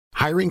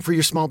Hiring for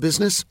your small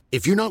business?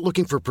 If you're not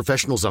looking for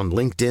professionals on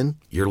LinkedIn,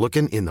 you're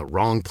looking in the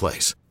wrong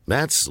place.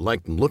 That's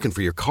like looking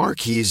for your car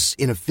keys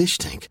in a fish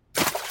tank.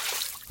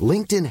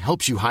 LinkedIn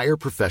helps you hire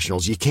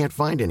professionals you can't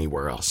find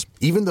anywhere else,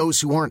 even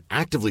those who aren't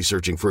actively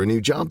searching for a new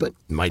job but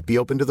might be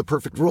open to the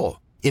perfect role.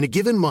 In a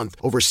given month,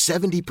 over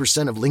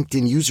 70% of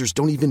LinkedIn users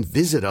don't even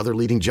visit other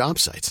leading job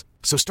sites.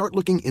 So start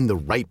looking in the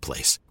right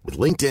place. With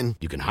LinkedIn,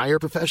 you can hire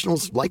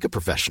professionals like a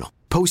professional.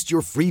 Post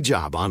your free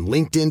job on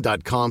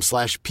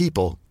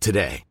linkedin.com/people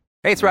today.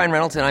 Hey, it's Ryan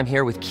Reynolds, and I'm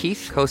here with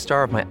Keith,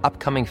 co-star of my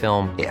upcoming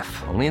film, If,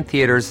 only in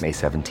theaters May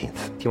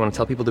 17th. Do you want to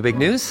tell people the big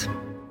news?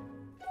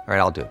 All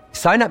right, I'll do it.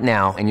 Sign up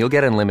now and you'll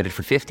get unlimited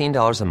for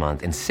 $15 a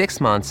month and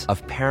 6 months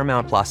of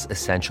Paramount Plus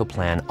Essential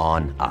Plan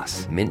on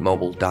us.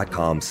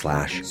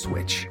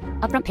 MintMobile.com/switch.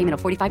 Upfront payment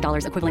of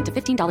 $45 equivalent to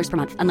 $15 per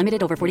month.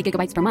 Unlimited over 40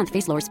 gigabytes per month.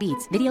 Face lower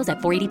speeds. Videos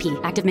at 480p.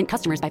 Active Mint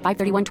customers by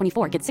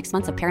 531.24 get 6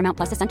 months of Paramount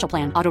Plus Essential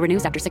Plan. Auto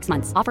renews after 6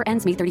 months. Offer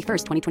ends May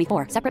 31st,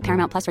 2024. Separate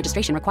Paramount Plus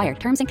registration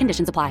required. Terms and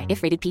conditions apply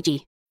if rated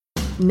PG.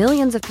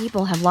 Millions of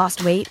people have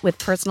lost weight with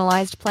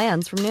personalized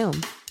plans from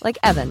Noom. Like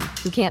Evan,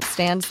 who can't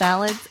stand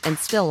salads and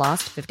still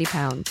lost 50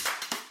 pounds.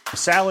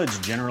 Salads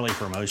generally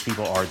for most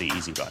people are the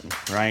easy button,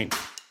 right?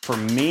 For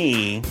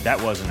me,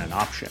 that wasn't an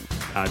option.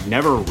 I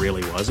never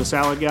really was a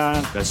salad guy.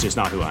 That's just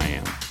not who I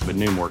am. But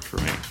Noom worked for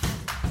me.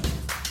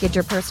 Get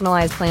your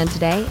personalized plan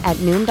today at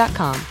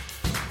Noom.com.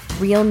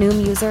 Real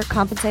Noom user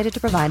compensated to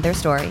provide their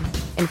story.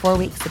 In 4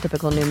 weeks, the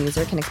typical Noom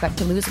user can expect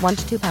to lose 1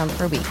 to 2 pounds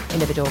per week.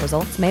 Individual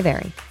results may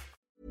vary.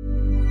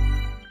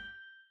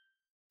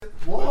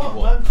 What?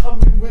 Man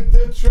coming with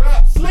the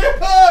trap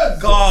slippers!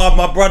 God,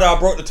 my brother, I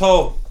broke the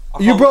toe.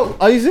 You broke?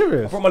 Are you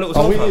serious? I broke my little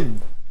toe. Are we in?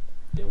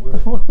 Yeah,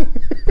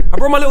 I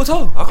broke my little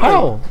toe.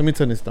 How? Let me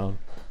turn this down.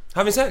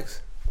 Having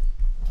sex.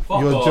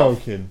 You're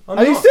joking.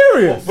 Are you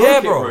serious?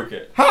 Yeah, bro.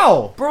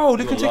 How? Bro,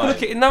 they can take a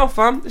look at it now,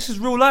 fam. This is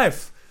real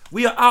life.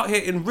 We are out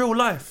here in real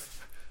life.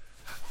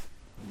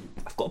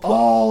 I've got.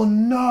 Oh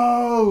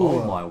no!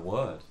 Oh my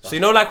word. So you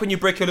know, like when you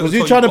break your little. Was toe,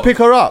 you trying to pick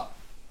her up?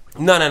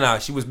 No.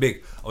 She was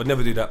big. I would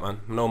never do that, man.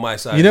 No, my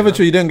side. You never.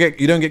 You don't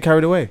get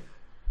carried away.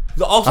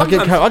 I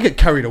get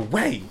carried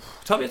away.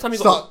 Tell me you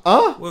got.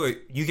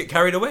 Wait. You get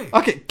carried away?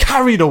 I get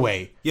carried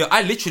away. Yeah,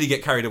 I literally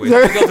get carried away.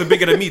 The girls are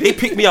bigger than me. They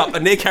pick me up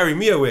and they carry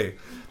me away.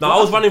 Now I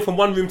was running from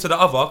one room to the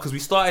other because we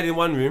started in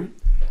one room,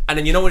 and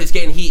then you know when it's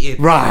getting heated.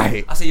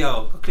 Right. I say,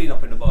 yo, go clean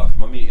up in the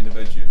bathroom. I'm eating in the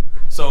bedroom.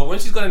 So when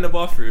she's gone in the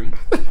bathroom,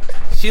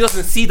 she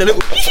doesn't see the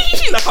little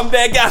like I'm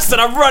bare gassed and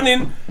I'm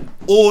running.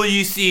 All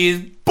you see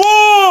is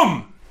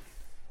boom.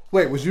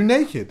 Wait, was you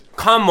naked?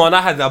 Come on,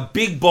 I had a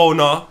big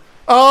boner.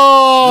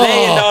 Oh!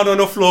 Laying down on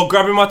the floor,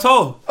 grabbing my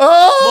toe.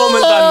 Oh!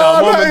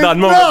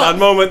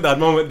 Moment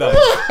done.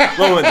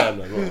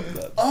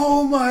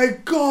 Oh my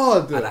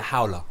god! I had a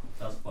howler.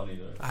 That's funny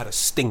though. I had a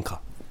stinker.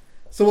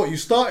 So what? You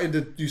started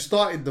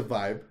the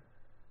vibe,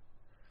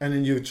 and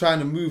then you're trying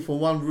to move from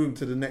one room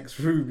to the next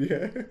room,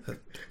 yeah?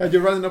 And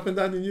you're running up and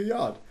down in your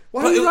yard.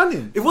 Why are you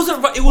running? It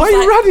wasn't. It was Why are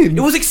you running?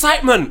 It was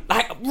excitement.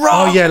 Like, rah.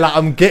 Oh yeah, like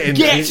I'm getting.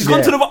 Yeah, she's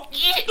gone to the.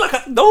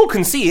 Like no one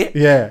can see it.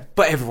 Yeah.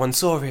 But everyone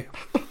saw it.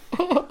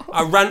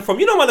 I ran from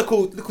my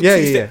little Yeah,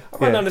 T-stick. yeah. I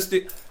ran down the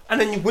stick, and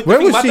then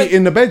Where was she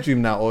in the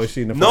bedroom now, or is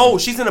she in the? No,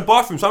 she's in the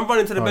bathroom. So I'm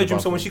running to the bedroom. So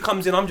bathroom. when she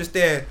comes in, I'm just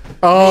there.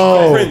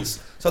 Oh.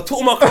 Prince. So I took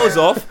all my clothes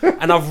off,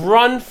 and I've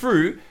run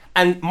through.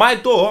 And my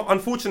door,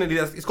 unfortunately,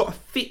 it's got a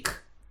thick,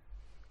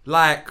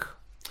 like,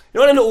 you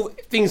know, the little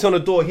things on the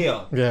door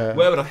here. Yeah.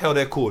 Whatever the hell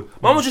they're called.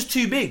 Mine was just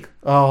too big.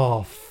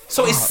 Oh.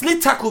 So it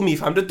slid tackled me,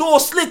 fam. The door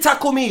slid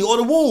tackled me on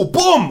the wall.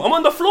 Boom! I'm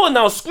on the floor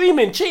now,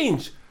 screaming,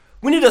 change.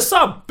 We need a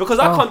sub because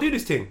I can't do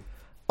this thing.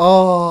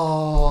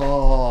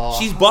 Oh.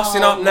 She's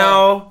busting up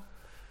now.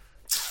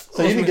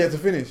 So you didn't get to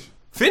finish?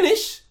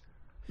 Finish?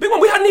 Big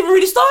one, we hadn't even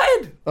really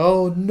started.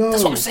 Oh no.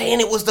 That's what I'm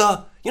saying. It was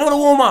the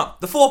warm up,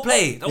 the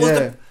foreplay. That was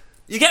Yeah.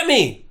 you get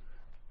me?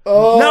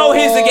 Oh. Now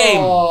here's the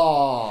game.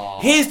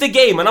 Here's the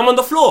game, and I'm on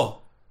the floor.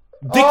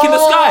 Dick in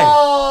the sky.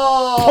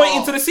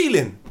 Pointing to the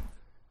ceiling.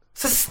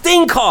 It's a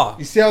stinker.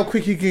 You see how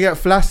quick you can get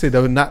flaccid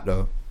on that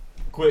though?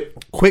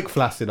 Quick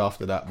flaccid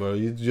after that, bro.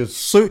 You're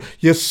so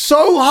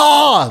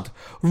hard,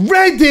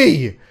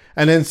 ready,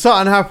 and then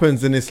something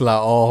happens and it's like,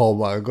 oh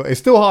my god. It's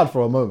still hard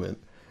for a moment,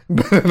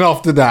 but then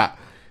after that,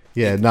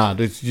 yeah,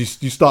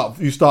 you start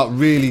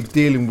really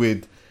dealing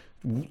with,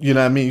 you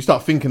know what I mean. You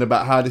start thinking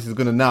about how this is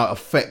gonna now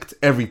affect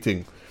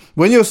everything.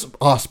 When you're,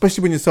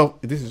 especially when you're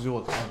this is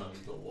yours.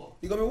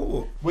 You got me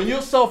what? When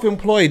you're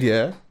self-employed,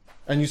 yeah,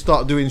 and you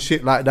start doing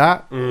shit like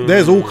that,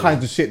 there's all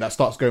kinds of shit that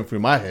starts going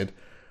through my head.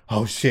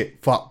 Oh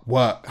shit, fuck,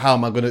 work, how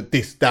am I gonna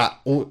this, that?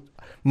 All,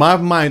 my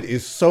mind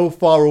is so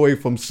far away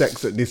from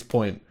sex at this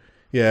point.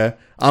 Yeah,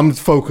 I'm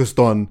focused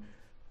on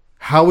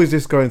how is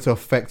this going to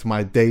affect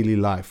my daily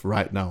life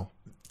right now.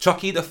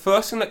 Chucky, the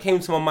first thing that came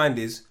to my mind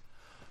is,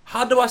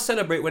 how do I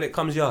celebrate when it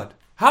comes yard?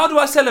 How do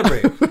I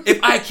celebrate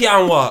if I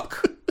can't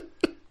work?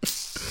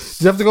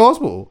 Did you have to go to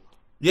hospital?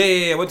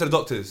 Yeah. I went to the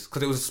doctors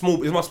because it was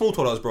my small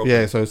toe that was broken.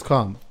 Yeah, so it's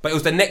calm. But it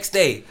was the next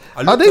day.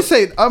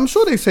 I'm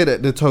sure they say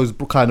that the toe's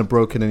kind of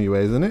broken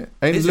anyway, isn't it?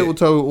 Ain't Is the little it?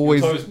 toe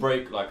always? Toes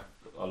break like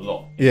A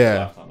lot.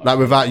 Yeah, like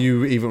without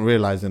you even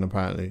realizing,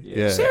 apparently.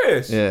 Yeah.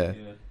 Serious? Yeah.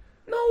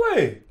 No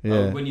way.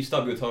 Yeah. When you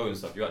stub your toe and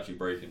stuff, you're actually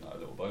breaking like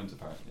little bones,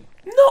 apparently.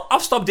 No,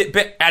 I've stubbed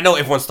it. I know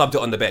everyone stubbed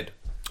it on the bed.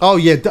 Oh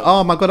yeah.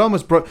 Oh my god, I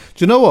almost broke. Do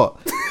you know what?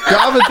 The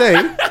other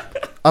day,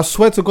 I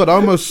swear to God, I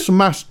almost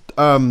smashed.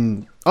 I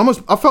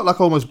felt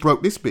like I almost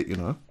broke this bit. You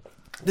know.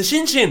 The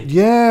shin.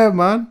 Yeah,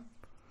 man.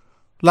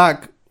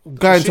 Like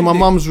going to my shindig.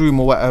 mum's room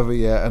or whatever.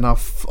 Yeah,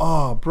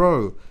 and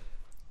bro.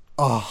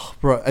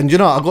 And you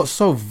know, I got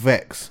so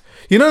vexed.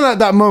 You know, like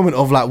that moment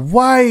of like,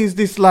 why is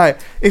this like?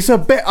 It's a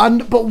bit,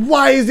 but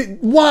why is it?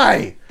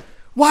 Why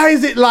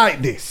is it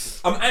like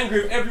this? I'm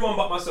angry with everyone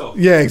but myself.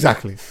 Yeah,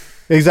 exactly.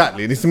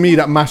 It's me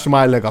that mashed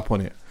my leg up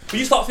on it. But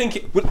you start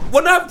thinking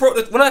when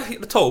I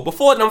hit the toe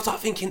before, then I start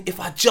thinking if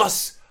I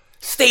just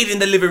stayed in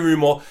the living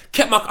room or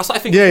kept I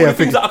started thinking all the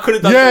things that I could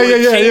have done.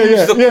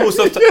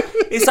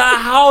 It's a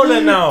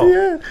howler now.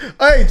 Yeah.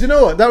 Hey, do you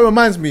know what? That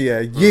reminds me.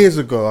 Yeah, years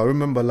ago, I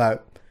remember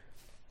like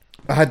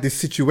I had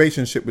this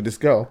situationship with this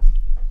girl.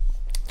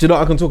 Do you know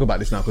what? I can talk about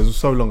this now because it was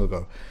so long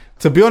ago.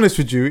 To be honest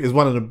with you, it's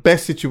one of the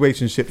best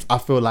situationships I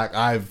feel like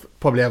I've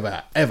probably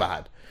ever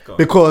had.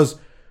 Because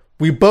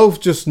we both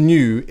just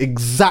knew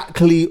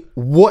exactly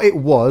what it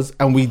was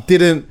and we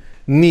didn't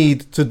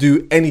need to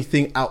do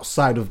anything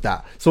outside of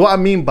that. So what I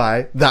mean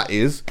by that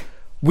is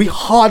we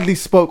hardly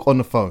spoke on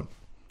the phone.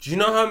 Do you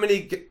know how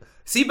many...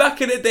 See,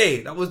 back in the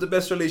day, that was the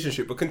best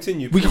relationship, but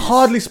continue, please. We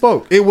hardly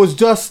spoke. It was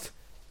just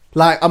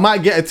like, I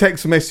might get a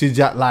text message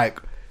at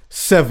like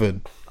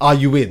 7. Are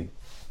you in?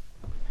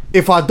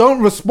 If I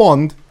don't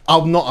respond,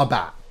 I'm not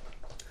about.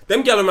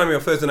 Them gal remind me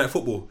of Thursday night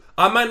football.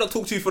 I might not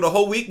talk to you for the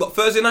whole week, but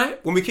Thursday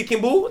night, when we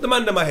kicking ball, the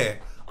man in my hair.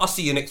 I'll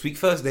see you next week,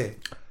 Thursday.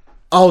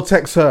 I'll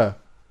text her,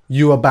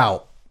 you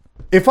about.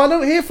 If I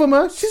don't hear from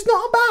her, she's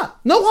not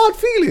about. No hard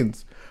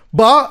feelings.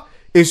 But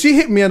if she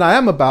hit me and I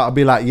am about, I'll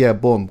be like, yeah,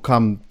 boom,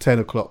 come 10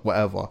 o'clock,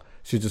 whatever.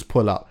 She'll just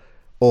pull up.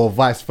 Or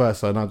vice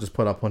versa, and I'll just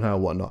pull up on her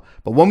and whatnot.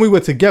 But when we were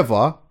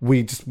together,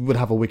 we just would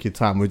have a wicked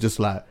time. We're just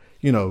like,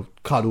 you know,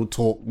 cuddle,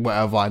 talk,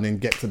 whatever, and then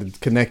get to the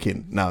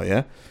connecting now,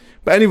 yeah?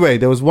 But anyway,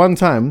 there was one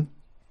time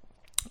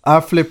I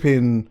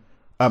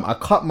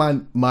cut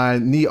my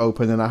knee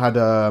open and I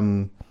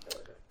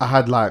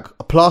had like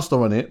a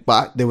plaster on it,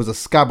 but there was a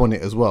scab on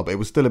it as well, but it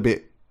was still a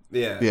bit...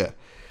 Yeah.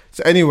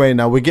 So anyway,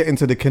 now we're getting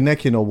to the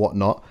connecting or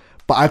whatnot,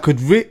 but I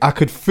could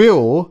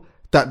feel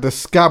that the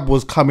scab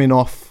was coming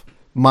off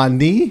my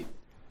knee.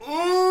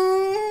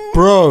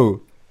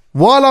 Bro,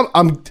 while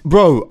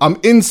I'm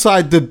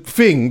inside the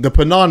thing, the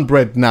Panaan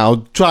bread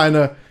now, trying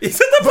to... Is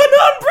it the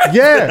Panaan bread?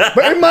 Yeah,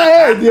 but in my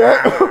head,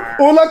 yeah,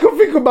 all I could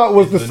think about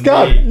was the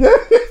scab. Yeah.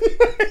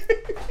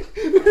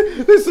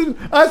 Listen,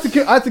 I had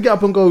to get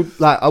up and go,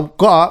 like, I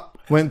got up,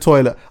 went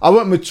toilet. I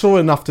wasn't mature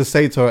enough to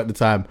say to her at the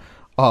time,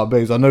 oh,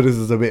 babes, I know this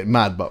is a bit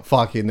mad, but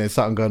fucking there's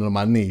something going on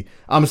my knee.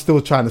 I'm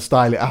still trying to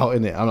style it out,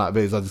 innit? I'm like,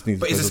 babes, I just need to...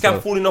 But is the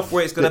scab falling off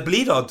where it's going to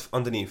bleed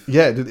underneath?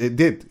 Yeah, it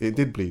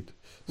did bleed.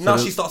 So now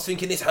she starts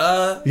thinking it's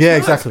her. Yeah,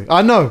 exactly.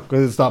 I know,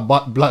 because it's like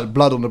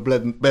blood on the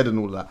bed and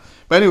all that.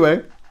 But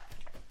anyway,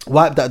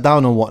 wiped that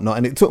down and whatnot,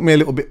 and it took me a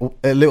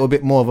little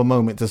bit more of a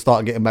moment to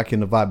start getting back in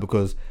the vibe,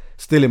 because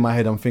still in my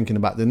head I'm thinking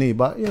about the knee.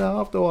 But you know,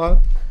 after a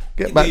while,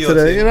 get back to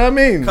the, you know what I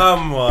mean?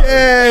 Come on,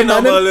 yeah,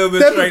 man. A little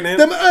bit training.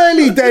 Them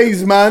early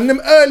days, man. Them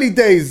early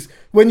days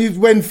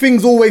when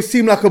things always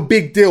seem like a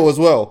big deal as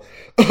well.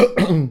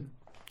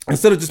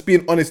 Instead of just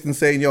being honest and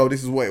saying, yo,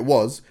 this is what it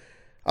was,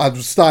 I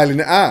was styling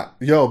it out.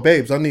 Yo,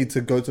 babes, I need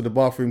to go to the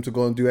bathroom to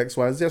go and do X,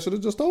 Y, and Z. I should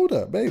have just told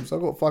her, babes, I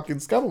got fucking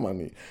scab on my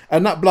knee.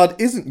 And that blood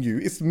isn't you,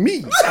 it's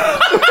me.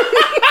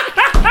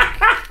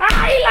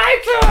 I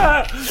like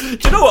her. Do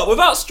you know what?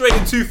 Without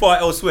straying too far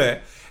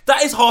elsewhere,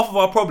 that is half of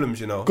our problems,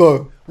 you know.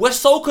 Go. We're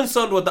so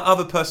concerned what the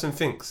other person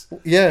thinks.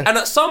 Yeah. And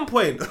at some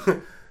point,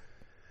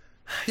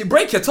 you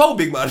break your toe,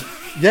 big man.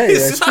 Yeah,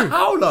 it's a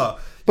howler.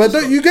 But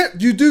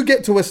you do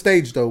get to a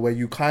stage though where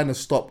you kind of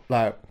stop,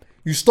 like,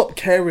 you stop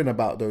caring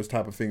about those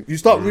type of things. You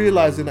start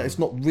realizing that it's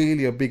not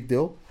really a big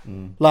deal.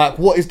 Like,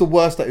 what is the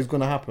worst that is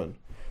going to happen?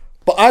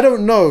 But I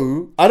don't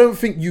know. I don't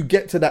think you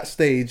get to that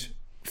stage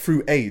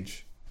through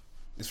age.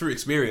 It's through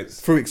experience.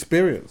 Through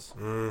experience.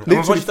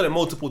 Literally, you've done it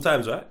multiple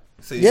times, right?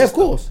 So yeah, of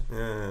course.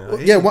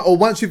 Or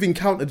once you've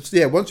encountered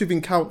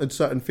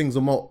certain things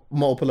a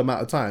multiple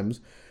amount of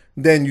times,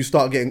 then you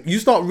start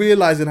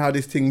realizing how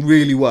this thing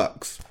really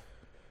works.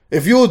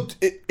 If you're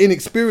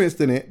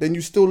inexperienced in it, then you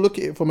still look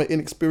at it from an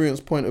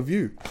inexperienced point of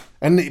view.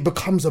 And it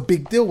becomes a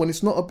big deal when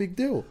it's not a big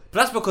deal. But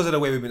that's because of the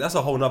way we've been. That's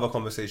a whole nother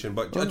conversation.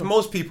 But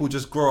most people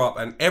just grow up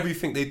and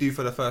everything they do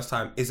for the first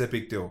time is a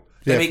big deal.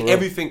 They make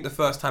everything the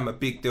first time a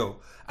big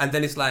deal. And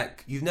then it's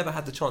like, you've never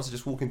had the chance to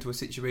just walk into a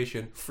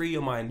situation, free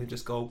your mind and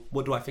just go,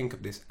 what do I think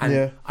of this?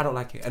 And I don't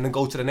like it. And then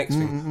go to the next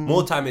thing.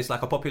 More time it's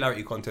like a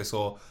popularity contest,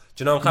 or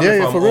do you know where I'm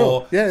coming from? For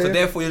real.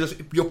 Therefore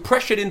you're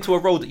pressured into a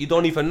role that you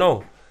don't even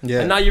know.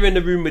 Yeah. And now you're in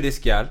the room with this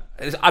gal.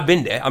 I've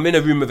been there. I'm in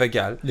a room with a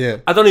gal. Yeah.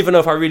 I don't even know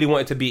if I really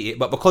wanted to beat it,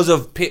 but because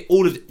of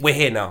we're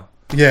here now.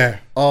 Yeah.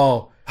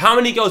 Oh. How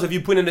many girls have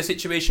you put in a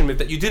situation with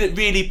that you didn't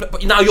really,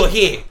 but now you're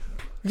here?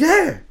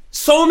 Yeah.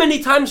 So many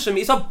times for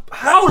me, it's a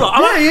howler.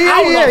 I'm a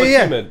howler of a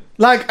human.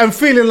 Like, I'm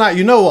feeling like,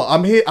 you know what?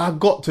 I'm here. I've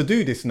got to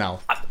do this now.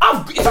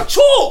 It's a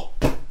chore.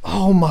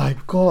 Oh my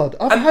God.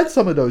 I've had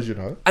some of those, you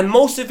know. And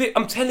most of it,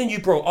 I'm telling you,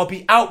 bro, I'll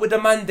be out with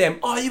the man them.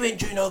 Oh, you ain't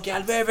doing no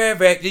girl, very.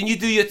 Then you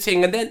do your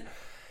thing, and then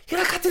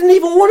you're like, I didn't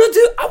even want to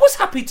do. I was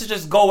happy to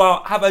just go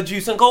out, have a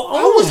juice, and go home.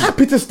 I was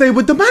happy to stay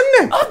with the man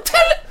them. I'm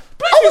telling.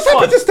 I was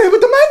happy to stay with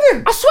the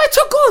man them. I swear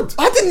to God.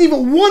 I didn't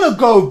even want to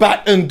go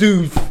back and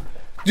do. Do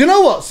you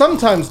know what?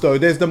 Sometimes though,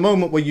 there's the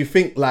moment where you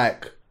think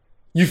that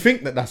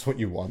that's what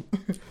you want,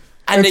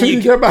 and then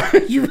you get back,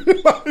 you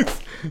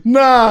realise,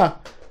 nah.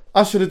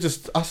 I should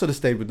have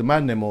stayed with the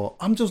man them, or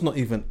I'm not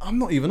even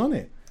on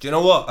it. Do you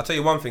know what? I'll tell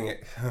you one thing.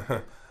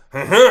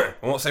 I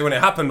won't say when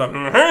it happened,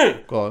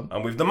 but go on.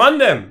 I'm with the man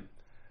them.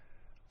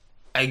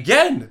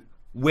 Again,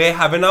 we're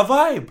having a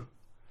vibe.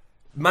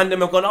 Man them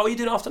have gone, oh, what are you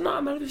doing after?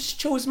 Nah, man, it's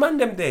chill, it's man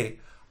them day.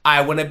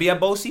 I want to be a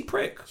bossy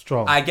prick.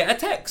 Strong. I get a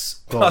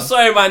text. Oh,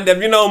 sorry, man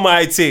them, you know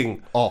my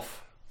thing.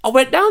 Off. I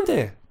went down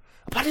there,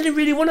 but I didn't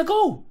really want to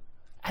go.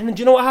 And then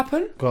do you know what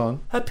happened? Go on.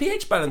 Her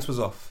pH balance was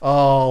off.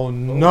 Oh,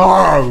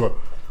 no.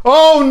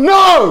 Oh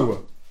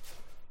no!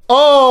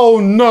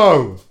 Oh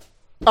no!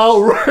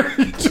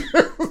 Outrageous!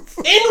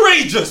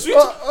 Enrageous!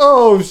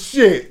 Oh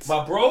shit!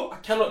 But bro, I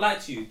cannot lie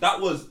to you. That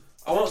was,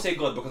 I won't say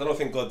God because I don't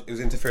think God was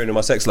interfering in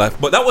my sex life,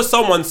 but that was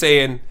someone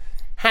saying,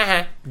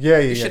 haha. Yeah.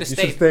 You should have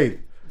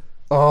stayed.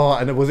 Oh,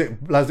 and was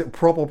it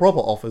proper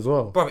off as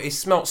well? Bro, it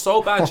smelled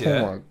so bad,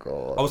 yeah. Oh my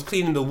God. I was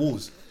cleaning the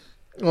walls.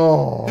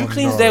 Oh. Who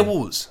cleans their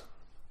walls?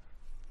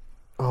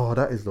 Oh,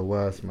 that is the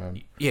worst,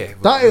 man. Yeah.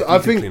 That is, I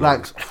think,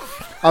 like,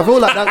 I feel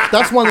like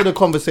that's one of the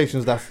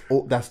conversations that's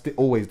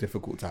always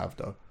difficult to have,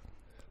 though.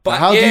 But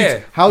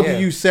how do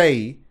you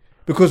say?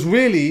 Because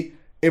really,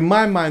 in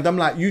my mind, I'm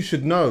like, you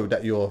should know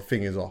that your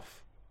thing is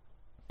off,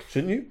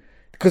 shouldn't you?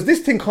 Because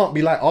this thing can't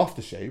be like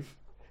aftershave.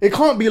 It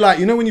can't be like,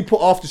 you know, when you put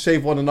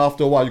aftershave on and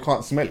after a while you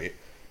can't smell it.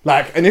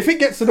 Like, and if it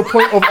gets to the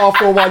point of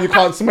after a while you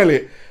can't smell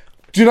it,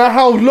 do you know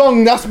how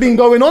long that's been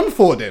going on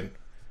for? Then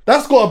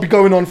that's got to be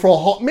going on for a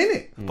hot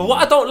minute. But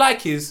what I don't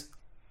like is,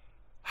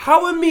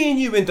 how are me and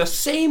you in the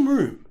same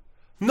room?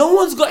 No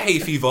one's got hay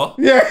fever.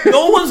 Yeah.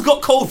 No one's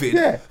got COVID.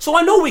 Yeah. So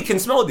I know we can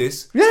smell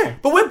this. Yeah.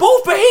 But we're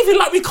both behaving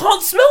like we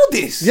can't smell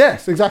this.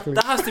 Yes, exactly.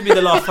 That has to be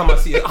the last time I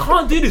see it. I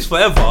can't do this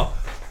forever.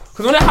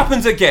 Because when it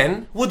happens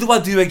again, what do I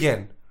do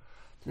again?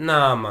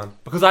 Nah, man.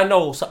 Because I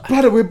know...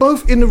 Brother, we're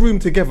both in the room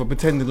together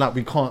pretending like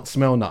we can't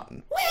smell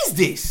nothing. What is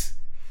this?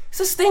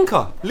 It's a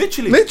stinker.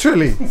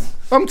 Literally.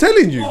 I'm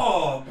telling you.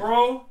 Oh,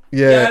 bro.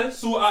 Yeah.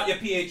 Sort out your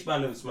pH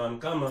balance, man.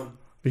 Come on.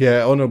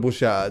 Yeah, honourable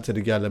shout out to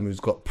the gal who's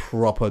got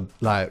proper,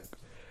 like...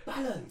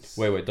 Balance.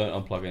 Wait,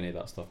 don't unplug any of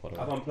that stuff, by the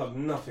way. I've unplugged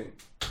nothing.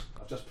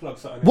 I've just plugged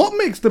something. What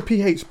makes the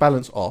pH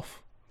balance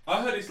off?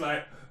 I heard it's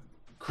like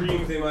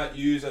creams they might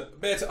use. I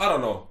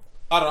don't know.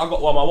 I've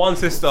got my one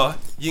sister,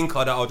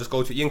 Yinka, that I'll just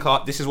go to.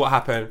 Yinka, this is what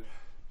happened.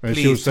 And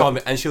Please tell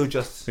me. And she'll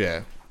just...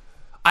 Yeah.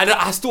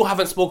 I still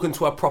haven't spoken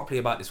to her properly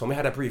about this one. We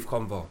had a brief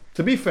convo.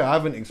 To be fair, I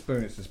haven't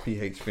experienced this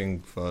pH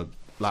thing for,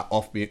 like,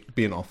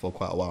 being off for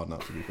quite a while now,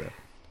 to be fair.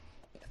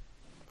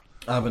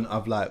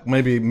 I've like,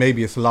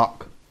 maybe it's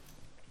luck.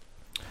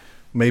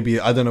 Maybe,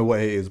 I don't know what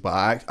it is,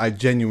 but I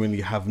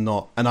genuinely have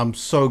not. And I'm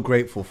so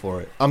grateful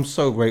for it.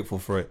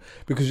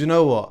 Because you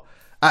know what?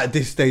 At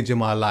this stage in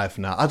my life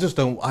now, I just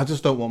don't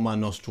want my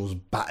nostrils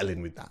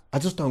battling with that. I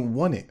just don't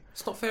want it.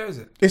 It's not fair, is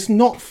it? It's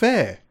not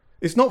fair.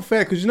 It's not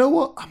fair because you know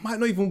what? I might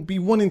not even be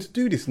wanting to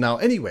do this now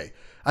anyway.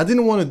 I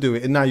didn't want to do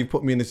it, and now you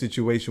put me in a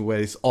situation where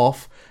it's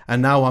off,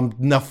 and now I'm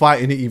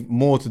fighting it even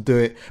more to do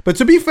it. But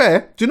to be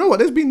fair, do you know what?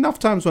 There's been enough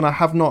times when I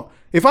have not.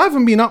 If I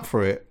haven't been up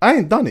for it, I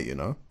ain't done it. You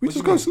know, we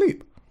just go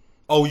sleep.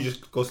 Oh, you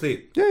just go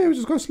sleep? Yeah, we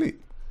just go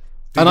sleep.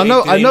 And I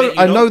know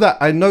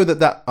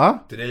that. Huh?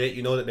 Did they let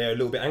you know that they're a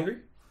little bit angry?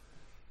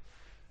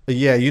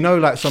 Yeah, you know,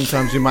 like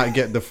sometimes you might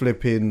get the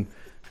flipping.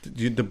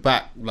 The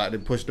bat, like they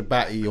push the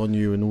batty on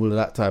you and all of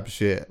that type of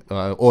shit,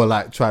 or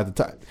like try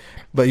to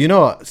but you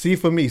know what, see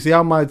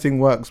how my thing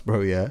works, bro.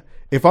 Yeah,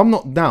 if I'm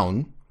not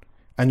down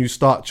and you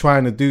start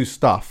trying to do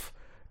stuff,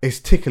 it's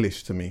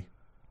ticklish to me.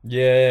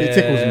 Yeah, it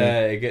tickles me.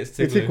 It gets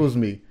ticklish. It tickles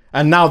me,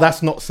 and now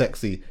that's not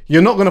sexy.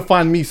 You're not gonna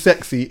find me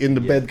sexy in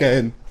the bed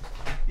going.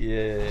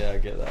 Yeah, I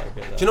get that.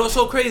 Do you know what's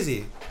so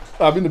crazy?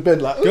 I'm in the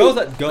bed like girls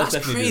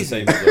definitely crazy.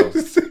 do the same as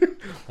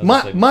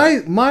well.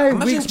 My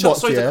weak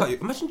spots, yeah.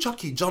 Imagine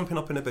Chucky jumping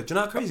up in the bed. Do you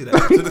know how crazy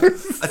that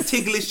is? A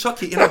ticklish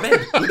Chucky in a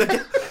bed. Do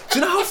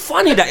you know how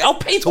funny that is? I'll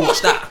pay to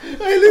watch that.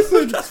 Hey,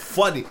 listen. That's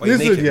funny.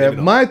 Listen, naked, yeah,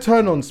 my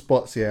turn on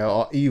spots, yeah,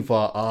 are either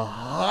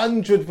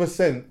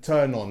 100%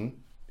 turn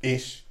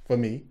on-ish for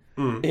me,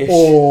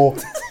 or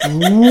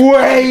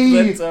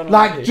way,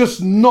 like,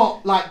 just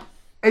not, like,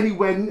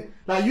 anywhere.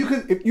 Like,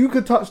 if you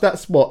could touch that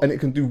spot and it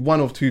can do one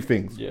of two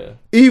things. Yeah.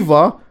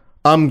 Either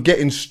I'm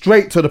getting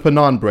straight to the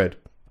Panaan bread,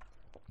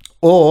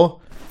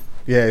 or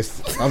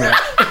yes, I'm in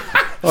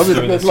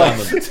the bed like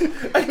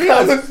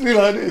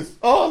this.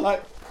 Oh,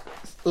 like,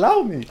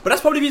 allow me. But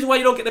that's probably the reason why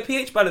you don't get the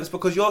pH balance,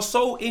 because you're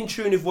so in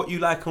tune with what you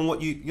like and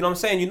what you know what I'm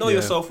saying? You know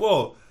yourself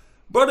well.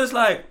 Brothers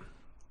like,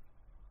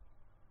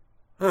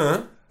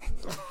 Huh?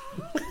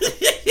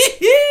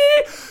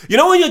 You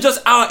know when you're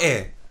just out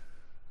here?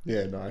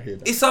 Yeah, no, I hear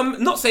that. It's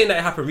I'm not saying that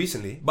it happened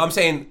recently, but I'm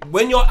saying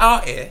when you're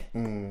out here,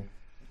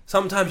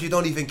 sometimes you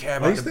don't even care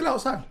about. Are you still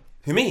outside?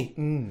 Who, me?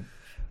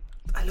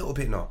 A little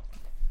bit not.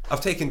 I've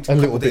taken A a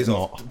little couple bit days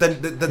off.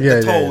 not.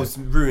 The tolls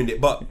ruined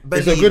it, but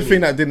It's a good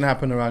thing that didn't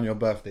happen around your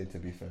birthday, to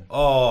be fair.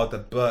 Oh, the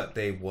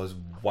birthday was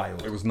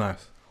wild. It was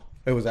nice.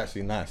 It was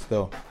actually nice,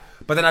 though.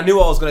 But then I knew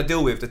what I was gonna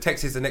deal with. The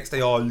text is the next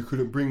day. Oh, you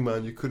couldn't bring,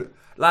 man. You couldn't.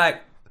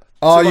 Like.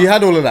 Oh, you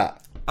had all of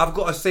that. I've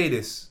got to say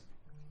this.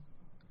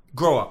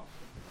 Grow up.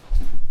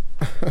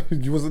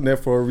 You wasn't there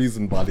for a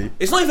reason, buddy.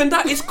 It's not even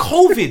that. It's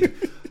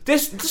COVID.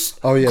 There's just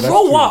Oh yeah,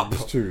 grow up.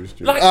 It's true. It's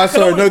true. Like, I can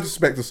sorry, only- no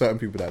disrespect to certain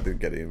people that didn't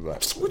get it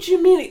right. What do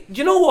you mean?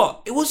 You know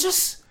what? It was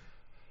just,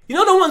 you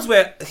know, the ones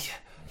where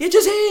you're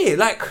just here.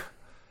 Like,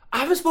 I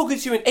haven't spoken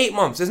to you in 8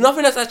 months. There's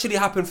nothing that's actually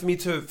happened for me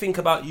to think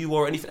about you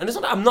or anything. And it's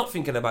not that I'm not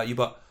thinking about you,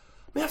 but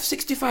we have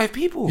 65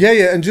 people.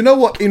 Yeah, and do you know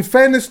what? In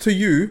fairness to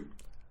you,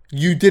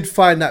 you did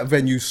find that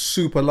venue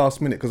super last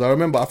minute, because I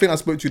remember, I think I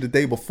spoke to you the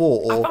day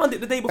before. Or, I found it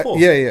the day before.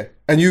 Yeah.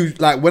 And you,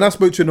 like, when I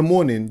spoke to you in the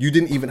morning, you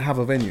didn't even have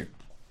a venue.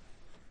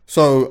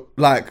 So,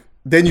 like,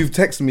 then you've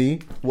texted me,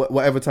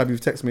 whatever time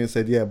you've texted me and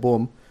said, yeah,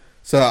 boom.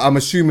 So I'm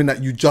assuming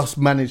that you just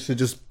managed to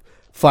just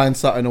find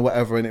something or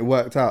whatever and it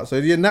worked out. So,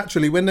 yeah,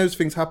 naturally, when those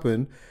things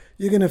happen,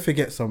 you're going to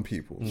forget some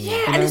people. Yeah, You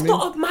know and what it's I mean?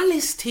 not a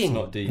malice thing.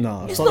 Not deep.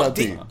 No, It's not that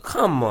deep.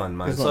 Come on,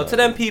 man. It's So not to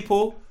that them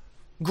people,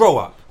 grow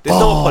up. There's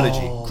no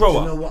apology. Grow Do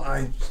up. you know what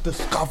I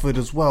discovered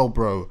as well,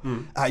 bro?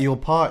 At your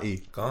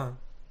party. Go on.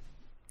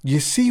 You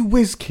see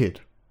WizKid.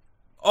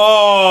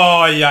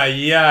 Oh,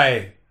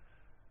 yeah.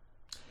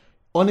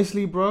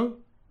 Honestly, bro,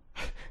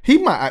 he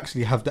might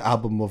actually have the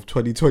album of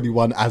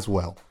 2021 as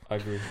well. I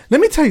agree. Let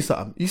me tell you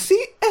something. You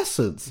see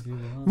Essence?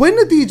 When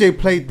the DJ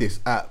played this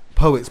at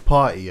Poet's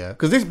Party, yeah?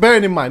 Because this,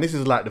 bearing in mind, this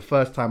is like the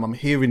first time I'm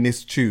hearing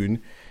this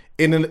tune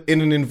in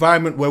an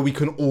environment where we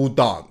can all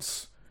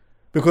dance.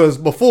 Because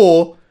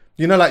before,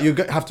 you know, like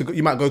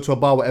you might go to a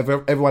bar where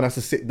everyone has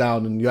to sit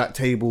down and you're at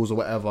tables or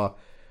whatever.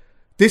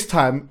 This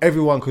time,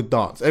 everyone could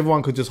dance.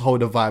 Everyone could just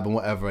hold a vibe and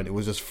whatever, and it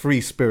was just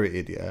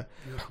free-spirited, yeah?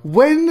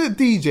 When the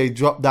DJ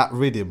dropped that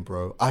rhythm,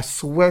 bro, I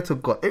swear to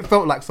God, it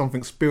felt like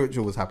something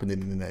spiritual was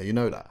happening in there, you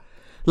know that?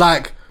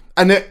 Like,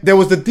 and there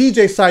was the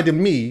DJ side of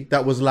me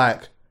that was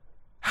like,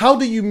 how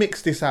do you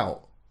mix this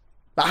out?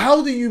 Like,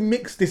 how do you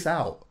mix this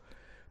out?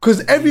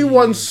 Because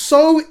everyone's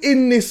so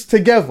in this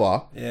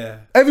together. Yeah.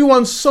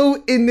 Everyone's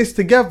so in this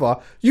together.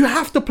 You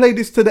have to play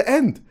this to the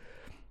end.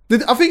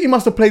 I think you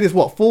must have played this,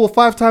 4 or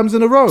 5 times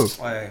in a row?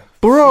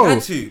 Bro. You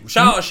had to.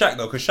 Shout out to Shaq,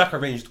 though, because Shaq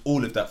arranged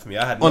all of that for me.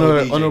 I had no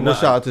DJ, Honourable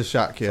nothing. shout out to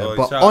Shaq, yeah. So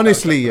but shout out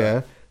honestly, to Shaq,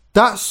 yeah,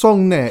 that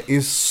song there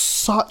is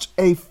such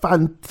a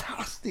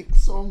fantastic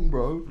song,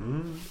 bro.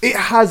 It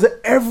has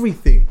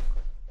everything.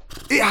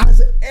 It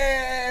has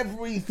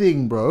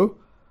everything, bro.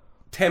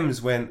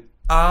 Thames went,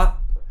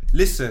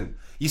 listen,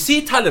 you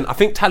see talent, I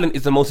think talent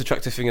is the most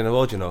attractive thing in the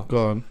world, you know.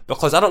 Go on.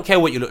 Because I don't care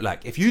what you look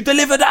like. If you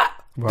deliver that,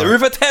 the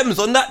River Thames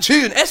on that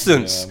tune,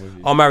 Essence,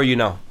 I'll marry you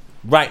now.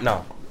 Right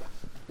now.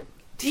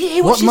 Do you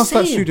hear what she's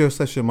saying? That studio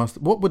session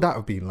what would that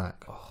have been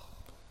like?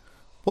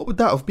 What would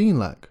that have been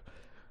like?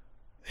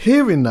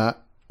 Hearing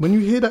that, when you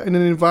hear that in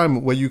an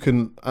environment where you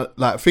can,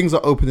 like, things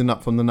are opening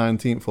up from the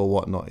 19th or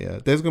whatnot, yeah,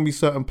 there's going to be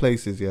certain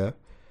places, yeah.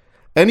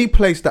 Any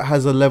place that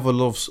has a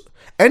level of,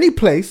 any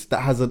place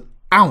that has an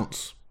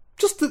ounce,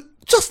 just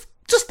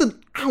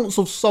an ounce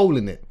of soul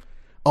in it,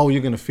 oh,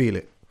 you're going to feel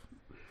it.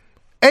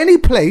 Any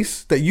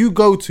place that you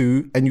go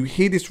to and you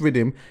hear this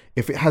rhythm,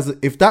 if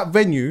that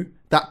venue,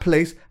 that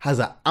place has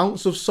an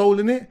ounce of soul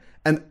in it,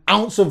 an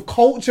ounce of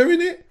culture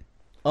in it,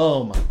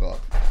 oh my God.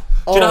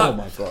 Do you know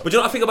my God. But do you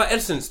know what I think about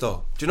Essence,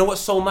 though? Do you know what's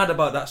so mad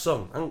about that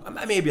song?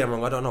 And maybe I'm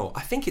wrong, I don't know.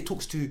 I think it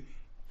talks to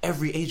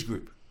every age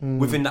group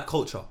within that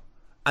culture.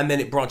 And then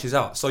it branches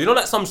out. So you know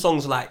that some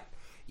songs like,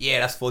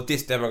 yeah, that's for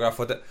this demographic,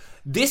 for that.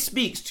 This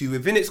speaks to,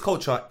 within its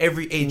culture,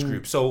 every age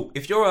group. So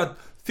if you're a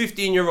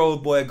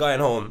 15-year-old boy going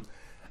home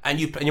and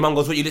your mum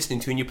goes, what are you listening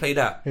to? And you play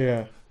that.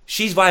 Yeah.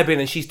 She's vibing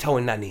and she's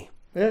telling Nanny,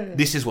 Yeah.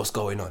 this is what's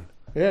going on.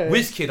 Yeah.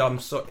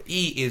 WizKid,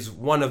 he is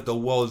one of the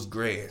world's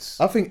greatest.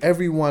 I think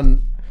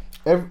everyone,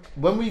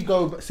 when we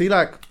go, see,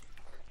 like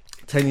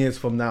 10 years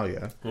from now,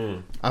 yeah,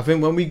 I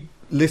think when we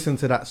listen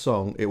to that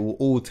song, it will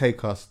all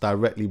take us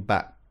directly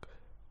back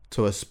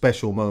to a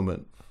special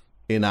moment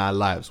in our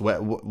lives.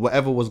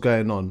 Whatever was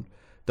going on,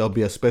 there'll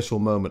be a special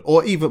moment,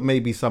 or even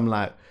maybe some,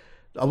 like,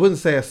 I wouldn't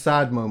say a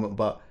sad moment,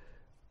 but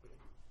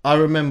I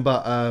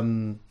remember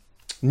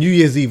New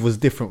Year's Eve was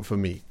different for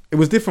me. It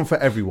was different for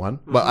everyone,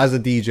 but as a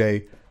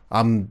DJ,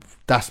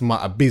 that's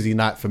a busy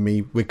night for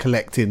me. We're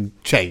collecting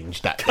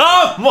change that day.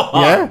 Come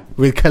on! Yeah,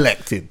 we're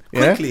collecting.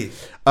 Yeah? Quickly.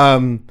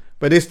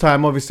 But this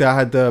time, obviously, I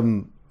had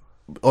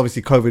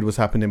obviously COVID was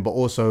happening, but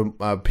also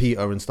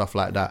Peter and stuff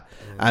like that.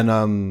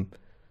 And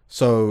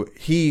so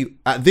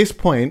at this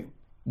point,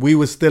 we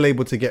were still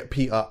able to get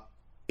Peter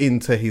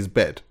into his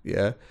bed.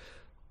 Yeah.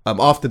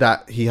 After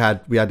that, we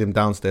had him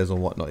downstairs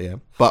and whatnot, yeah.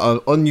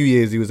 But on New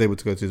Year's, he was able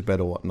to go to his bed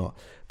or whatnot.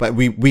 But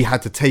we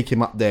had to take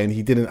him up there, and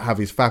he didn't have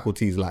his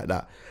faculties like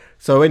that.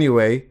 So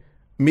anyway,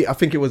 I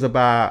think it was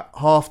about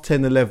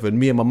 10:30, 11.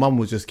 Me and my mum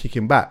was just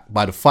kicking back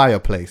by the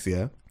fireplace,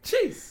 yeah.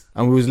 Jeez.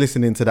 And we was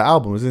listening to the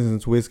album, we was listening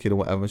to Wizkid and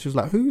whatever. And she was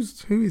like, who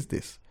is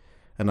this?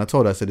 And I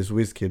told her, I said, it's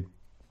Wizkid.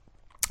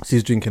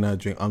 She's drinking her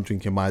drink, I'm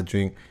drinking my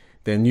drink.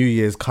 Then New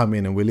Year's come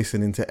in and we're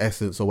listening to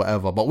Essence or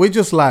whatever. But we're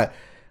just like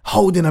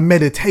holding a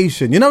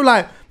meditation, you know,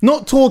 like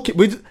not talking,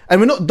 and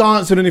we're not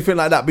dancing or anything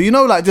like that. But you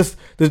know, like just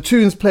the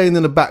tunes playing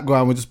in the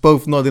background, we're just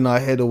both nodding our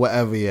head or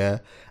whatever, yeah.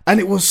 And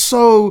it was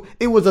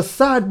a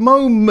sad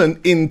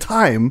moment in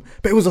time,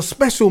 but it was a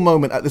special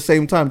moment at the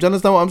same time. Do you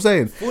understand what I'm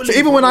saying? Fully, so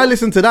even when I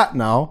listen to that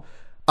now,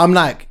 I'm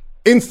like,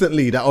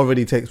 instantly that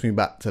already takes me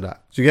back to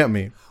that. Do you get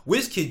me?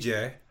 Wizkid,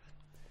 yeah.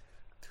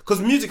 Because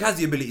music has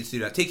the ability to do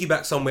that. Take you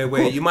back somewhere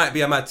where you might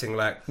be a mad thing.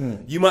 Like,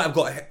 you might have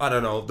got, I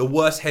don't know, the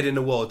worst head in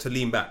the world to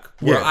Lean Back.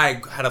 Where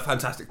I had a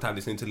fantastic time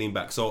listening to Lean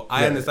Back. So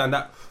I understand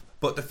that.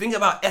 But the thing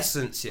about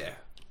Essence, yeah,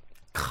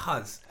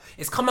 cuz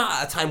it's come out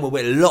at a time where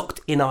we're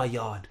locked in our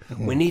yard.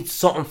 We need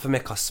something to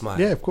make us smile.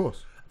 Yeah, of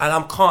course. And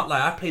I can't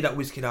lie, I played that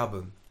Wizkid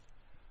album.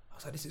 I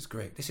was like, this is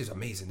great. This is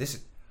amazing.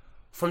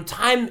 From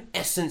time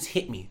Essence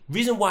hit me,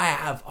 reason why I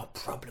have a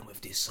problem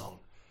with this song,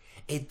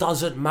 it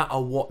doesn't matter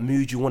what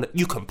mood you want to.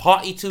 You can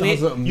party to it.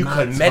 You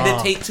can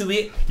meditate to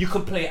it. You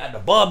can play it at the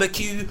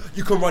barbecue.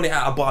 You can run it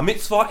at a bar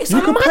mitzvah.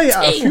 You can play it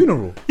at a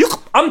funeral.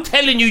 I'm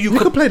telling you, you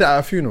could play that at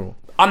a funeral.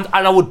 And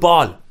I would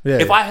bawl.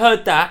 If I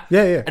heard that.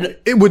 Yeah. And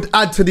it would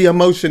add to the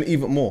emotion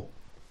even more.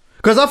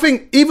 Because I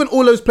think even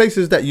all those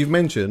places that you've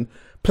mentioned,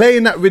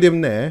 playing that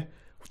rhythm there,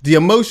 the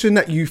emotion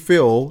that you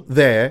feel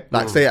there,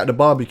 like say at the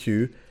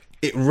barbecue,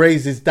 it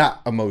raises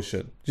that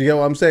emotion. Do you get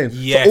what I'm saying?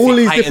 Yeah. So all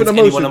these different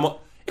emotions.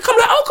 It comes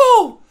like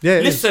alcohol. Yeah.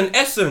 Listen,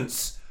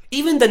 Essence.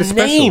 Even the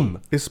name.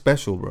 It's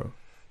special, bro.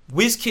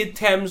 Wizkid,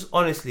 Thames,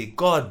 honestly,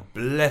 God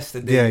bless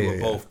the day we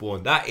were both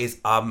born. That is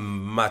a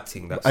mad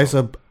thing.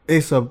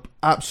 It's a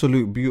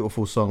absolute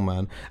beautiful song,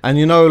 man. And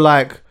you know,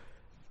 like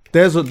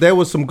there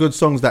was some good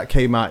songs that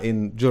came out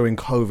during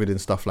COVID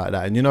and stuff like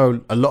that. And you know,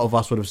 a lot of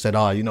us would have said,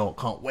 you know,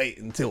 can't wait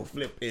until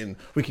flipping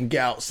we can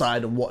get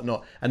outside and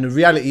whatnot. And the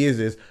reality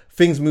is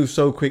things move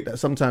so quick that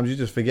sometimes you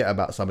just forget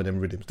about some of them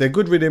rhythms. They're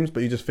good rhythms,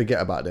 but you just forget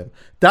about them.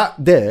 That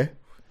there,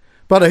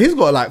 brother, he's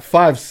got like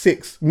 5,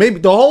 6, maybe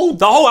the whole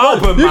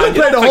album. You can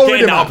play the whole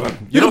rhythm out.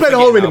 You can play the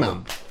whole rhythm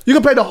out. You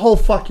can play the whole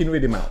fucking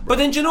rhythm out, bro. But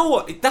then do you know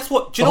what? Do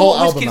you know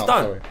what Wizkid's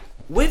done? Sorry.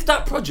 With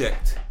that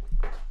project,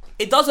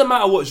 it doesn't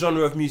matter what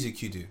genre of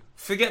music you do.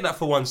 Forget that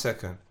for 1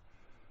 second.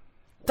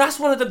 That's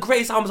one of the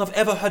greatest albums I've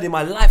ever heard in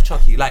my life,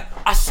 Chucky. Like,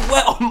 I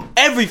swear on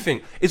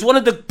everything. It's one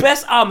of the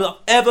best albums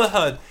I've ever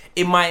heard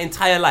in my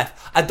entire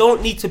life. I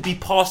don't need to be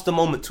past the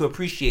moment to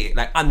appreciate it.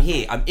 Like, I'm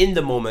here, I'm in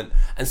the moment.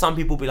 And some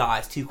people be like,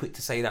 it's too quick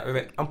to say that.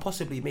 And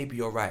possibly, maybe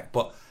you're right.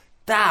 But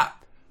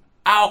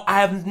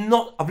I've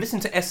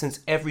listened to Essence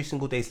every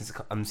single day since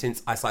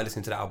I started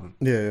listening to the album.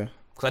 Yeah.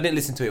 Because I didn't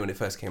listen to it when it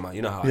first came out.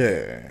 You know how I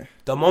do.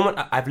 The moment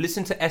I've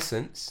listened to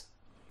Essence,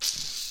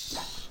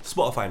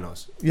 Spotify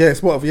knows. Yeah,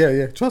 Spotify.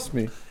 Yeah. Trust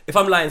me. If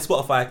I'm lying,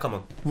 Spotify, come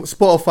on.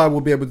 Spotify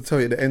will be able to tell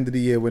you at the end of the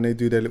year when they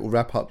do their little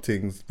wrap-up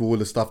things for all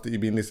the stuff that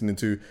you've been listening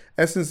to.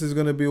 Essence is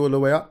going to be all the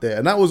way up there.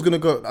 And that was going to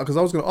go, because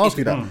I was going to ask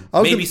you that.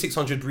 Maybe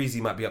 600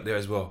 Breezy might be up there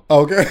as well.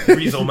 Okay.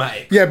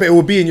 Breezomatic. Yeah, but it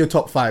will be in your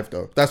top 5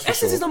 though. That's for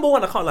Essence sure. is number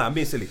 1, I can't lie, I'm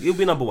being silly. It'll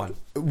be number 1.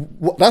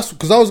 That's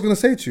because I was going to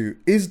say to you,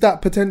 is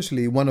that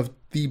potentially one of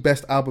the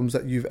best albums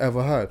that you've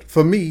ever heard?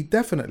 For me,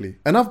 definitely.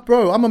 And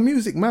I'm a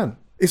music man.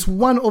 It's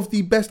one of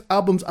the best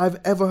albums I've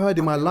ever heard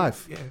in my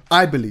life. Yeah.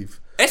 I believe.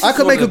 I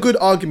could make a good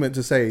argument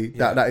to say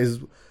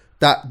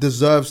that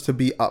deserves to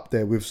be up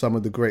there with some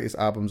of the greatest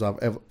albums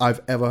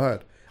I've ever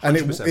heard.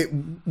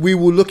 And we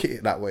will look at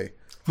it that way.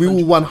 We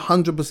will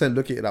 100%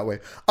 look at it that way.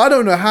 I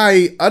don't know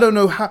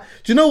how.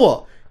 Do you know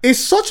what? It's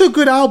such a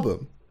good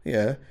album,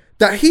 yeah,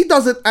 that he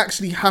doesn't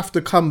actually have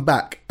to come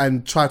back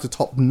and try to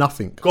top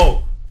nothing.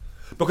 Go,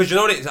 because you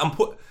know what it is.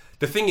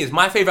 The thing is,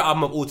 my favorite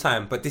album of all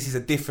time, but this is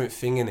a different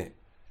thing, innit?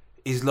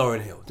 Is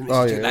Lauryn Hill.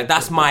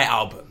 That's my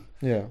album.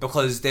 Yeah.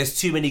 Because there's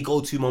too many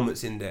go-to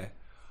moments in there.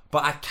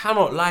 But I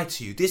cannot lie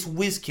to you. This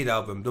Wizkid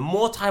album, the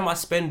more time I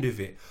spend with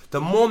it, the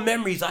more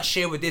memories I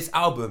share with this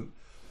album.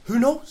 Who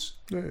knows?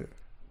 Yeah.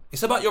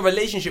 It's about your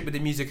relationship with the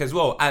music as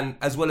well, and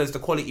as well as the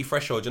quality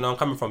threshold. You know where I'm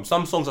coming from.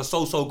 Some songs are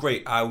so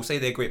great. I will say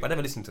they're great, but I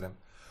never listen to them.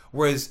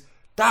 Whereas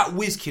that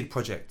Wizkid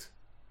project,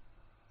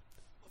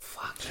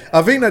 fuck.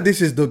 I think that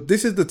this is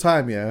the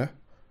time, yeah,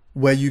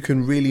 where you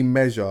can really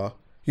measure.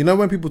 You know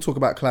when people talk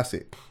about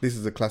classic, this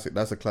is a classic,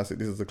 that's a classic,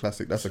 this is a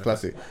classic, that's a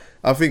classic.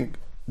 I think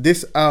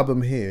this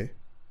album here,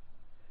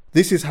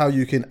 this is how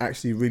you can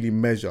actually really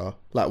measure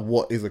like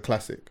what is a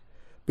classic.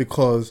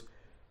 Because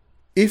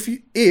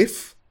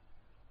if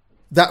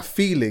that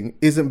feeling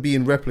isn't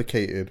being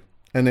replicated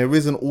and there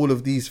isn't all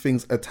of these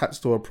things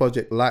attached to a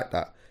project like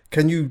that,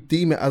 can you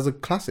deem it as a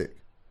classic?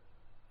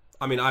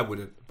 I mean, I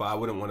wouldn't, but I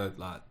wouldn't want to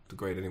like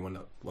degrade anyone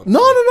that wants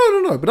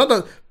No. But that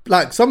don't,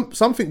 like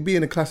something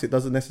being a classic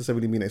doesn't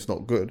necessarily mean it's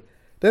not good.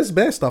 There's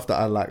bare stuff that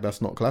I like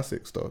that's not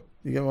classics though.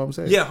 You get what I'm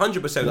saying? Yeah,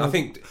 100%. I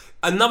think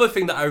another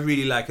thing that I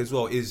really like as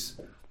well is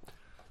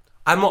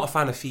I'm not a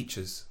fan of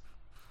features.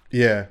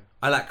 Yeah.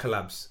 I like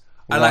collabs.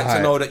 I like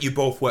to know that you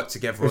both work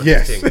together on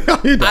Yes. this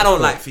thing. I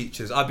don't like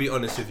features. I'll be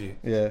honest with you.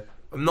 Yeah.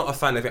 I'm not a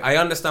fan of it. I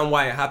understand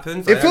why it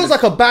happens. It feels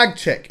like a bag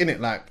check, innit?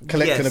 Like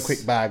collecting Yes. a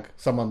quick bag.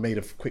 Someone made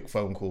a quick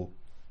phone call.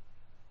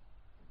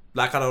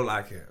 Like, I don't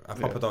like it. I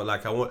proper don't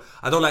like it.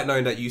 I don't like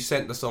knowing that you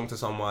sent the song to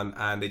someone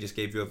and they just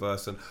gave you a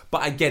verse.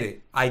 But I get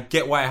it. I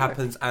get why it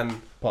happens.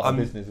 And Part of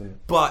business, isn't it?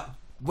 But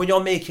when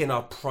you're making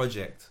a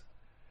project,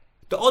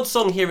 the odd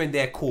song here and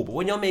there, cool. But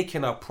when you're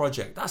making a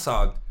project, that's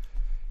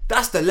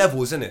the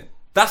levels, isn't it?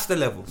 That's the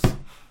levels.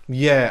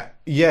 Yeah.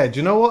 Yeah. Do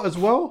you know what as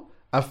well?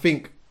 I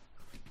think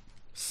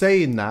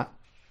saying that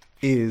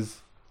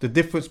is the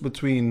difference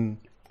between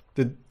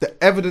the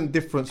evident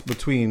difference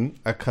between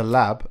a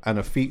collab and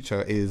a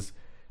feature is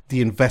the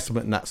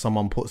investment that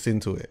someone puts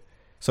into it.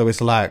 So it's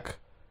like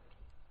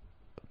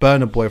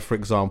Burna Boy, for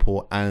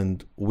example,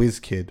 and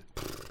Wizkid.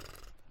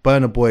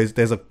 Burna Boy's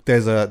there's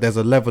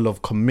a level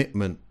of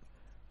commitment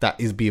that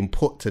is being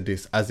put to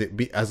this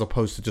as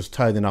opposed to just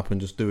turning up and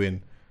just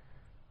doing,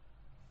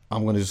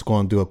 I'm gonna just go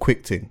and do a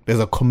quick thing. There's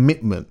a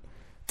commitment.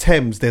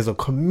 Thames, there's a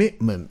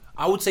commitment.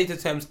 I would say to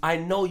Thames, I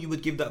know you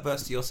would give that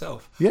verse to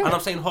yourself. Yeah. And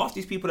I'm saying half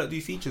these people that do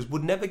features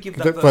would never give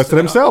that Verse to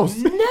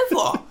themselves.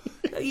 Never.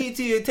 You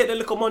take the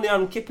little money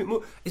and keep it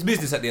moving. It's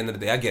business at the end of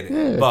the day, I get it.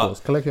 Yeah, but of course.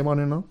 Collect your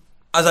money now.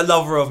 as a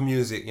lover of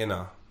music,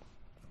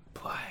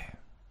 boy,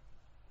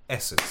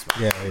 essence,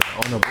 man.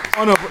 Yeah.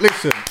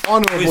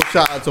 Honourable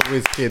shout out to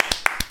Wizkid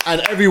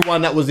and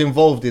everyone that was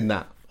involved in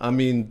that. I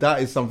mean,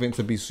 that is something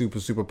to be super,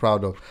 super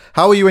proud of.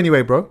 How are you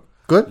anyway, bro?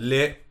 Good?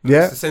 Lit.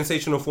 Yeah. The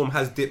sensational form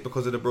has dipped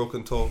because of the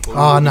broken toe.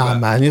 Oh, nah,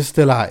 man. You're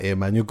still out here,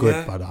 man. You're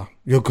good, brother.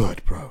 You're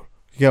good, bro.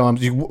 Yeah,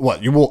 you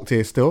walked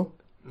here still?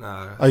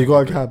 Nah. Oh, you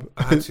got a cab?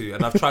 I had to,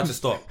 and I've tried to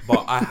stop,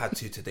 but I had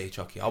to today,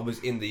 Chucky. I was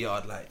in the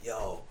yard like,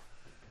 yo,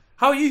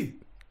 how are you?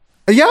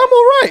 Yeah, I'm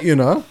all right, you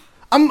know.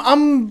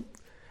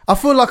 I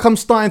feel like I'm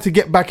starting to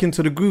get back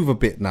into the groove a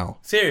bit now.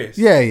 Serious?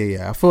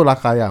 Yeah. I feel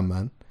like I am,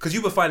 man. Because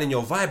you were finding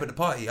your vibe at the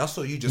party. I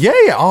saw you just... Yeah.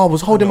 Oh, I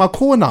was holding my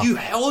corner. You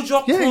held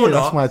your Yeah, corner.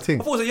 that's my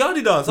thing. I thought it was a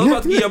yardie dance. I was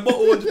about to get you a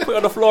bottle and just put it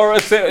on the floor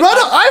and sit. Brother,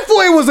 I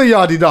thought it was a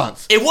yardie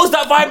dance. It was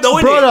that vibe though,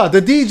 innit? Brother,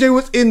 the DJ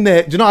was in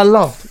there. Do you know what I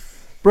loved?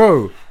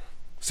 Bro,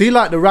 see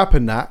like the rap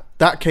and that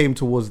came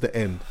towards the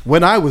end.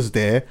 When I was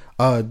there,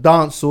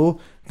 dancehall,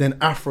 then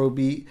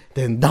Afrobeat,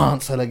 then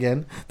dancehall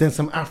again, then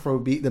some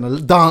Afrobeat, then a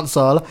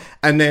dancehall,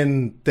 and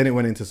then it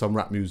went into some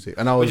rap music.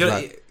 And I was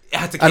like... It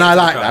had to And I cater to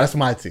like the that. crowd. That's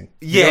my thing.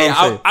 Yeah, You know what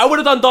I'm saying? I would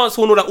have done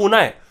dancehall and all that all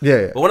night.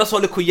 Yeah. But when I saw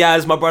Little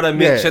Yaz, my brother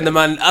Mitch, Yeah. and the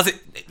man,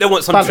 they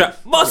want some Balance.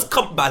 trap. Must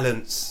come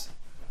balance.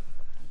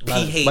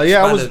 PH But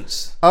yeah,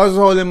 balance. I was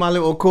holding my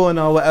little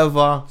corner or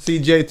whatever. See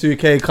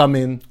J2K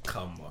coming.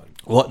 Come on.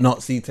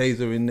 Whatnot. See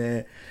Taser in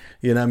there.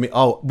 You know what I mean?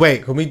 Oh,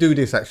 wait. Can we do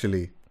this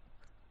actually?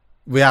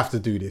 We have to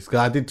do this. Because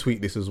I did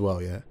tweet this as well,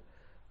 yeah?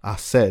 I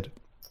said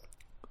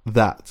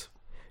that,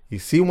 you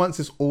see, once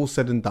it's all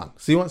said and done,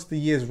 see, once the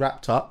year's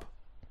wrapped up,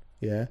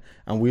 yeah,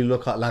 and we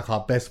look at like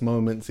our best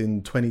moments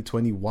in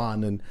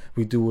 2021 and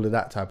we do all of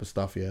that type of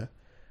stuff, yeah?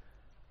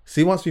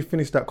 See, once we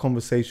finish that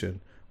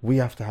conversation, we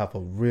have to have a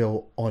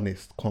real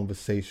honest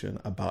conversation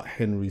about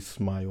Henry's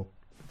smile.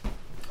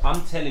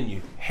 I'm telling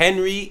you,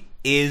 Henry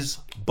is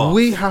buff.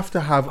 We have to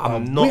have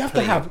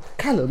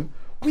Callum,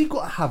 we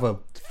got to have a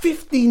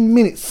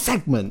 15-minute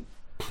segment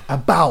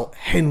about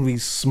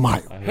Henry's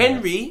smile.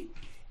 Henry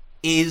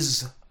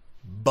is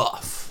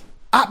buff.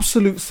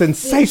 Absolute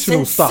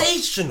sensational stuff.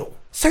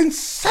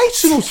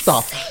 Sensational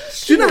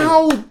stuff. Do you know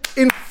how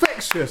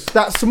infectious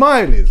that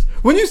smile is?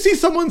 When you see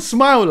someone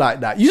smile like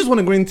that, you just want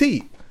a green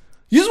tea.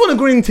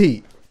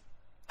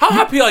 How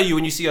happy are you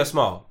when you see her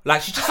smile?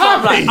 Like, she just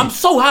Happy. like, I'm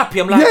so happy.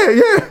 I'm like,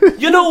 Yeah.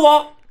 you know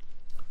what?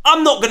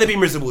 I'm not going to be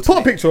miserable today.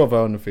 Put a picture of her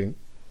on the thing.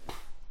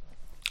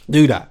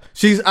 Do that.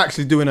 She's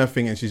actually doing her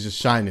thing and she's just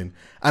shining.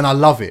 And I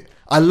love it.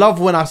 I love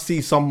when I see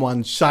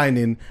someone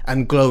shining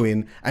and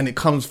glowing and it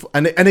comes,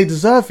 and they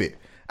deserve it.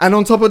 And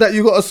on top of that,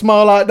 you got a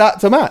smile like that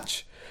to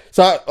match.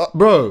 So,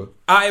 bro.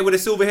 I with a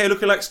silver hair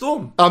looking like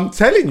Storm. I'm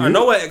telling you. I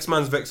know where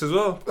X-Man's vexed as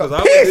well. Because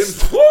I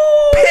Pissed.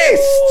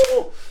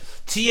 was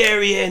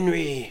Thierry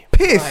Henry.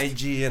 Pissed.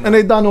 IG And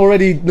they done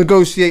already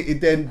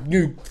negotiated their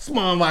new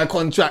smile my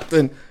contract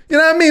and, you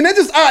know what I mean? They're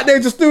just out there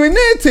just doing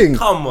their thing.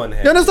 Come on,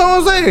 Henry. You understand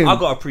what I'm saying? I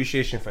got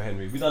appreciation for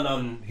Henry. We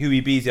done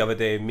Huey B's the other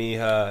day, me,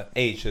 her,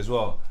 H as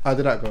well. How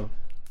did that go?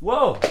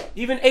 Well,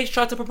 even H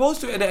tried to propose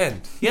to it at the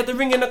end. He had the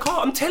ring in the car.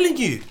 I'm telling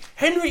you,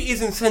 Henry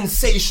is in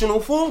sensational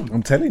form.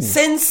 I'm telling you.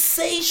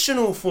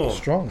 Sensational form.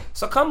 Strong.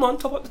 So come on,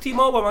 top up the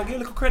T-Mobile, man. Give a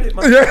little credit,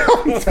 man. Yeah,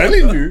 I'm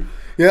telling you.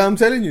 Yeah, I'm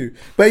telling you.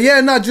 But yeah,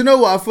 do you know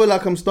what? I feel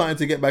like I'm starting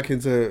to get back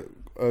into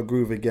a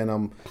groove again.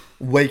 I'm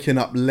waking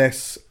up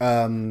less,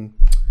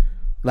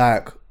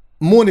 like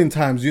morning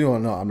times. You know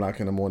what? No, I'm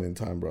like in the morning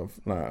time, bro.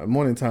 Like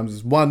morning times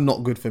is one,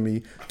 not good for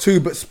me. Two,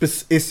 but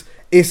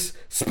it's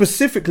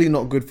specifically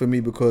not good for me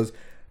because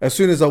as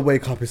soon as I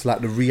wake up, it's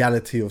like the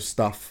reality of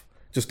stuff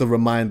just a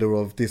reminder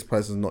of this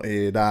person's not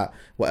here, that,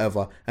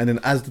 whatever. And then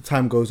as the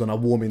time goes on, I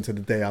warm into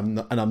the day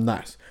and I'm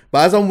nice.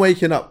 But as I'm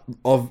waking up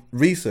of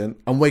recent,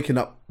 I'm waking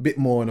up a bit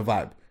more on a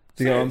vibe.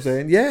 Do you get what I'm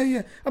saying?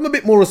 Yeah. I'm a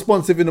bit more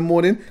responsive in the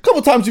morning. A couple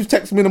of times you've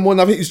texted me in the morning,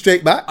 I've hit you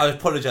straight back. I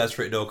apologise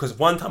for it though, because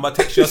one time I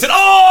texted you, I said,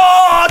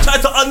 I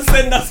tried to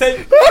unsend, I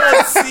said,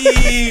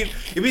 see.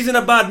 If he's in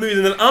a bad mood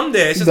and then I'm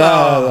there, it's just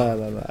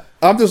No.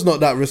 I'm just not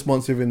that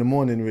responsive in the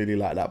morning really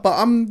like that. But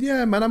I'm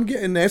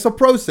getting there. It's a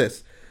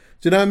process.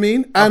 Do you know what I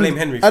mean? And, I blame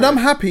Henry for and it. I'm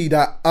happy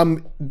that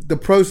the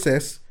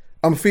process,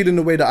 I'm feeling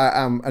the way that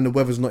I am and the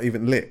weather's not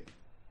even lit.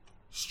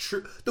 It's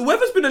true. The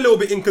weather's been a little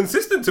bit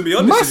inconsistent, to be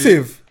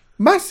honest.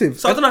 Massive.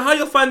 So I don't know how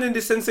you're finding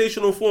this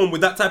sensational form with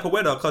that type of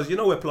weather, because you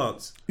know we're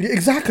plants. Yeah,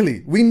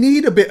 exactly. We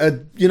need a bit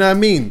of, you know what I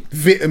mean?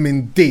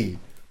 Vitamin D.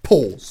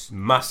 Pause.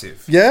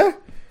 Massive. Yeah?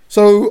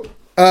 So,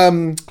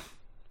 I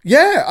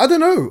don't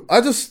know.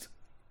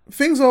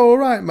 Things are all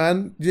right,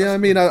 man. You know what I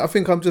mean? I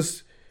think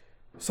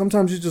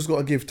sometimes you just got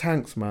to give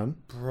thanks, man.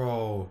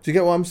 Bro. Do you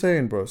get what I'm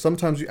saying, bro?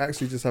 Sometimes you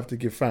actually just have to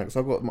give thanks.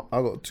 I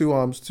got 2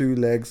 arms, 2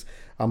 legs.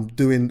 I'm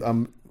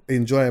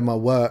enjoying my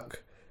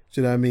work.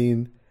 Do you know what I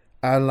mean?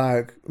 I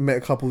met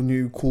a couple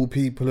new cool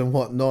people and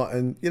whatnot,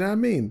 and you know what I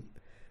mean?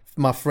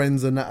 My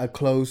friends and that are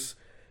close.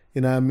 You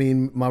know what I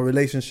mean? My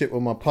relationship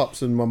with my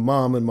pops and my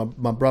mum and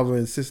my brother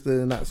and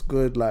sister, and that's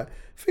good. Like,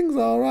 things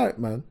are all right,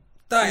 man.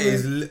 That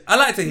is... I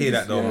like to hear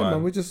that though,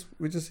 man. We're just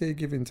here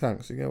giving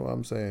thanks. You get what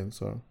I'm saying?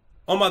 So...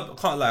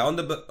 Can't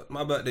lie,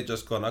 my birthday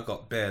just gone, I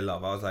got bare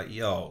love. I was like,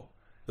 yo,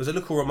 it was a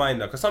little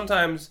reminder, because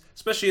sometimes,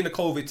 especially in the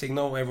COVID thing,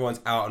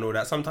 everyone's out and all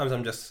that, sometimes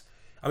I'm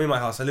in my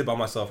house, I live by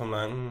myself, I'm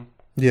like,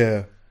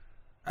 Yeah.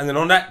 And then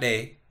on that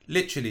day,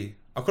 literally,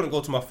 I couldn't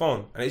go to my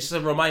phone, and it's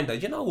just a reminder,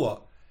 you know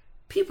what?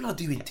 People are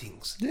doing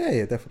things.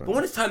 Yeah, definitely. But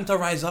when it's time to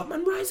rise up,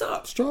 man, rise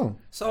up. Strong.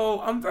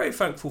 So I'm very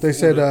thankful They for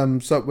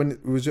said, so when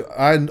it was,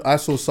 I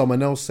saw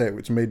someone else say it,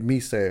 which made me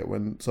say it,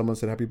 when someone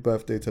said happy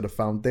birthday to the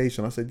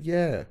foundation. I said,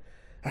 yeah.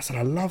 I said,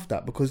 I love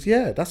that, because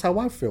that's how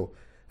I feel.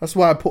 That's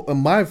why I put on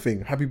my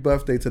thing, happy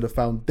birthday to the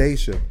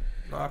foundation.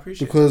 No, I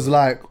appreciate it. Because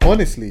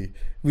honestly,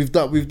 we've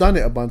done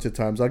it a bunch of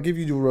times. I'll give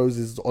you the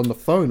roses on the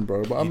phone,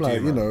 bro. But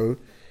I'm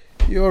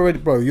you're already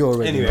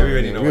Anyway, we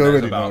already know what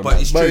that's about. But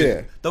it's true.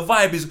 Yeah. The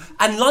vibe is...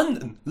 And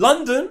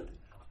London...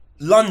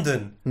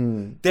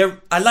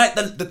 I like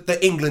the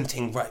England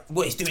thing, right?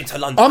 What it's doing to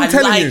London. I'm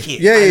telling you.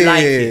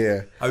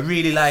 Yeah. I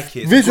really like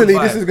it. It's visually,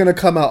 this is going to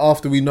come out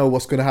after we know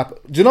what's going to happen.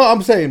 Do you know what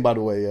I'm saying, by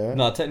the way? Yeah.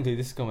 No, technically,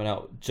 this is coming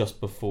out just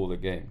before the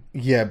game.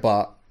 Yeah,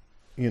 but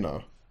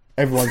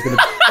everyone's going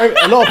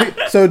to... a lot of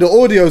people... So the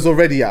audio's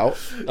already out.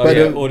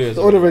 Audio's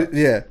already out.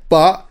 Yeah,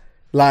 but...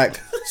 you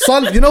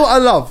know what I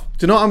love?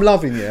 Do you know what I'm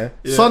loving? Yeah.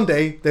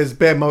 Sunday, there's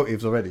bare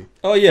motives already.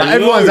 Oh yeah,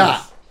 everyone's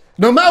out.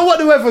 No matter what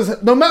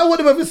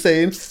the weather's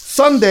saying,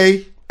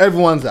 Sunday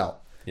everyone's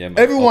out. Yeah, man,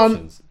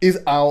 everyone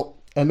is out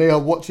and they are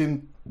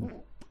watching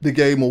the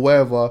game or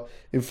wherever.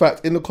 In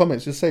fact, in the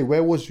comments, just say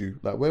where was you?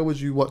 Where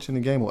was you watching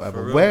the game or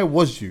whatever? Where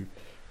was you?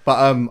 But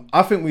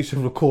I think we should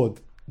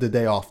record the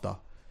day after.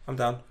 I'm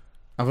down.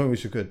 I think we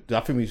should. So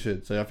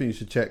I think you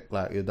should check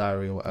your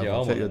diary or whatever.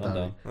 Yeah, check your I'm diary.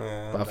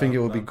 down. But I think it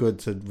would be good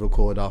to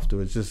record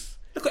afterwards. Just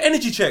look at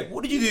energy check.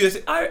 What did you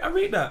do? I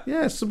read that.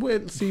 Yeah,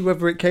 so see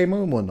whether it came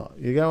home or not.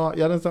 You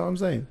understand what I'm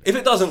saying? If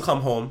it doesn't come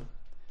home,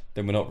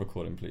 then we're not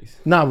recording, please.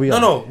 No, we are.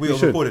 No, we are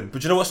recording.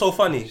 But you know what's so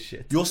funny?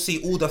 Shit. You'll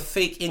see all the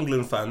fake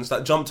England fans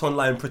that jumped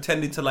online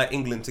pretending to like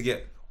England to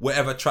get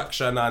whatever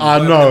traction and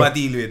whatever I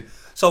deal with.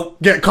 So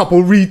get a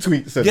couple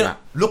retweets and that.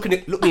 Look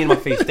me in my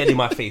face, dead in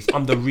my face.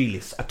 I'm the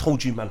realist. I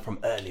told you, man, from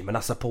early, man.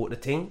 I support the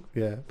thing.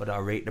 Yeah. But I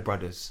rate the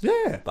brothers.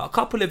 Yeah. But a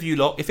couple of you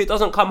lot, if it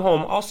doesn't come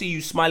home, I'll see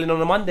you smiling on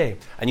a Monday.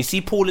 And you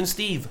see Paul and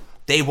Steve,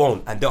 they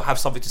won't, and they'll have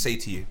something to say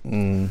to you.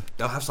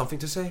 They'll have something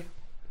to say. Do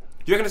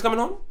you reckon it's coming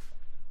home?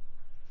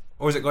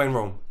 Or is it going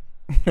wrong?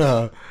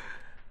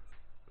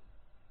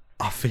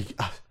 I think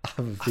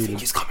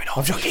it's coming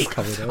home, Johnny.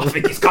 I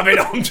think it's coming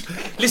home.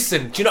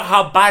 Listen, do you know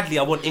how badly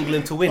I want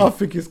England to win? I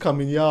think it's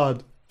coming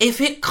yard.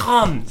 If it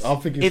comes, I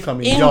think it's if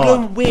coming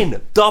England yard.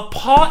 win,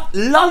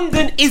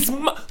 London is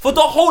for the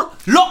whole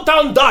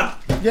lockdown done.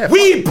 Yeah,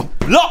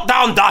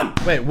 lockdown done.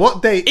 Wait,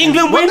 what day?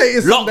 England win,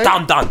 lockdown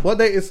Sunday? Done. What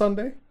date is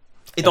Sunday?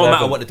 It don't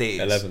matter what the date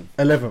is.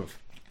 11th.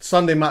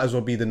 Sunday might as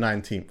well be the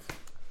 19th.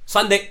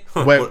 Sunday.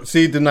 Wait,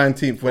 see the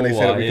 19th when they say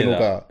that we can all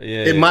go out.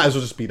 It might as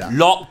well just be that.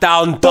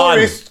 Lockdown done.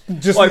 Boris,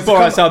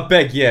 Boris, I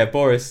beg,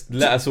 Boris,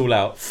 let us all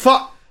out.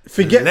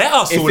 Forget. Let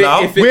us all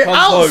out. We're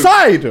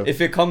outside.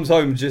 If it comes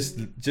home, just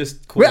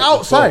call we're it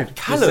outside.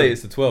 Just say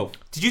it's the 12th.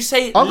 Did you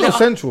say? I'll go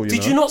Central.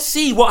 Did you not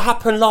see what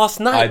happened last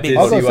night? I did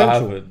see what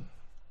happened.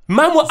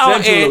 Man were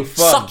out here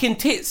sucking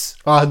tits.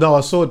 No,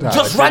 I saw that.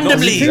 Just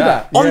randomly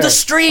on the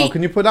street. Oh,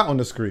 can you put that on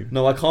the screen?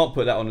 No, I can't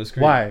put that on the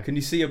screen. Why? Can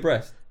you see your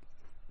breast?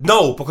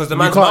 No, because the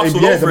man's mouth's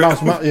all over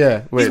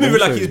it. Wait, he's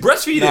moving like he's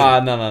breastfeeding.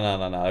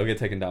 No. I'll get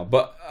taken down.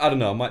 But I don't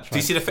know. I might try. Do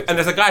you see the? And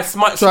there's a guy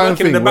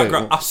smirking in the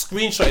background. I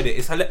screenshotted it.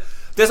 It's hilarious.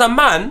 There's a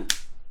man.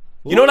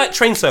 You know, like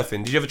train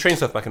surfing. Did you ever train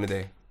surf back in the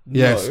day?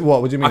 Yes. No.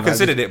 What do you mean? I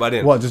considered it, but I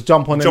didn't. What? Just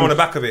jump on the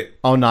back of it.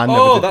 Oh no, I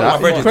never did that that.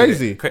 was my It's brother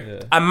crazy.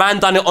 A man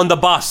done it on the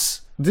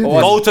bus. Did he?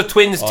 Go to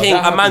Twins thing.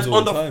 that A man's happens all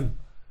on the. time.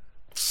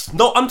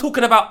 No, I'm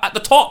talking about at the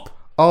top.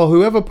 Oh,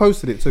 whoever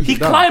posted it took He it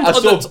down. climbed I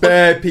on saw the.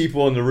 bare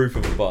people on the roof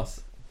of a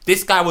bus.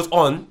 This guy was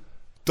on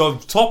the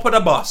top of the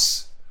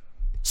bus,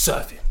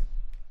 surfing.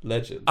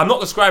 Legend. I'm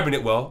not describing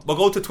it well, but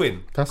go to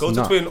Twin. That's Go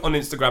nuts. to Twin on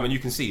Instagram and you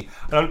can see.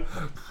 And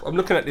I'm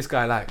looking at this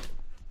guy like,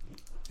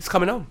 it's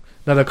coming on.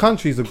 Now the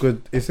country's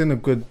it's in a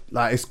good,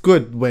 like, it's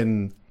good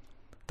when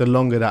the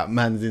longer that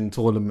man's in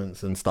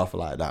tournaments and stuff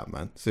like that,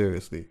 man.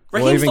 Seriously.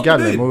 Raheem, or even stop the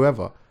Gallum, booing. or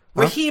whoever.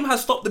 Raheem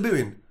has stopped the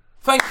booing.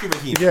 Thank you,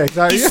 Raheem. Yeah,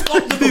 exactly. He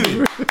stopped the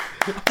booing.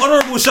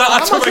 Honourable shout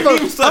out to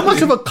Raheem How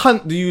much of a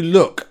cunt do you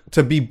look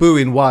to be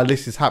booing while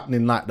this is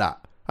happening like that?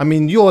 I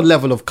mean, your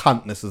level of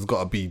cuntness has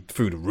got to be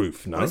through the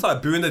roof, no? It's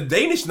like booing the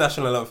Danish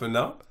national anthem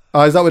now.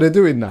 Oh, is that what they're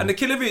doing now? And the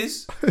killer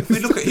is, if we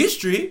look at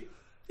history,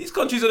 these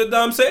countries are the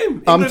damn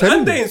same. I'm England telling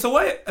and you. Danes, so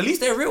why? At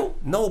least they're real.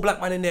 No black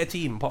man in their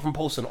team, apart from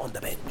Paulson on the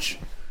bench.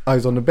 Oh,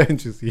 he's on the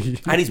bench, is he?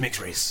 And he's mixed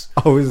race.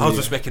 Oh, is I was he?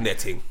 respecting their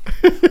team.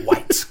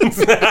 White.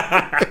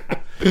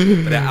 But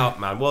they're out,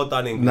 man. Well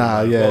done, England.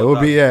 Nah, man. yeah, Well it'll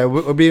done. be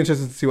it'll be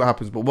interesting to see what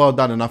happens. But well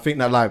done, and I think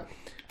that, like,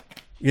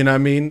 you know what I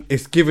mean,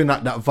 it's giving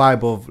that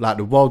vibe of like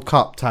the World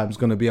Cup time's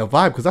gonna be a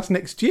vibe because that's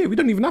next year. We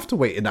don't even have to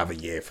wait another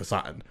year for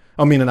something.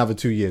 I mean, another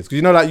 2 years because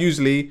you know, like,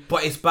 usually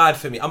But it's bad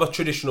for me. I'm a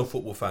traditional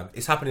football fan.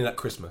 It's happening at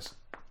Christmas.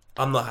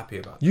 I'm not happy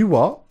about it. you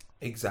what?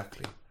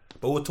 Exactly.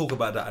 But we'll talk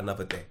about that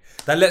another day.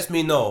 That lets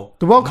me know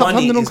The World Cup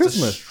money happening on is the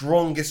Christmas.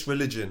 strongest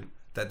religion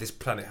that this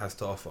planet has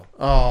to offer.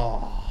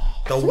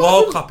 Oh, The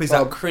World Cup is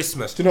at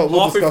Christmas. do you know what?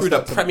 We'll Halfway discuss through the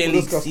that Premier we'll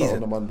League discuss that season.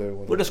 on a Monday or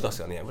whatever. We'll discuss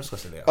it on here. We'll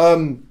discuss it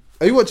later.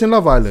 Are you watching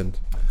Love Island?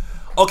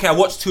 Okay, I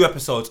watched 2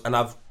 episodes and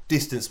I've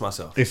distanced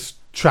myself. It's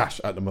trash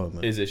at the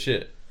moment. Is it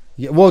shit?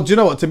 Yeah, well, do you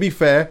know what? To be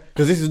fair,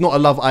 because this is not a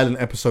Love Island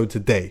episode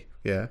today,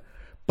 yeah.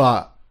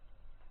 But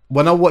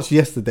when I watched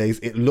yesterday's,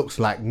 it looks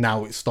like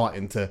now it's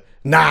starting to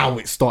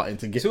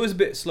get. It's always a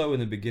bit slow in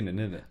the beginning,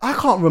 isn't it? I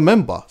can't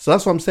remember, so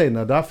that's what I'm saying.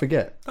 Now, did I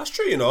forget? That's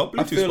true, you know.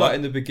 I Bluetooth feel like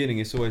in the beginning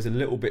it's always a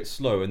little bit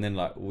slow, and then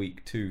like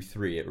week 2,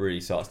 3, it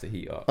really starts to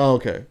heat up. Oh,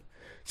 okay,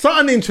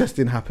 something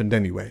interesting happened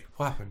anyway.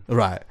 What happened?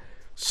 Right,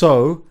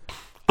 so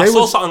I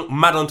saw something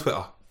mad on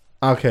Twitter.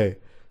 okay,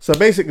 so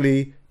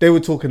basically they were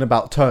talking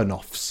about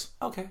turn-offs.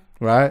 Okay.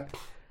 Right,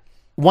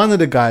 one of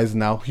the guys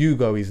now,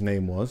 Hugo, his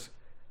name was.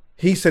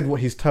 He said what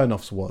his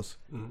turn-offs was.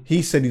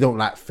 He said he don't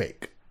like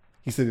fake.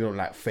 He said he don't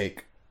like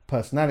fake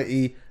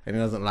personality and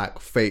he doesn't like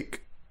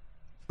fake,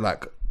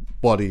 like,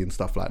 body and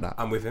stuff like that.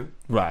 I'm with him.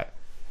 Right.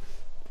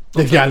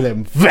 They got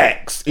them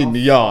vexed in the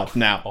yard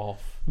now.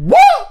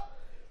 What?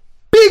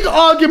 Big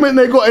argument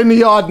they got in the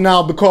yard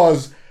now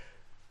because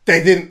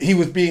he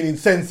was being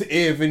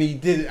insensitive and he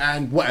did,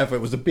 and whatever. It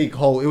was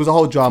a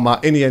whole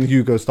drama. In the end,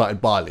 Hugo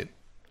started barling.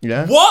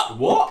 Yeah.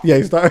 What? Yeah,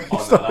 he started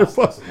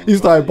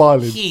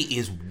barling. He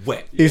is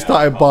wet. He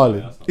started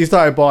barling. He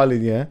started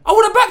barling, yeah. I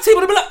would have backed him. I'd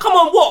have been like, come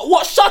on,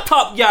 what? Shut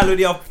up, Yalo.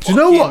 Do you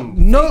know what?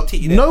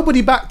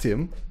 Nobody backed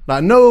him.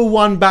 Like, no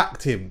one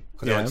backed him.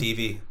 Because they're on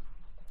TV.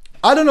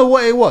 I don't know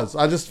what it was.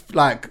 I just,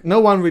 like, no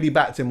one really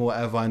backed him or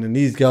whatever. And then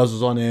these girls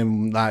was on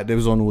him. Like, they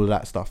was on all of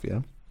that stuff, yeah.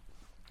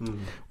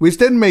 Which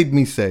then made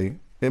me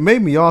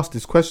ask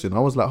this question. I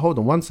was like, hold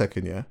on 1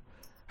 second, yeah.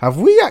 Have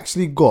we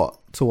actually got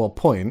to a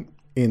point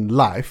in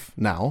life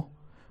now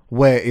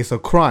where it's a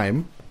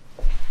crime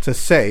to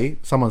say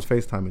someone's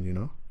FaceTiming, you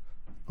know?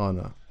 Oh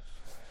no.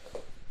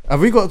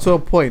 Have we got to a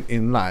point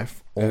in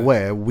life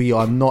where we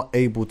are not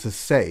able to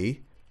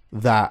say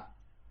that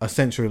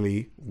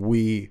essentially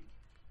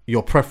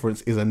your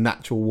preference is a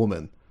natural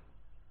woman?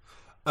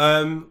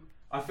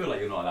 I feel like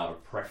you're not allowed a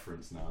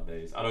preference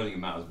nowadays. I don't think it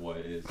matters what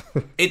it is.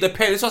 It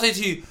depends. That's what I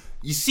say to you.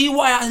 You see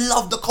why I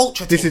love the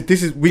culture.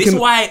 We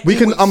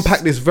can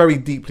unpack this very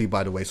deeply,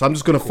 by the way. So I'm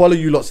just going to follow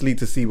you lot's lead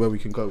to see where we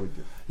can go with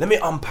this. Let me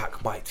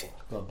unpack my thing.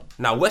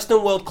 Now,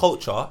 Western world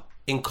culture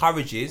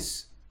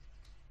encourages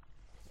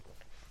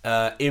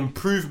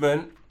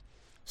improvement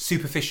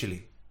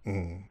superficially.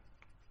 When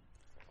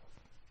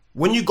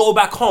you go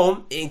back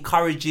home, it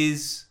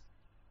encourages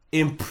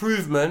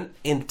improvement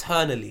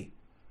internally.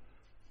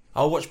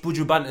 I watched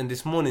Buju Banton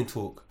this morning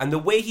talk, and the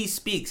way he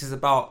speaks is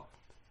about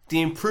the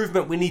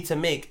improvement we need to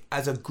make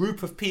as a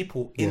group of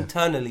people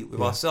internally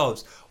with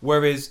ourselves.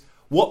 Whereas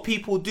what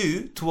people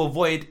do to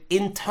avoid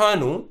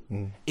internal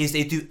is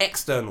they do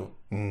external.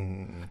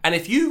 And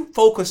if you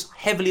focus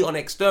heavily on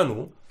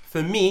external,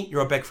 for me,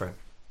 you're a beg friend.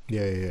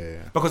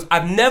 Yeah. Because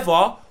I've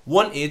never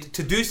wanted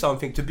to do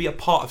something to be a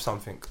part of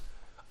something.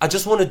 I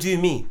just want to do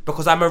me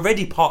because I'm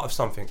already part of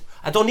something.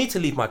 I don't need to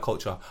leave my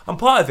culture. I'm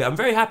part of it. I'm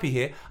very happy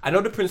here. I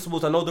know the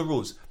principles. I know the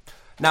rules.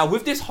 Now,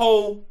 with this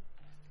whole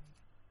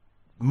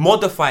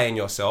modifying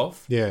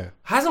yourself,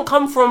 hasn't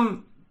come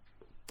from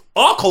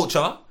our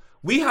culture.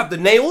 We have the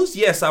nails.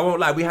 Yes, I won't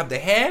lie. We have the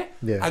hair.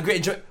 Yeah.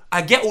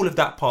 I get all of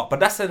that part, but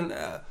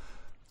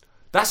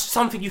that's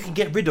something you can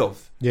get rid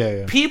of.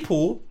 Yeah.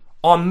 People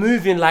are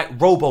moving like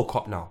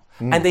RoboCop now,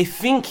 and they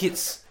think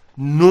it's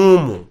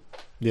normal.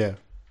 Yeah.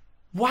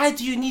 Why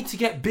do you need to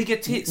get bigger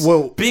tits?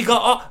 Well- bigger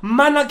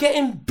man are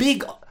getting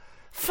big.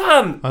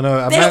 Fam, I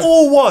know. they're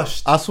all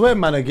washed. I swear,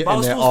 man are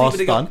getting their arse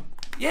done.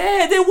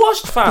 Yeah, they're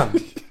washed, fam.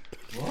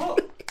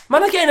 What?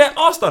 Man are getting their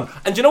arse done.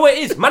 And do you know what it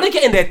is? Man are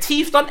getting their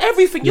teeth done,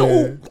 everything. You're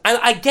all, and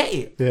I get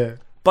it. Yeah.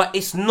 But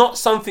it's not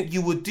something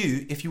you would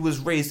do if you was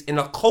raised in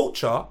a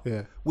culture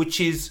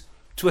which is,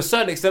 to a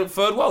certain extent,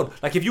 third world.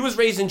 Like, if you was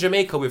raised in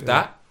Jamaica with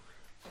that,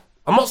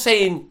 I'm not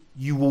saying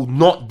you will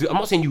not do, I'm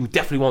not saying you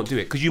definitely won't do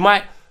it, because you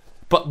might,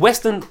 but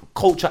Western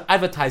culture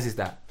advertises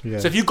that. Yeah.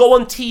 So if you go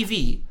on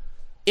TV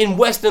in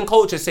Western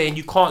culture saying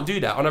you can't do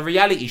that on a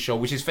reality show,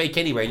 which is fake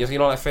anyway, and you're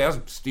saying, oh, that's fair,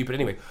 that's stupid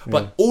anyway.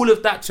 But all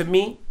of that, to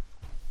me,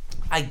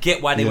 I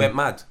get why they went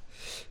mad.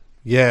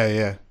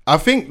 Yeah. I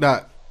think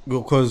that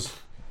because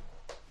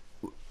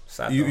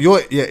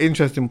you're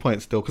interesting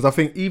point still, because I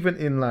think even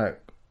in like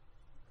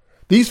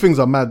these things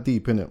are mad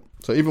deep, innit?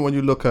 So even when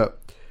you look at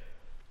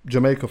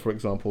Jamaica, for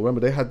example, remember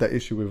they had that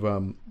issue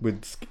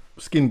with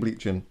skin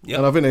bleaching,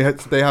 and I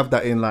think they have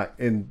that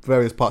in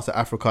various parts of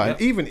Africa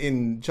and even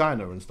in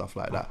China and stuff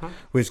like that,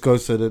 which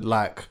goes to the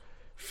like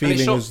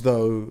feeling as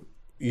though,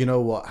 you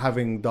know what,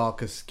 having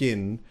darker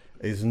skin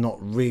is not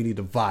really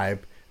the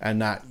vibe,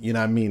 and that, you know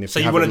what I mean. If so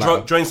you want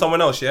to join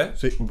someone else, yeah?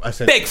 So I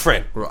said, beg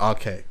friend.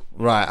 Okay,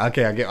 right.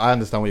 Okay, I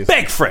understand what you're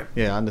saying. Beg friend.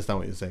 Yeah, I understand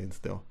what you're saying.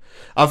 Still,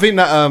 I think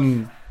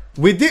that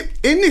we did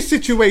in this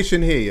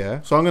situation here.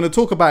 Yeah, so I'm going to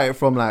talk about it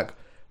from like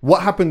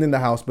what happened in the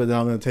house, but then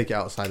I'm going to take it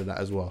outside of that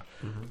as well.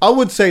 I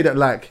would say that,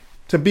 like,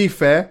 to be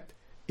fair,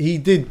 he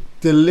did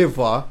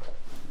deliver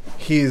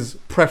his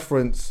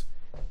preference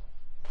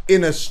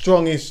in a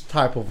strongish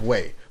type of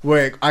way,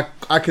 where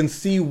I can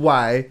see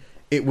why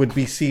it would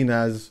be seen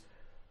as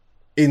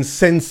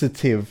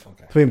insensitive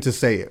for him to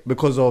say it,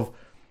 because of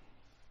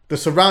the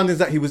surroundings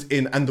that he was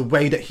in and the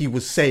way that he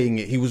was saying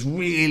it. He was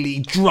really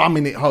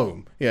drumming it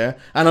home, yeah?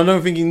 And I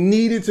don't think he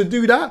needed to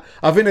do that.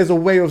 I think there's a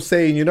way of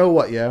saying, you know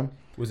what, yeah?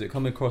 Was it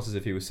coming across as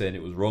if he was saying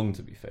it was wrong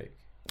to be fake?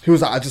 He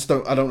was like,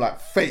 I don't like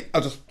fake. I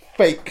just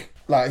fake.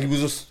 Like, he was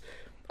just,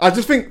 I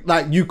just think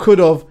like you could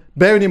have,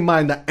 bearing in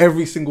mind that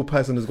every single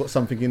person has got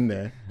something in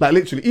there. Like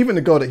literally, even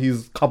the girl that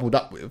he's coupled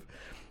up with,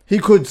 he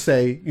could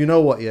say, you know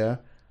what, yeah?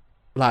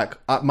 Like,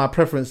 my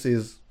preference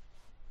is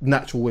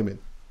natural women.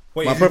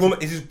 Wait,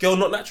 is this girl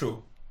not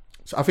natural?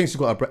 So I think she's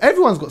got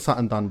everyone's got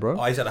something done, bro.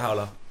 Oh, he's at the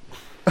howler.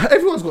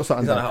 Everyone's got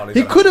something done.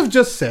 He could have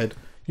just said,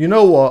 you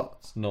know what?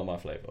 It's not my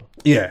flavour.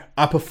 Yeah,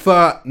 I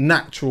prefer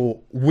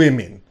natural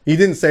women. He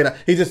didn't say that.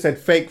 He just said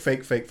fake.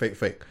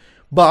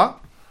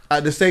 But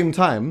at the same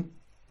time,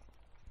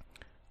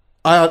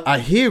 I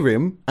hear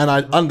him and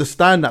I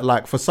understand that,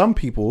 like, for some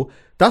people,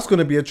 that's going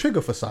to be a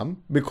trigger for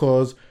some,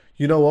 because,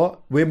 you know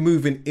what? We're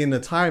moving in a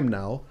time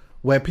now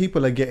where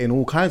people are getting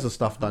all kinds of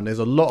stuff done. There's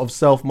a lot of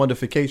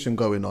self-modification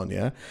going on,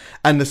 yeah?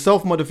 And the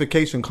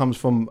self-modification comes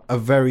from a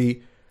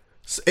very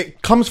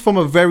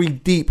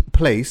deep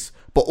place,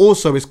 but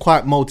also it's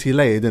quite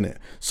multi-layered, isn't it?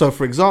 So,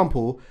 for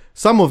example,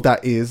 some of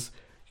that is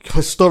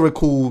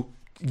historical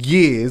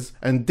years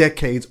and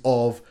decades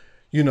of,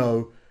 you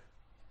know,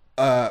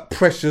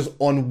 pressures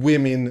on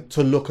women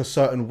to look a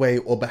certain way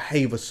or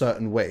behave a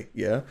certain way,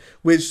 yeah?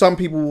 Which some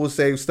people will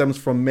say stems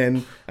from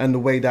men and the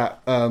way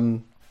that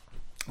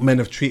men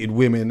have treated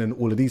women and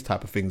all of these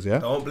type of things, yeah?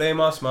 Don't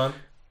blame us, man.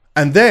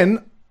 And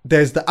then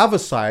there's the other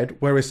side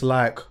where it's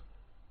like,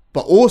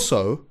 but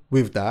also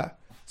with that,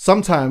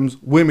 sometimes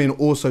women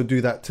also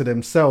do that to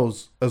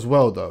themselves as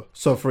well, though.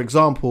 So, for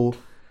example,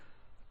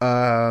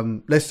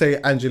 let's say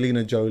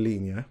Angelina Jolie,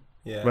 yeah?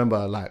 Yeah.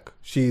 Remember, like,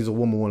 she's a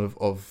woman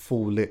of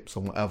full lips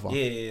and whatever.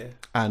 Yeah.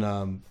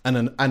 And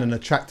an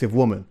attractive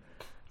woman.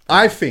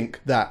 I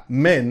think that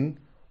men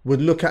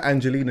would look at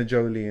Angelina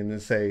Jolie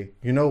and say,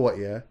 you know what,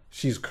 yeah,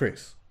 she's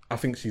Chris. I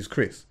think she's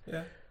Chris.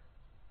 Yeah.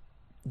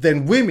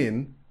 Then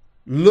women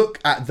look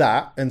at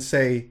that and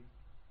say,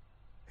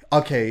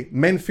 okay,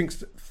 men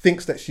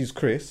thinks that she's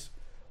Chris.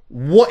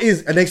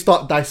 And they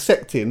start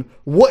dissecting,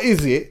 what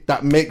is it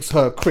that makes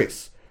her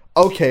Chris?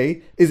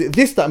 Okay, is it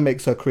this that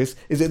makes her Chris?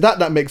 Is it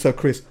that makes her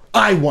Chris?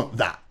 I want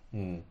that.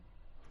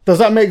 Does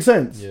that make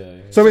sense? Yeah.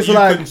 So it's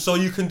like... So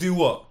you can do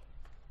what?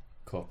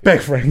 Copy.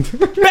 Beg friend.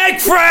 Beg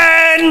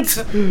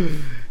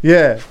friend!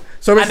 Yeah.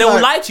 So it's and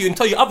they'll lie to you and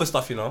tell you other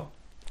stuff, you know?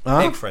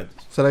 Beg friend.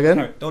 Say that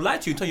again? They'll lie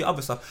to you and tell you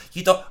other stuff.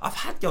 You don't... I've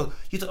had...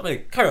 You don't... I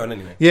mean, carry on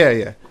anyway.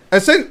 Yeah.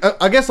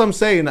 I guess I'm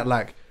saying that,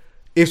 like,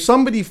 if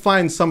somebody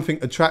finds something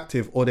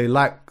attractive or they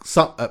like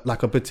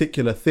a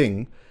particular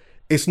thing,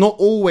 it's not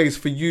always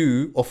for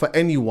you or for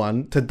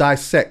anyone to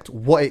dissect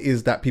what it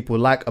is that people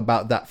like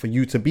about that for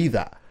you to be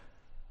that.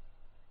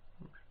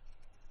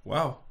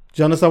 Wow.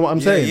 Do you understand what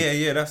I'm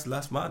saying? Yeah,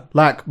 that's mad.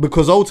 Like,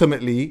 because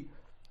ultimately,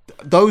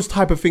 those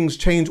type of things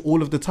change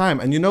all of the time.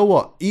 And you know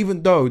what?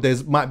 Even though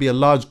might be a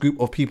large group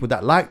of people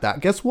that like that,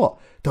 guess what?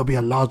 There'll be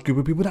a large group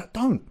of people that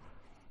don't.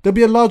 There'll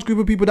be a large group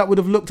of people that would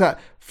have looked at,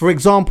 for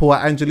example,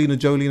 at Angelina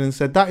Jolie and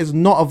said, that is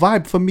not a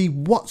vibe for me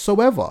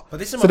whatsoever. But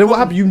this is so then what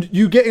happens?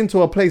 You get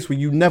into a place where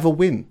you never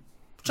win.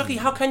 Chucky,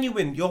 how can you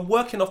win? You're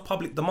working off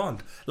public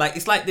demand. Like,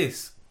 it's like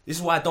this. This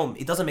is why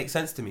it doesn't make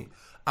sense to me.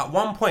 At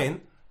one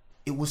point,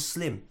 it was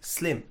slim.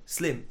 I'm an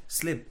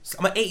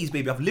 80s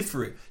baby. I've lived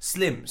through it.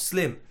 Slim.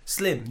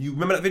 You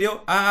remember that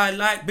video? I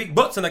like big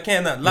butts and I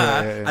cannot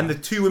lie. Yeah. And the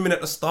two women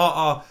at the start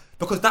are,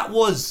 because that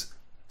was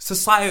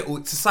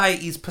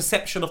society's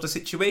perception of the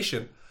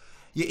situation.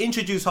 You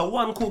introduce her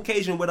one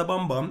Caucasian with a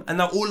bum, and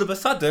now all of a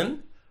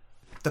sudden,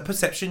 the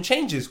perception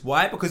changes.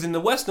 Why? Because in the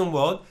Western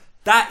world,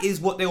 that is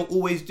what they'll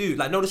always do.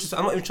 Like, no,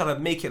 I'm not even trying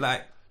to make it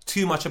like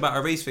too much about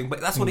a race thing,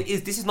 but that's what it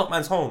is. This is not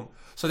man's home.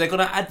 So they're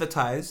going to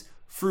advertise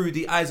through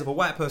the eyes of a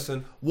white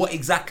person what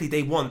exactly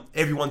they want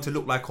everyone to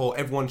look like, or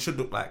everyone should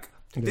look like.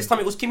 Yeah. This time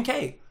it was Kim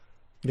K.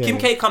 Kim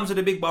K comes with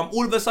a big bum.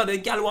 All of a sudden,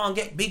 gal want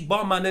to get big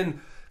bum, and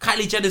then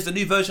Kylie Jenner's the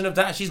new version of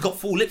that. She's got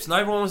full lips now.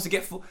 Everyone wants to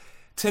get full.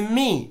 To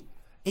me,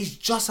 it's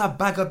just a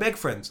bag of beg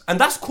friends, and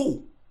that's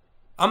cool.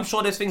 I'm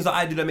sure there's things that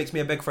I do that makes me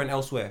a beg friend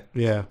elsewhere.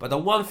 Yeah. But the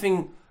one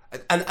thing,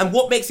 and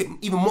what makes it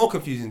even more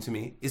confusing to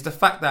me is the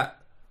fact that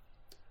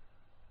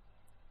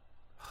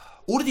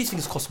all of these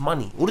things cost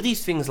money. All of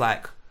these things,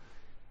 like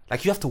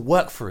you have to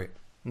work for it.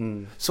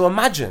 So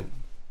imagine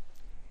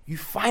you're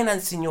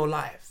financing your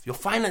life,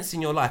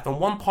 and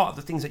one part of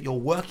the things that you're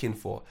working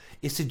for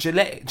is to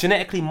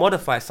genetically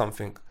modify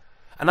something.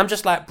 And I'm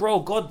just like, bro,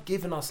 God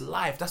given us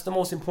life. That's the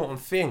most important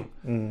thing.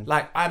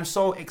 Like, I'm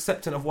so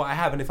accepting of what I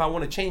have, and if I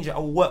want to change it, I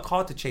will work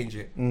hard to change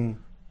it.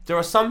 There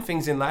are some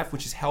things in life,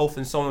 which is health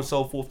and so on and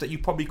so forth, that you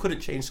probably couldn't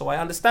change, so I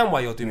understand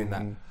why you're doing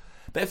that.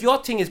 But if your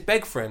thing is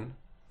beg friend,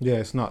 yeah,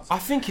 it's nuts. I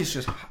think it's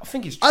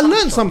I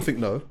learned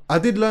something though. I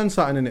did learn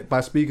something in it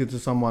by speaking to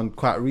someone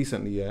quite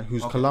recently, yeah,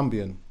 who's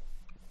Colombian.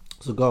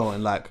 So go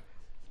on, like,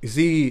 you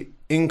see,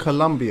 in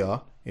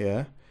Colombia,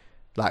 yeah,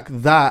 like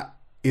that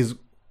is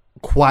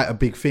quite a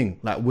big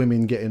thing. Like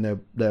women getting their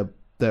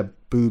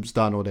boobs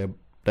done or their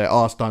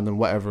arse done and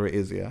whatever it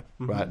is, yeah.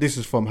 Right. This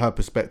is from her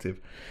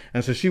perspective.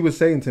 And so she was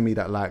saying to me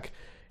that, like,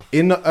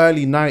 in the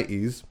early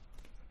 90s,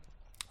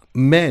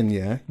 men,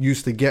 yeah,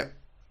 used to get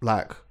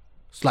like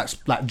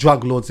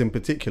drug lords in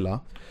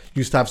particular,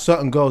 used to have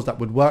certain girls that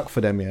would work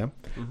for them, yeah,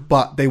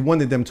 but they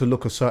wanted them to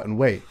look a certain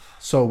way.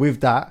 So with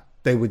that,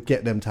 they would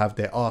get them to have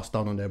their arse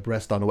done or their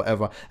breast done or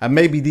whatever. And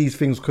maybe these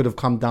things could have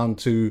come down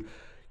to,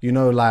 you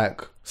know,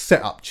 like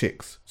set up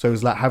chicks. So it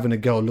was like having a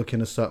girl look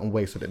in a certain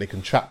way so that they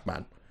can trap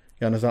man.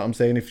 You understand what I'm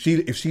saying? If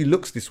she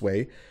looks this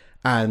way,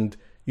 and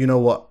you know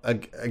what,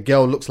 a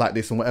girl looks like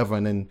this and whatever,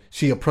 and then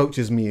she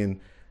approaches me and,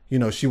 you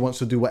know, she wants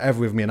to do whatever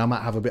with me, and I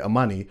might have a bit of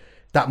money,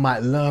 that might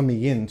lure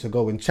me in to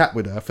go and chat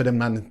with her, for them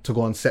man to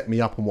go and set me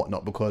up and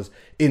whatnot, because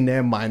in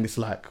their mind it's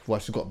like, well,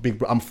 she's got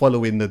big, I'm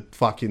following the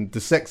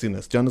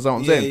sexiness. Do you understand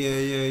what I'm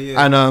saying?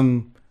 Yeah.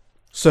 And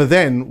so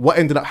then what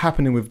ended up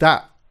happening with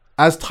that,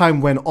 as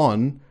time went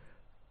on,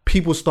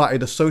 people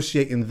started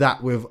associating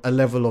that with a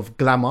level of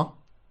glamour.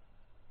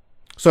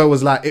 So it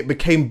was like, it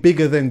became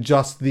bigger than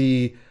just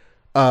the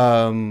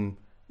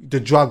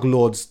drug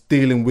lords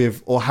dealing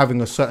with or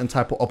having a certain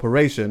type of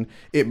operation.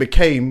 It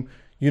became,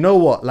 you know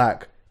what,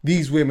 like,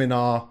 these women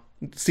are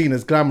seen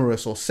as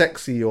glamorous or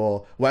sexy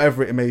or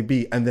whatever it may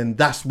be. And then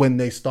that's when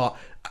they start,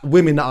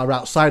 women that are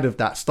outside of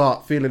that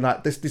start feeling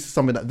like this is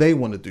something that they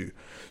want to do.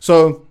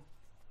 So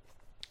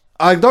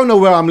I don't know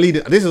where I'm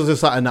leading. This is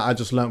just something that I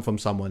just learned from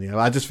someone. You know,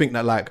 I just think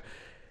that, like,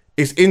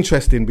 it's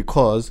interesting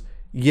because,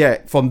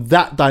 yeah, from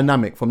that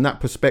dynamic, from that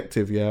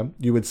perspective, yeah,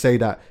 you would say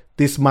that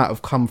this might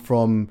have come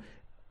from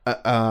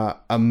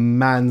a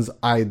man's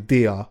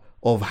idea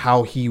of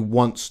how he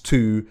wants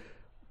to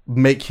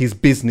make his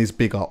business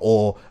bigger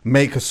or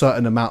make a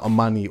certain amount of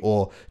money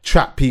or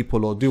trap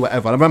people or do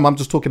whatever. And remember, I'm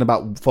just talking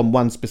about from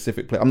one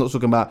specific place. I'm not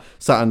talking about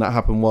something that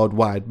happened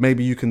worldwide.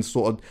 Maybe you can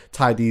sort of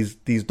tie these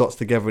dots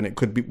together and it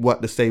could be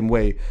work the same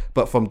way,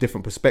 but from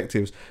different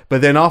perspectives.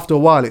 But then after a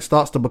while, it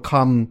starts to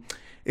become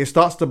a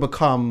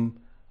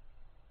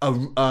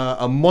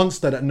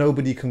monster that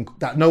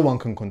no one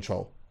can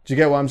control. Do you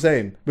get what I'm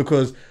saying?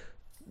 Because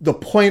the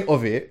point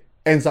of it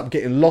ends up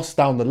getting lost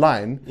down the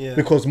line,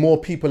 because more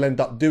people end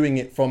up doing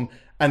it from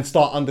and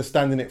start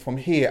understanding it from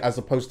here as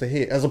opposed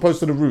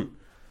to the root.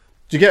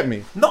 Do you get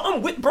me? No,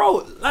 I'm with,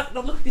 bro. Like,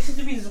 no, look, this is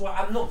the reason why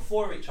I'm not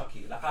for it,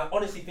 Chucky. Like, I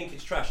honestly think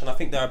it's trash, and I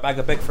think they're a bag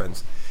of beg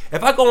friends.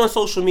 If I go on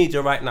social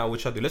media right now,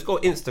 which I do, let's go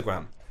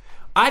Instagram.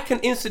 I can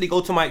instantly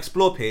go to my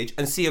explore page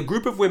and see a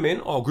group of women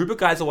or a group of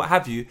guys or what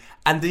have you,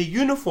 and the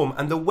uniform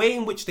and the way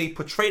in which they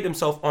portray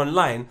themselves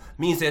online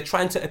means they're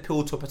trying to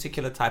appeal to a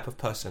particular type of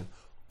person.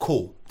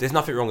 Cool. There's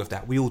nothing wrong with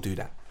that. We all do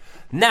that.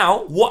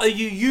 Now, what are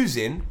you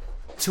using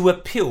to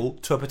appeal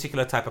to a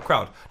particular type of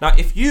crowd? Now,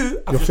 if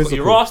you have just got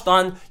your ass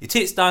done, your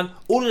tits done,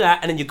 all of that,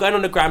 and then you're going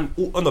on the gram,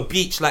 on the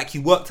beach like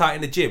you worked out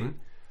in the gym,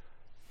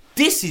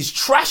 this is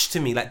trash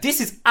to me. Like,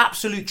 this is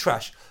absolute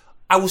trash.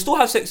 I will still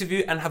have sex with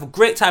you and have a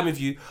great time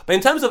with you, but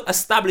in terms of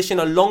establishing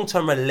a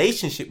long-term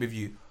relationship with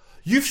you,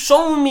 you've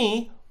shown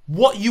me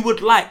what you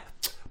would like.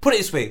 Put it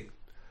this way.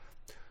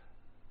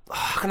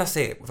 How can I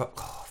say it?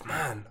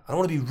 Man, I don't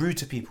want to be rude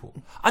to people.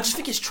 I just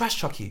think it's trash,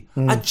 Chucky.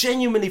 I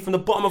genuinely, from the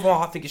bottom of my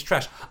heart, think it's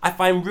trash. I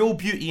find real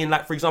beauty in,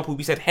 like, for example,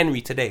 we said Henry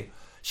today.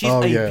 She's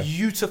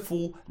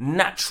beautiful,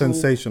 natural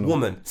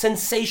woman.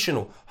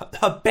 Sensational.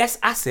 Her best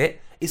asset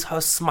is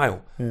her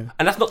smile. And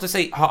that's not to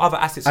say her other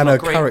assets and are her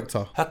not great.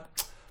 character.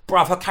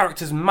 Her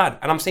character's mad.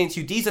 And I'm saying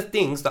to you, these are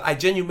things that I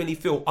genuinely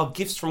feel are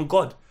gifts from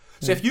God.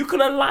 So if you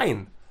can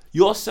align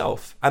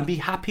yourself and be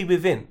happy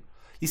within,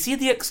 you see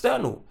the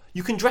external,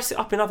 you can dress it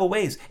up in other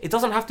ways. It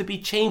doesn't have to be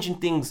changing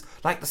things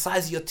like the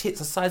size of your tits,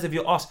 the size of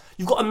your ass.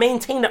 You've got to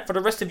maintain that for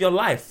the rest of your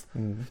life.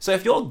 So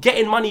if you're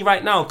getting money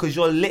right now because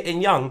you're lit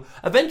and young,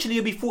 eventually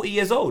you'll be 40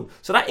 years old.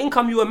 So that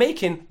income you were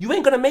making, you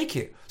ain't going to make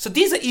it. So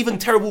these are even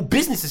terrible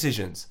business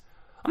decisions.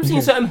 I'm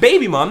seeing certain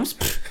baby mums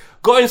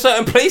going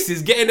certain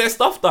places, getting their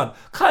stuff done.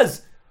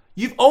 Because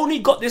you've only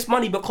got this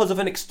money because of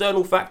an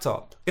external factor.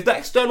 If that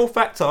external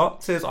factor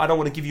says, I don't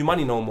want to give you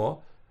money no more,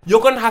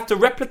 you're going to have to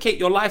replicate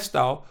your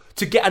lifestyle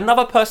to get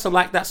another person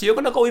like that. So you're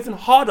going to go even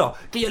harder,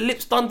 get your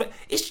lips done. But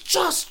it's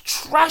just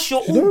trash.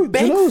 You're all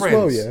beg friends.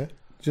 Well, yeah?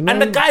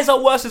 And the guys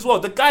are worse as well.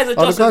 The guys are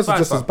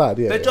just as bad.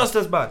 Yeah, they're just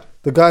as bad.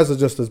 The guys are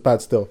just as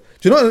bad still.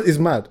 Do you know what is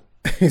mad?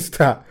 Is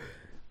that,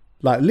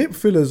 like, lip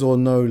fillers or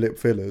no lip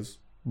fillers,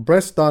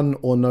 breast done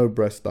or no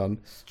breast done,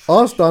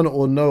 arse done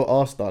or no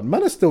arse done,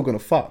 man are still going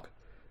to fuck.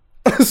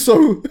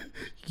 So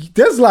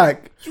there's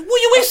like, what are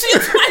you wasting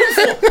your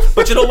time for?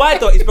 But you know why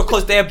though? It's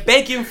because they're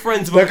begging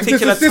friends of a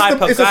particular type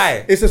of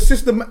guy. It's a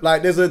system.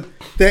 Like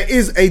there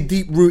is a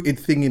deep rooted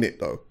thing in it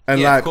though,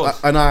 and yeah,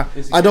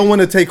 I don't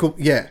want to take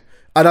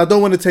and I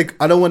don't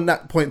want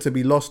that point to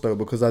be lost though,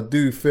 because I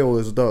do feel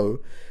as though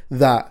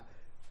that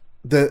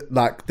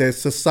there's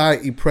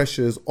society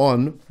pressures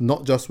on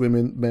not just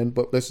women, men,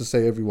 but let's just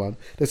say everyone.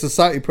 There's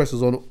society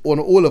pressures on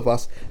all of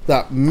us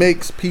that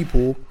makes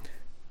people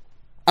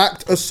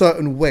act a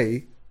certain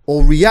way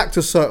or react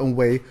a certain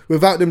way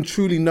without them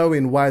truly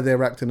knowing why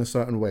they're acting a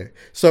certain way.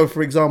 So,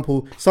 for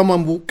example,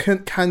 someone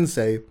can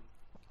say,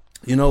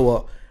 you know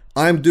what,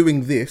 I'm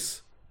doing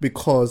this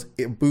because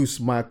it boosts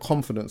my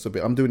confidence a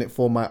bit. I'm doing it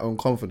for my own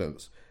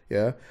confidence.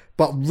 Yeah.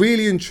 But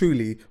really and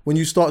truly, when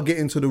you start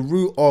getting to the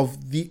root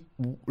of the,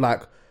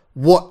 like,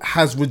 what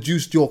has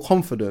reduced your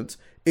confidence,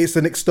 it's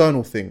an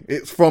external thing.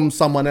 It's from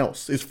someone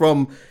else. It's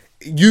from,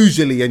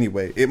 usually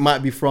anyway, it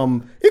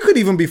could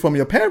even be from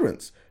your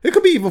parents. It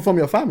could be even from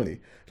your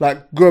family.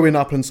 Like growing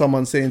up and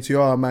someone saying to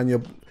you, oh man,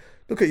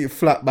 look at your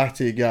flat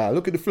batty girl.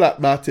 Look at the flat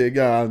batty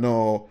girl,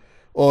 no.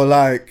 Or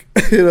like,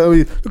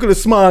 look at the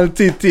small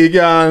titty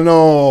girl,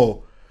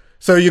 no.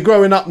 So you're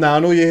growing up now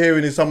and all you're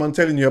hearing is someone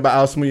telling you about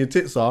how small your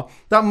tits are.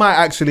 That might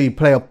actually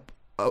play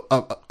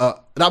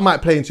that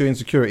might play into your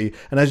insecurity.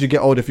 And as you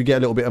get older, if you get a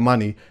little bit of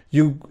money,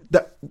 you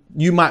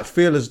might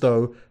feel as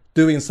though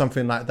doing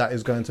something like that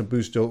is going to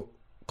boost your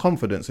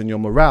confidence and your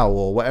morale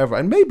or whatever.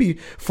 And maybe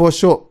for a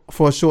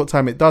short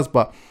time it does,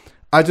 but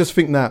I just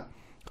think that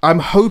I'm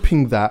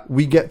hoping that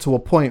we get to a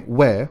point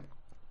where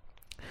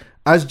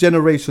as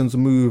generations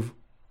move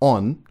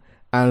on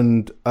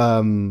and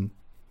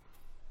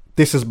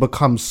this has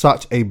become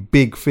such a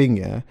big thing,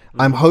 yeah,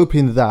 I'm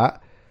hoping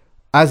that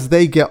as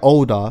they get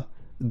older,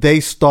 they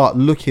start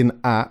looking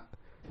at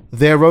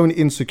their own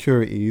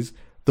insecurities,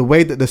 the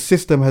way that the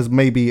system has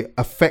maybe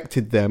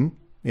affected them,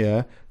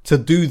 yeah, to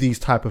do these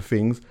type of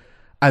things,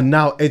 and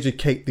now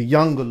educate the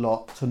younger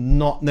lot to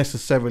not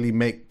necessarily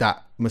make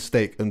that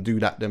mistake and do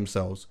that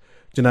themselves.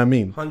 Do you know what I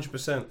mean?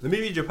 100%. Let me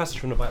read you a passage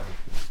from the Bible.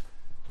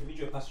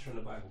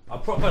 I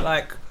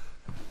proper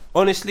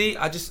honestly,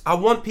 I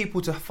want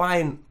people to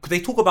find, because they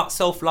talk about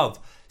self-love.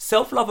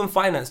 Self-love and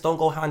finance don't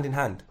go hand in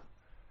hand.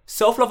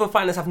 Self-love and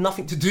finance have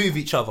nothing to do with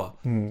each other.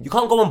 You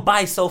can't go and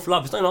buy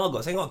self-love. It's not an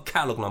Argos. It's ain't got a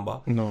catalogue number.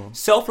 No.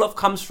 Self-love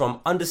comes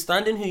from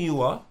understanding who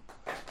you are,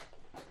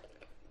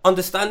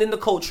 understanding the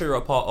culture you're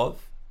a part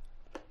of,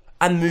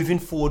 and moving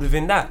forward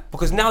within that.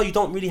 Because now you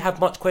don't really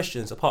have much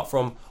questions apart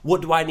from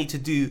what do I need to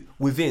do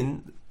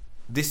within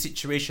this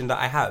situation that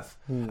I have.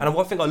 And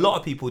one thing a lot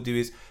of people do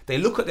is they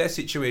look at their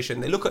situation,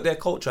 they look at their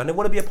culture, and they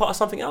want to be a part of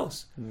something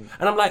else. And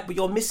I'm like, but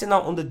you're missing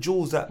out on the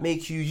jewels that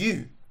make you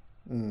you.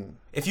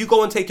 If you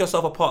go and take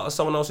yourself a part of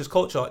someone else's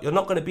culture, you're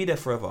not going to be there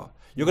forever.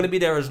 You're going to be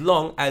there as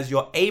long as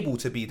you're able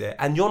to be there,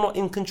 and you're not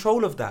in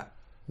control of that.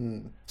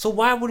 So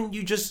why wouldn't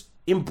you just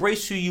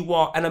embrace who you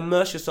are and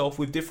immerse yourself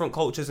with different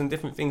cultures and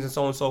different things and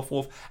so on and so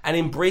forth, and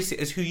embrace it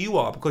as who you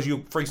are? Because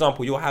you, for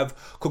example, you'll have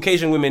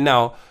Caucasian women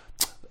now,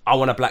 I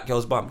want a black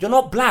girl's bum. You're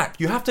not black.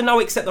 You have to now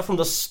accept that from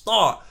the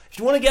start. If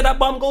you want to get that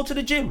bum, go to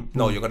the gym.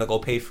 No, you're going to go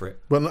pay for it.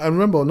 But and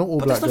remember, not all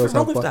black girls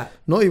have bums.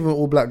 Not even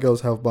all black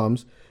girls have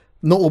bums.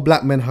 Not all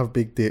black men have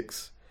big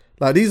dicks.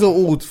 Like, these are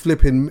all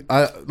flipping,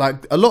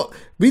 like, a lot.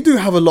 We do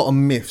have a lot of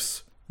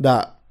myths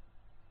that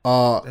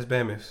are... There's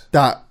bare myths.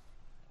 That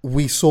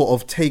we sort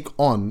of take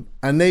on,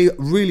 and they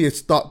really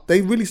start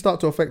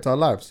to affect our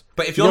lives.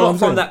 But if you're not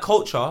from that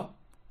culture,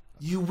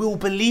 you will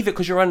believe it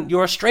because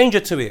you're a stranger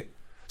to it.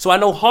 So I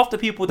know half the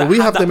people that we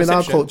have that them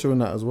perception, in our culture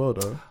and that as well,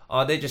 though.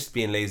 They're just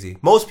being lazy.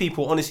 Most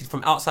people, honestly,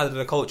 from outside of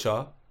the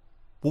culture,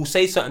 will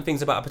say certain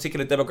things about a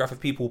particular demographic of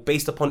people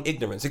based upon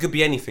ignorance. It could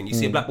be anything. You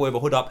see a black boy with a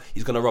hood up,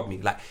 he's going to rob me.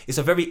 Like, it's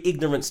a very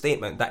ignorant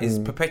statement that is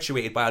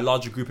perpetuated by a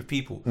larger group of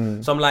people.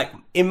 So I'm like,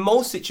 in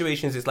most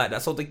situations, it's like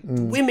that. So the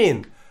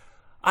women,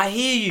 I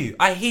hear you.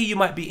 I hear you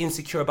might be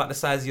insecure about the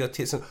size of your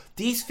tits.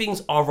 These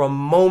things are a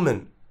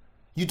moment.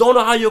 You don't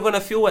know how you're going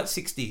to feel at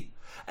 60.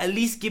 At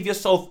least give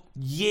yourself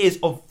years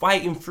of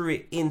fighting through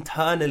it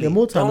internally. Yeah,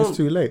 more time is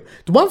too late.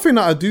 The one thing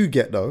that I do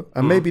get though,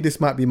 and maybe this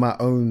might be my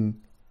own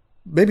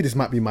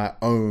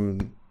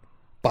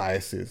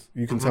biases.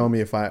 You can tell me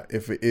if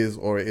it is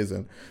or it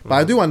isn't. But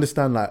I do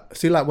understand, like,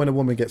 see, like when a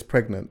woman gets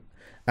pregnant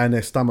and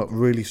their stomach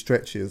really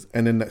stretches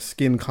and then that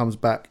skin comes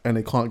back and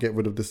they can't get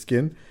rid of the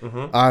skin.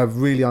 I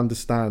really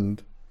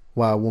understand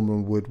why a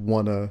woman would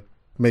want to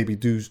maybe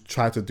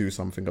try to do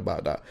something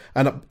about that.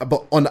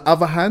 But on the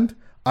other hand,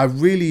 I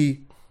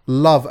really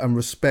love and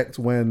respect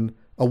when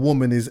a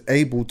woman is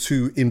able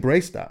to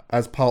embrace that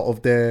as part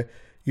of their,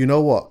 you know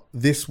what,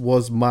 this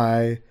was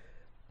I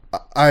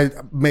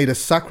made a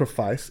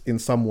sacrifice in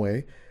some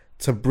way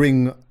to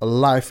bring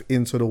life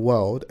into the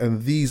world,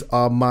 and these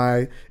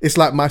are it's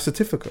like my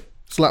certificate.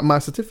 It's like my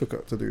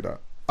certificate to do that.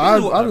 I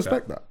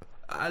respect that.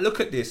 I look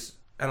at this,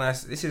 and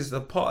this is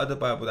the part of the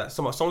Bible that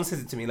someone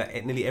says it to me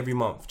like nearly every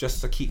month just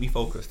to keep me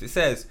focused. It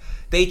says,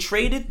 they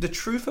traded the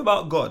truth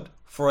about God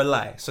for a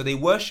lie. So they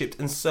worshipped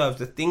and served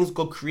the things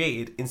God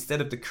created instead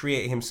of the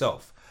creator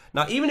himself.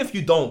 Now, even if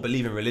you don't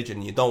believe in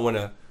religion,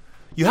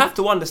 you have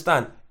to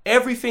understand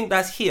everything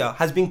that's here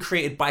has been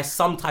created by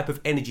some type of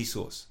energy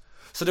source.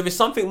 So there is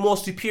something more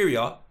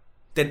superior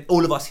than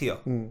all of us here.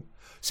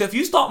 So if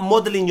you start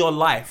modeling your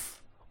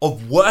life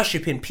of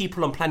worshipping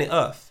people on planet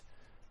Earth,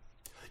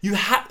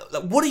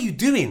 what are you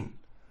doing?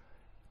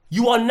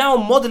 You are now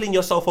modeling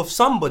yourself of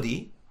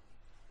somebody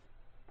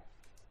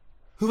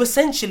who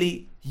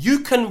essentially you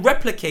can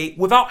replicate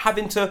without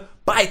having to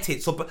buy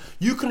tits, or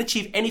you can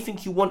achieve anything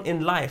you want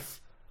in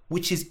life,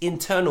 which is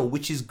internal,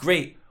 which is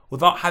great,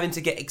 without having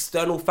to get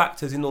external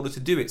factors in order to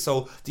do it.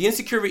 So the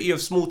insecurity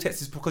of small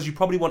tits is because you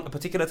probably want a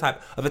particular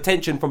type of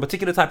attention from a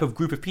particular type of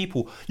group of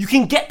people. You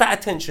can get that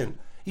attention.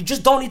 You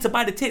just don't need to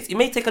buy the tits. It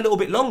may take a little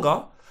bit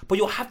longer, but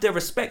you'll have their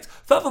respect.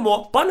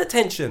 Furthermore, bun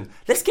attention.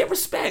 Let's get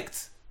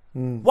respect.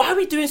 Why are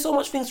we doing so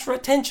much things for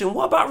attention?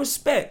 What about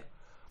respect?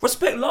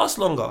 Respect lasts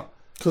longer.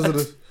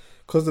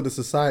 Because of the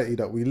society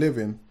that we live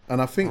in.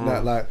 And I think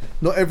that, like,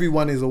 not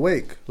everyone is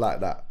awake like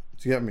that.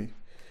 Do you get me?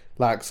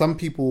 Like, some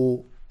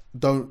people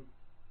don't.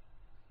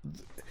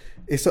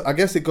 I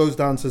guess it goes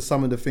down to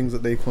some of the things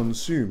that they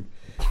consume.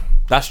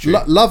 That's true.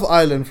 Love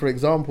Island, for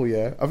example,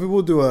 yeah. I think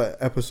we'll do an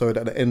episode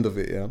at the end of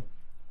it, yeah.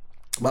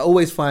 But I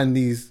always find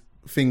these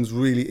things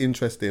really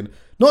interesting.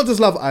 Not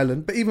just Love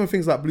Island, but even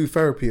things like Blue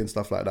Therapy and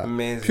stuff like that.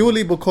 Amazing.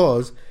 Purely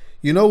because,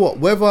 you know what,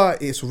 whether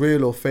it's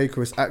real or fake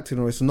or it's acting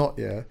or it's not,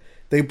 yeah,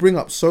 they bring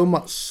up so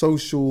much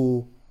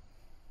social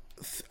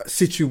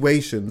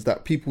situations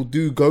that people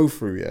do go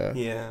through,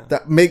 yeah,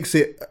 that makes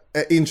it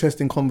an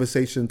interesting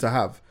conversation to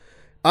have.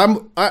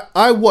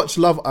 I watch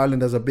Love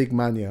Island as a big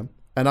man, yeah,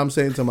 and I'm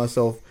saying to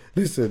myself,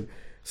 listen,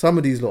 some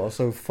of these lot are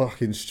so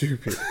fucking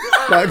stupid.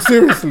 Like,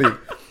 seriously.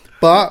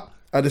 But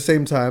at the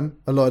same time,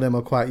 a lot of them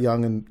are quite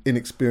young and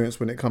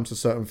inexperienced when it comes to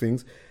certain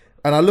things.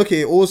 And I look at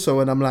it also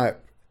and I'm like,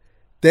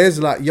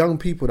 there's like young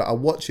people that are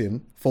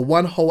watching for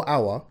 1 whole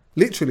hour,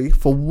 literally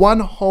for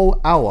 1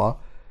 whole hour,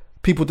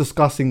 people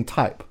discussing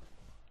type.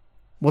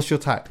 What's your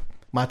type?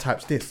 My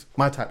type's this.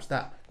 My type's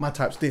that. My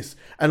type's this.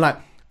 And like,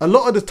 a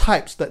lot of the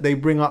types that they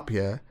bring up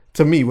here,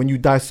 to me, when you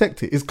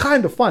dissect it, is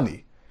kind of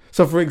funny.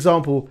 So, for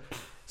example,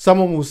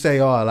 someone will say,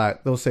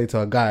 they'll say to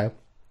a guy,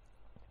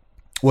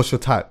 what's your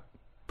type?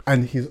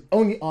 And his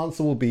only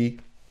answer will be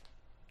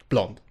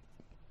blonde.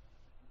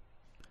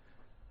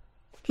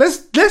 Let's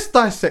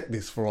dissect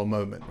this for a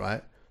moment,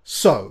 right?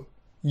 So,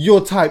 your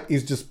type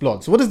is just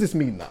blonde. So, what does this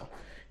mean now?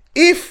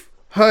 If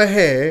her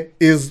hair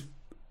is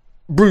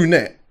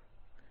brunette,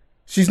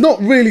 she's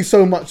not really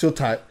so much your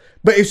type.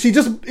 But if she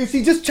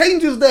just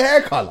changes the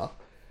hair colour,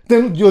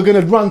 then you're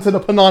gonna run to the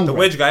Pananda. The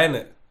wedge guy,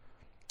 innit?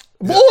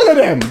 All of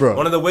them, bro.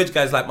 One of the wedge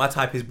guys, like, my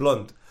type is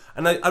blonde,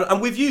 and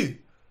I'm with you.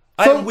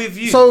 I'm with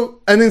you.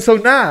 So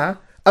now,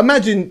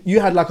 imagine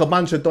you had like a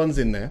bunch of dons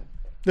in there.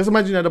 Just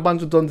imagine you had a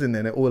bunch of dons in there,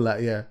 and they're all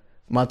like, yeah,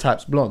 my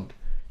type's blonde.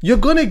 You're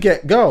gonna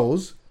get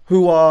girls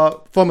who are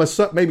from a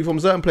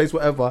certain place,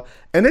 whatever,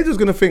 and they're just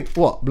gonna think,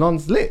 what,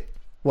 blonde's lit?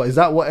 What, is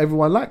that what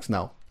everyone likes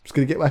now? Just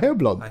gonna get my hair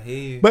blonde. I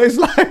hear you. But it's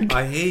like,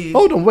 I hear you.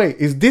 Hold on, wait.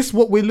 Is this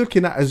what we're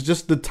looking at as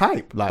just the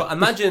type? Like, but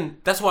imagine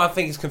that's why I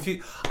think it's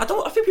confused. I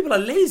think people are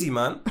lazy,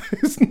 man.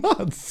 It's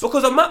nuts.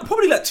 Because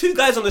probably like 2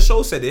 guys on the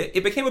show said it.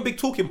 It became a big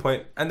talking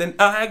point, and then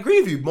I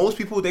agree with you. Most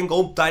people then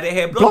go dye their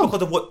hair blonde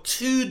because of what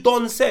 2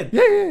 dons said.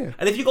 Yeah.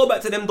 And if you go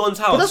back to them dons'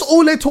 house, but that's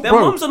all they talk. Their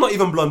mums are not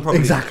even blonde, probably.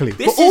 Exactly.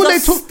 This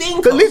is a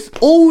stinker. But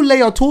all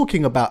they are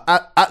talking about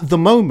at the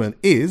moment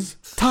is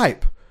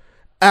type,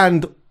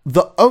 and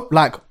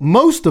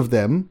most of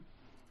them.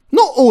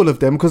 Not all of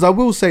them, because I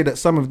will say that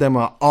some of them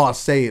are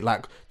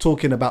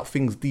talking about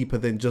things deeper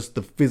than just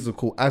the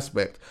physical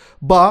aspect.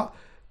 But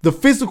the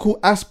physical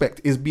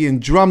aspect is being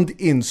drummed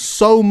in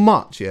so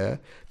much, yeah,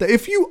 that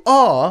if you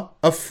are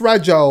a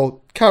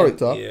fragile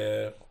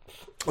character,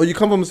 or you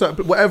come from a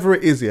certain, whatever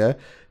it is, yeah,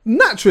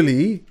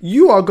 naturally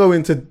you are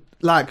going to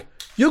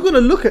you're going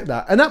to look at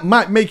that, and that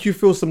might make you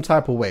feel some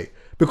type of way,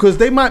 because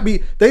they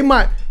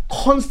might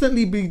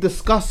constantly be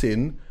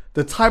discussing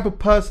the type of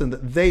person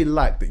that they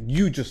like that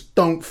you just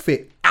don't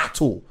fit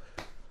at all.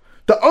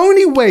 The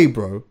only way,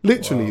 bro,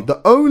 literally,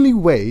 the only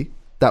way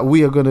that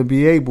we are going to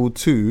be able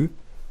to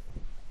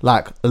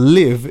like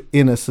live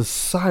in a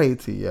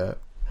society, yeah,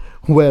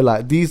 where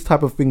like these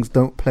type of things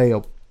don't play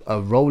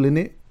a role in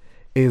it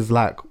is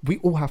like we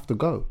all have to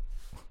go.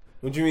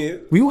 What do you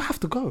mean? We all have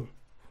to go.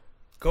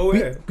 Go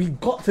where? We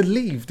got to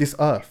leave this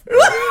earth.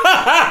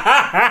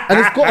 And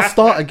it's got to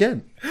start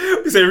again.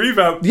 You say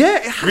revamp? Yeah,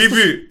 it has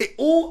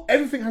reboot.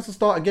 Everything has to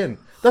start again.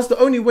 That's the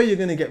only way you're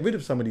going to get rid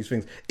of some of these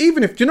things.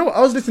 Even if, do you know what?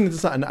 I was listening to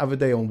something the other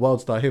day on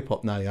World Star Hip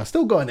Hop now. Yeah, I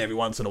still go on every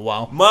once in a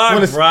while.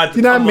 Brad,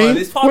 you know what I mean?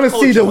 Want to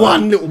see the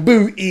one little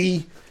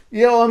booty.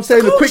 You know what I'm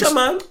saying?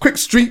 The quick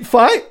street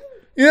fight.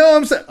 You know what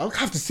I'm saying? I'll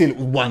have to see a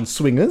little one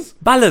swingers.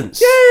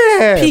 Balance.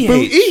 Yeah. PH.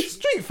 Booty,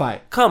 street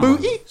fight. Come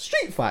booty, on.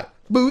 Street fight.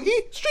 Booty,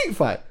 street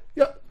fight.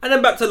 Yeah. And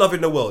then back to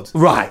loving the world.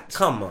 Right.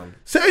 Come on.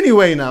 So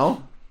anyway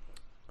now,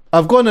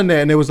 I've gone in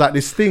there and there was like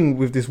this thing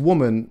with this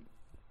woman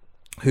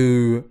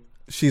who,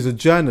 she's a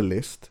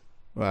journalist,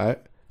 right?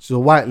 She's a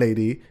white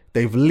lady.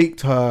 They've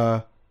leaked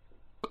her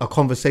a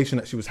conversation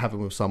that she was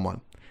having with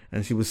someone.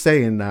 And she was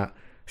saying that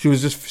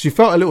she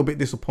felt a little bit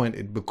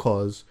disappointed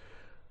because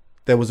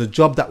there was a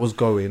job that was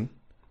going.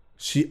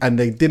 She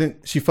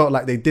felt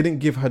like they didn't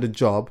give her the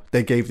job.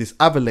 They gave this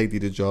other lady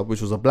the job,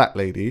 which was a black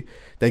lady.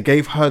 They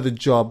gave her the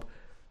job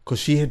because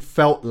she had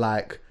felt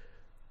like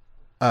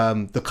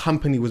the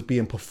company was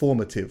being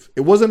performative.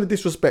 It wasn't a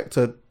disrespect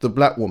to the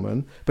black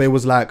woman, but it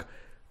was like,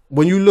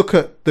 when you look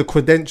at the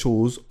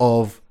credentials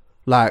of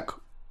like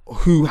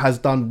who has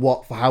done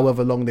what for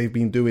however long they've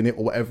been doing it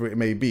or whatever it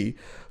may be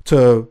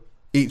to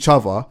each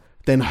other,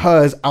 then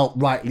hers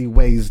outrightly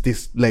weighs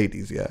this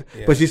lady's, yeah.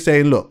 But she's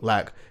saying, look,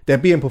 like they're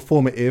being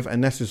performative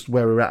and that's just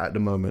where we're at the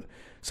moment.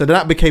 So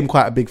that became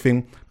quite a big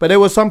thing. But there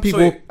were some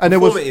people, and there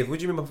was. What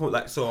do you mean performative?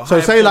 Like so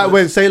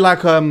say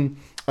like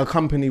a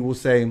company will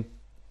say,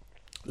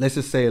 let's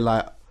just say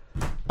like,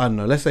 I don't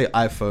know, let's say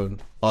iPhone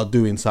are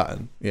doing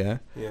something, yeah.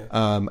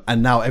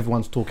 And now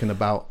everyone's talking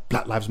about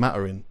Black Lives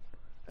Mattering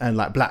and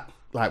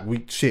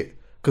shit.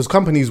 Because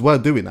companies were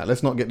doing that.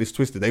 Let's not get this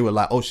twisted. They were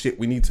like, oh shit,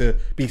 we need to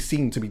be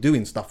seen to be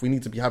doing stuff. We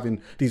need to be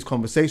having these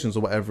conversations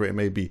or whatever it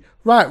may be.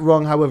 Right,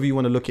 wrong, however you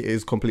want to look at it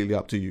is completely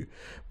up to you.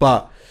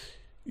 But,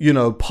 you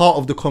know, part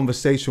of the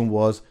conversation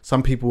was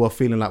some people were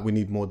feeling like we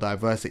need more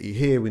diversity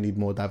here, we need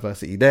more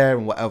diversity there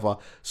and whatever.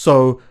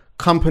 So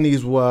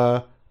companies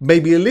were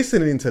maybe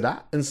listening to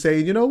that and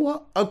saying, you know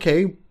what?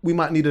 Okay, we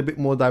might need a bit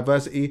more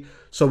diversity.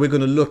 So we're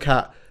going to look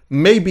at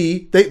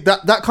maybe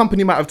that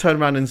company might have turned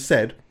around and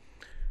said,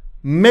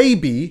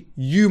 maybe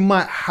you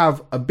might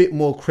have a bit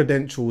more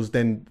credentials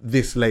than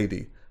this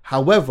lady.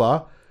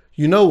 However,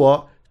 you know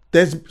what?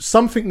 There's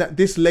something that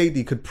this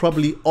lady could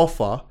probably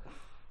offer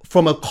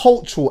from a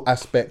cultural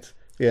aspect,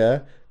 yeah,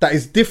 that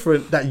is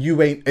different that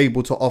you ain't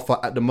able to offer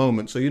at the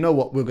moment. So you know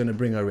what? We're going to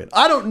bring her in.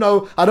 I don't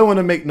know. I don't want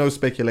to make no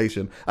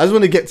speculation. I just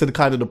want to get to the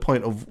kind of the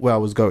point of where I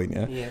was going,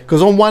 yeah?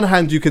 Because on one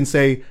hand, you can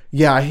say,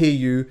 yeah, I hear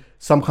you.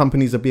 Some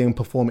companies are being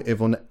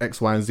performative on X,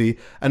 Y, and Z.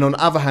 And on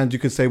the other hand, you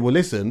could say, well,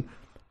 listen,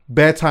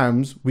 bare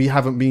times we've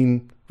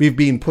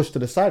been pushed to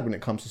the side when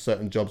it comes to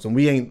certain jobs, and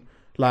we ain't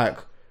like,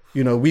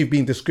 you know, we've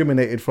been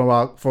discriminated from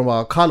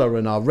our color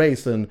and our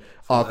race and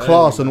our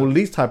class and all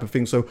these type of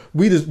things. So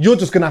you're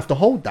just gonna have to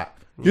hold that.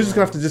 You're just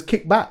gonna have to just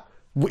kick back.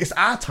 It's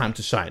our time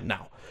to shine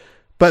now.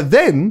 But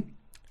then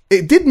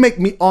it did make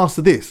me ask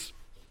this: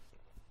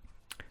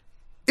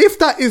 if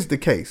that is the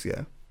case,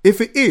 yeah, if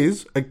it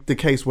is the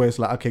case where it's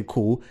like, okay,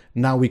 cool,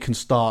 now we can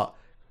start,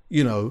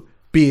 you know,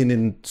 being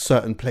in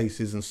certain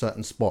places and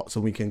certain spots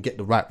and we can get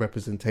the right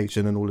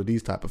representation and all of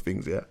these type of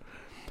things, yeah.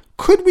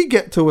 Could we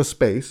get to a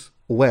space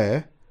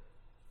where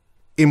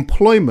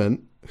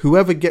employment,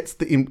 whoever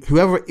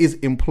is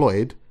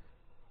employed,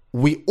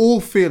 we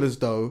all feel as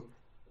though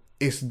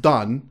it's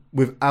done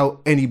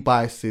without any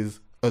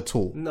biases at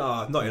all?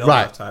 No, not in our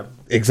lifetime.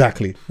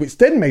 Exactly. Which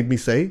then made me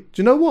say, do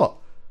you know what?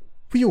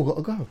 We all got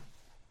to go.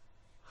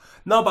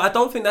 No, but I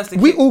don't think that's the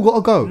case. We all got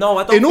to go. No,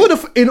 I don't.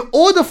 In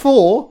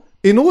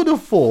order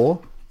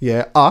for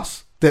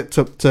us that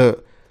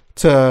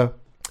to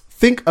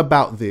think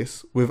about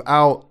this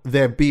without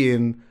there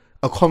being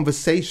a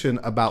conversation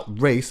about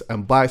race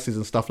and biases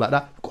and stuff like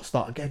that, we've got to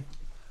start again.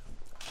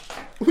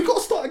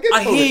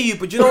 I hear you,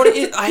 but you know what it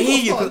is? I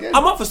hear you.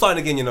 I'm up for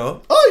starting again, you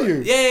know. Are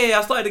you? Yeah.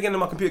 I started again in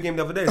my computer game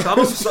the other day, so I'm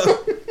up for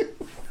starting.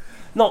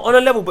 No, on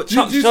a level, but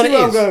Chuck, do you know see what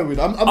where I'm going with?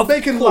 I'm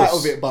making light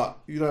of it, but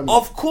you know what I mean?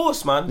 Of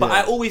course, man. But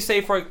I always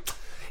say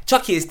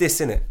Chucky is this,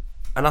 innit?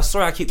 And I'm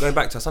sorry I keep going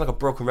back to it. I sound like a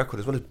broken record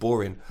as well as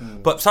boring.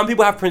 But some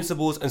people have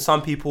principles and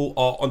some people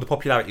are on the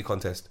popularity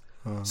contest.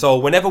 So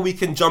whenever we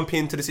can jump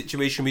into the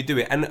situation, we do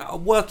it. And at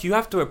work, you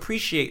have to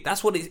appreciate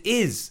that's what it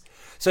is.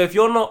 So if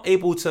you're not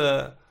able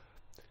to,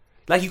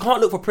 like, you can't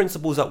look for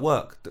principles at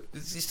work.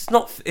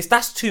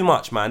 That's too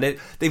much, man.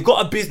 They've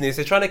got a business.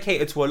 They're trying to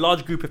cater to a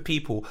large group of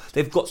people.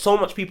 They've got so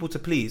much people to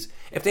please.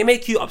 If they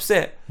make you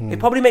upset, they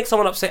probably make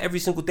someone upset every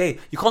single day.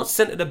 You can't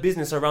center the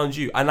business around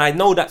you. And I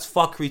know that's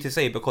fuckery to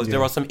say because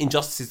there are some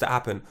injustices that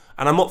happen.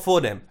 And I'm not for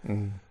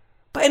them.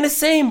 But in the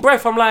same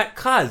breath, I'm like,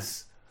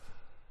 cuz,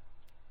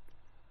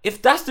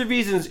 if that's the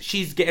reasons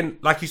she's getting,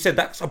 like you said,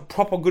 that's a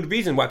proper good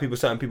reason why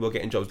certain people are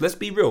getting jobs. Let's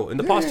be real. In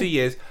the past 2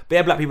 years,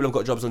 bare black people have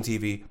got jobs on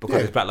TV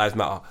because it's Black Lives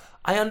Matter.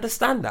 I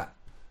understand that.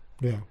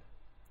 Yeah.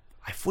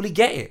 I fully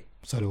get it.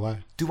 So do I.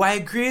 Do I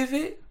agree with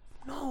it?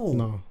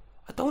 No.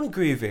 I don't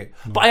agree with it.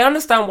 No. But I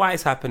understand why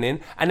it's happening.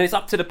 And it's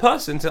up to the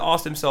person to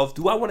ask themselves,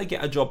 do I want to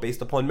get a job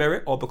based upon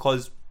merit or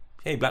because,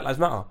 hey, Black Lives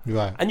Matter?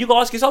 Right. And you got to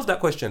ask yourself that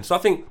question. So I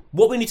think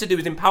what we need to do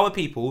is empower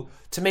people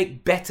to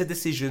make better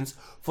decisions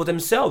for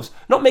themselves.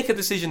 Not make a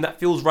decision that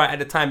feels right at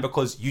the time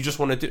because you just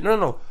want to do...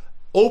 No.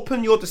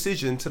 Open your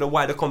decision to the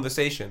wider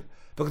conversation.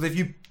 Because if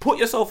you put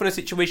yourself in a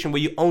situation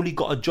where you only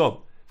got a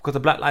job because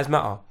of Black Lives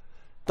Matter,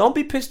 don't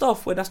be pissed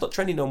off when that's not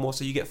trendy no more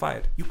so you get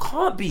fired. You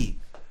can't be.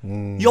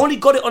 You only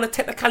got it on a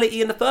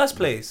technicality in the first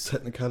place.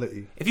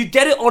 Technicality. If you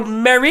get it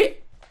on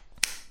merit,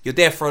 you're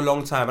there for a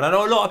long time. And I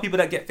know a lot of people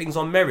that get things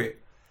on merit.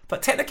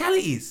 But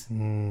technicalities.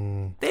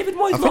 David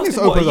Moyes. I think this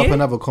opens up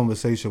another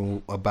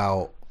conversation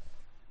about.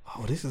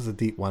 Oh, this is a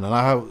deep one, and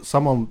I have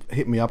someone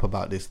hit me up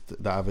about this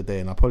the other day,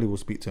 and I probably will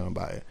speak to him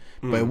about it.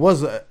 But it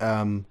was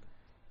where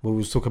we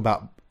was talking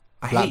about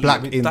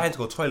black. I'm dying to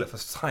go to the toilet for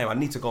time. I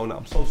need to go now.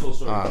 I'm so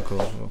sorry. Ah,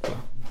 cool. Okay.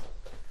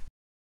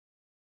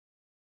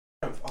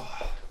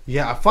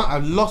 Yeah, I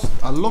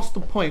lost the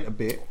point a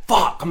bit.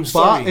 Fuck, I'm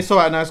sorry. But it's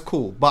alright, that's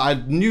cool. But I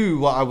knew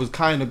what I was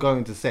kind of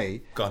going to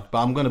say. God.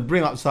 But I'm going to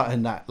bring up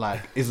something that,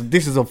 like,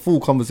 this is a full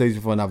conversation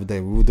for another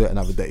day. We will do it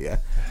another day, yeah?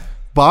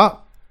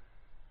 But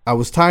I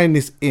was tying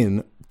this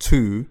in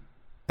to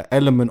an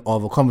element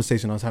of a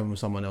conversation I was having with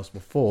someone else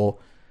before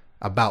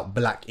about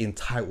black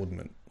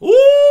entitlement.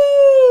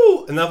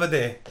 Ooh! Another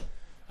day.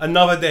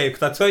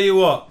 Because I tell you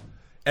what,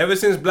 ever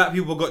since black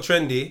people got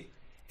trendy,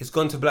 it's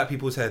gone to black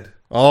people's head.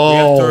 Oh. We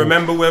have to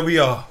remember where we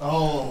are.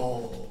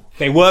 Oh.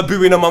 They were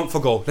booing a month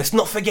ago. Let's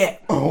not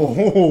forget.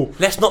 Oh.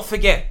 Let's not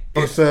forget.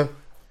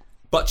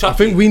 But Chucky, I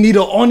think we need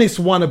an honest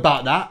one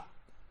about that.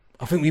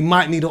 I think we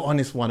might need an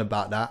honest one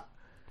about that.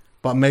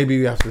 But maybe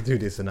we have to do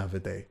this another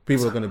day.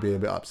 People are going to be a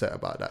bit upset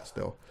about that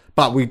still.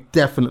 But we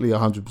definitely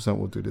 100%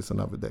 will do this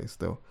another day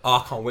still. Oh,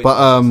 I can't wait. But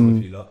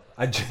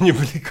I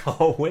genuinely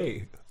can't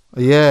wait.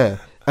 Yeah.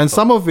 And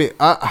some of it,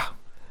 I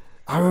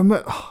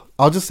remember,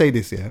 I'll just say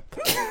this, yeah.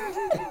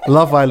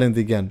 Love Island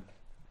again.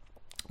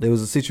 There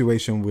was a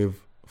situation with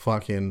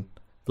fucking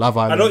Love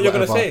Island. I know what you're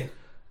going to say.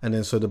 And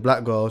then so the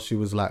black girl, she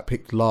was like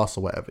picked last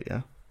or whatever,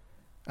 yeah.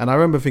 And I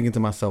remember thinking to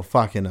myself,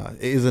 fucking hell,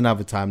 it is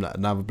another time that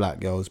another black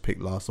girl is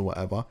picked last or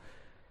whatever.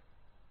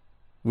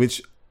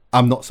 Which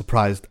I'm not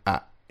surprised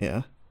at,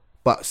 yeah.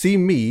 But see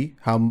me,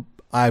 how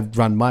I've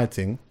run my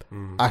thing,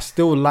 I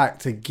still like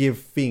to give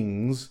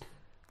things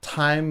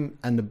time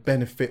and the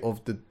benefit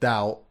of the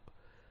doubt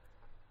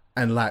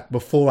and like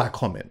before I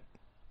comment.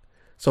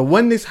 So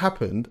when this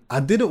happened, I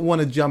didn't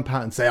want to jump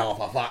out and say, oh,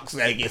 for fuck's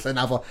sake, it's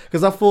another.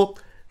 Because I thought,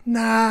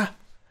 nah,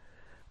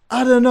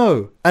 I don't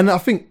know. And I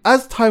think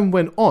as time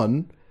went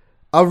on,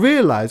 I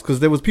realised, because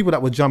there was people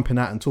that were jumping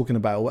out and talking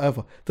about it or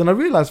whatever. Then I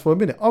realised for a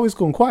minute, oh, it's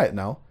gone quiet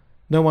now.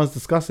 No one's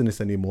discussing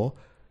this anymore.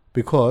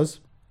 Because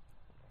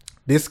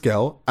this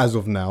girl, as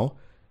of now,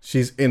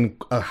 she's in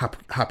a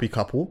happy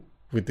couple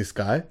with this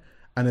guy.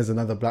 And there's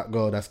another black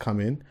girl that's come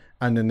in.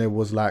 And then there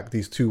was like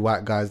these two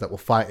white guys that were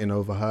fighting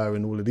over her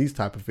and all of these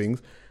type of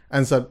things.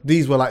 And so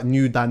these were like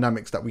new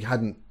dynamics that we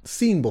hadn't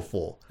seen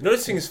before. You know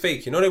this thing is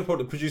fake. You know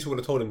the producer would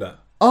have told him that.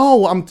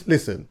 Oh,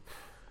 listen.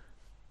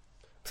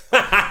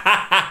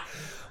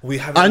 We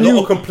have a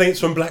lot of complaints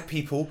from black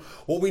people.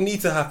 What we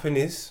need to happen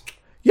is...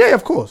 Yeah,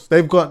 of course.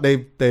 They've gone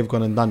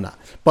and done that.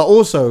 But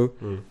also,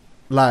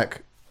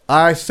 like,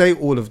 I say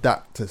all of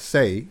that to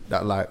say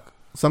that, like,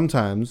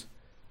 sometimes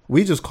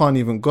we just can't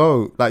even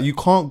go. Like, you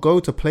can't go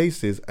to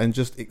places and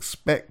just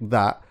expect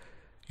that,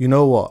 you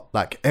know what,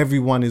 like,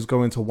 everyone is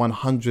going to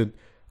 100,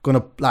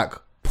 gonna, like,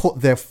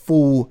 put their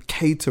full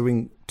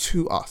catering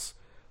to us.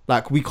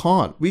 Like, we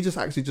can't. We just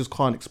actually just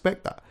can't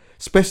expect that.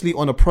 Especially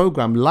on a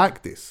program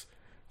like this.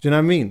 Do you know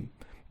what I mean?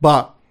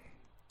 But,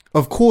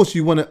 of course,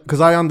 you want to... Because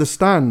I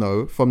understand,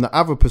 though, from the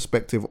other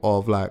perspective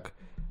of, like...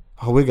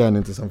 Oh, we're going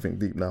into something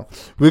deep now.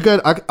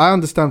 I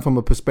understand from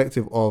a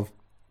perspective of...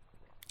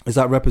 Is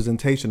that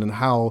representation and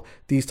how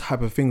these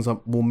type of things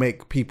will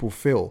make people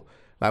feel.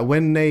 Like,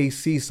 when they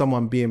see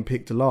someone being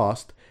picked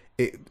last,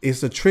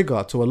 it's a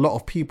trigger to a lot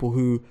of people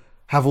who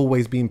have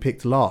always been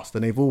picked last.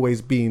 And they've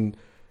always been...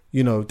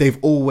 You know, they've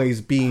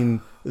always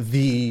been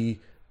the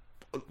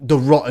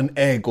rotten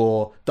egg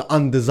or the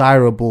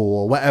undesirable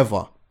or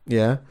whatever.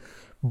 Yeah.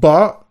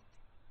 But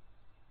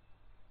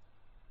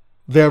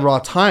there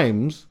are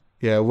times,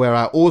 yeah, where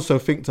I also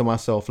think to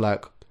myself,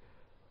 like,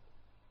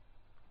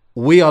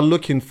 we are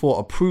looking for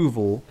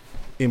approval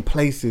in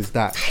places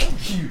that...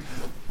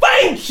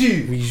 Thank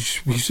you! We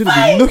shouldn't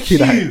be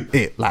looking at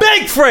it. Like,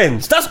 beg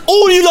friends! That's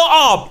all you lot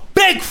are!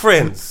 Beg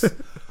friends!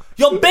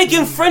 You're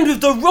begging friends with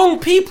the wrong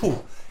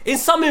people. In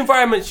some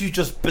environments, you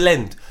just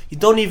blend. You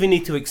don't even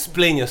need to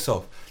explain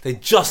yourself. They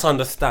just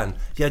understand.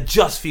 You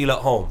just feel at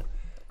home.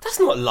 That's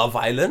not Love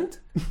Island.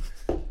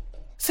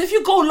 So if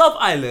you go Love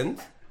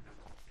Island,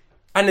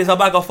 and there's a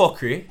bag of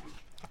fuckery.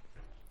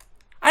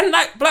 And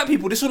like black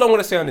people, this is all I'm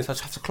gonna say on this. I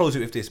just have to close it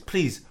with this.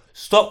 Please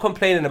stop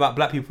complaining about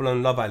black people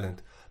on Love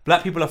Island.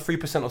 Black people are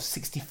 3% of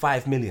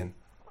 65 million.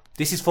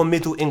 This is for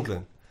Middle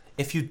England.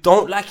 If you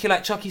don't like it,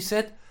 like Chucky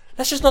said,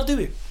 let's just not do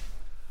it.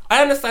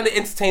 I understand it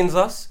entertains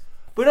us,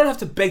 but we don't have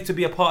to beg to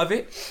be a part of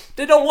it.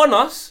 They don't want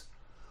us.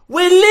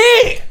 We're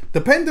lit.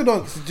 Depending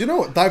on, do you know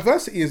what?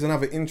 Diversity is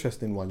another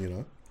interesting one, you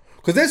know?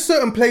 Because there's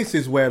certain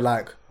places where,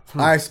 like,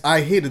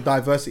 I hear the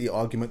diversity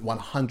argument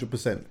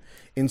 100%.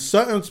 In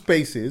certain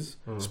spaces,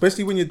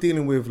 especially when you're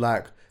dealing with,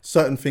 like,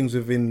 certain things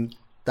within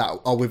that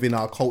are within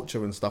our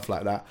culture and stuff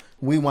like that,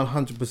 we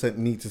 100%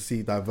 need to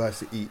see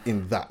diversity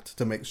in that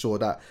to make sure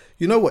that,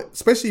 you know what,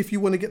 especially if you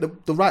want to get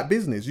the right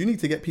business, you need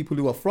to get people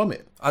who are from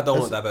it. I don't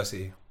want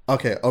diversity.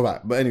 Okay, all right.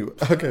 But anyway,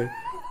 okay.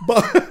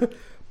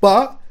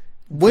 But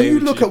when you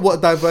look at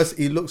what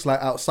diversity looks like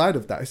outside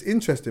of that, it's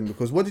interesting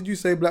because what did you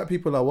say black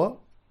people are what?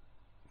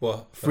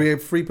 What?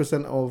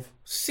 3% of...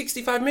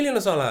 65 million or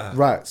something like that.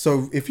 Right.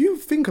 So if you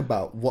think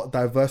about what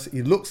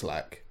diversity looks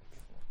like,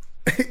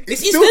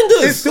 it's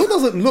EastEnders. It still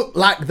doesn't look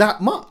like that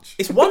much.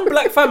 It's one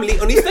black family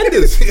on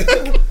EastEnders.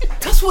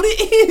 That's what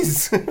it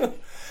is. And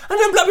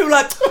then black people are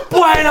like,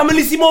 boy, I'm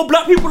gonna see more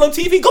black people on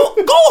TV. Go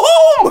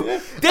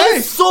home.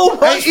 There's so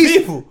much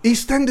people.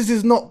 EastEnders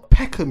is not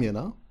Peckham, you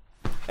know.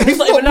 It's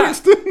not even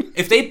that.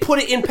 If they put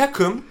it in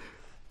Peckham,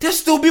 there'll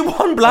still be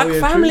one black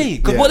family.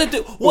 Because what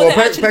they're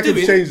actually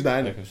doing. Changed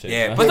that.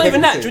 Yeah, but not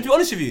even that. To be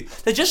honest with you,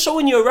 they're just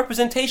showing you a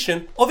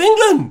representation of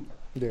England,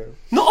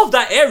 not of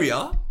that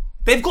area.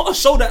 They've got to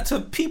show that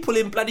to people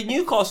in bloody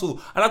Newcastle.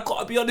 And I've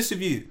got to be honest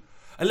with you,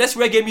 unless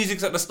reggae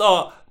music's at the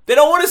start, they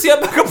don't want to see a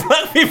bag of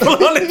black people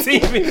on the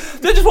TV.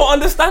 They just won't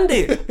understand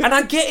it. And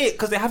I get it,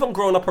 because they haven't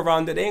grown up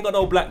around it. They ain't got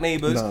no black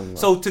neighbours. No.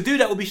 So to do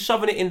that would be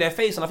shoving it in their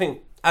face. And I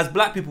think as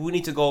black people, we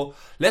need to go,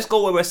 let's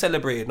go where we're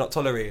celebrated, not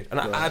tolerated. And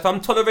if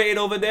I'm tolerated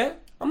over there,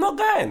 I'm not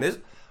going.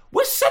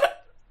 We're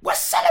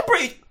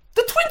celebrated.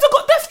 The Twins have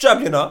got Def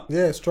Jam, you know?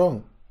 Yeah,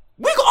 strong.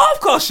 We got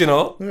Halfcast, you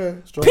know? Yeah,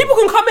 strong. People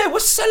can come here, we're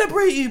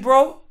celebrating you,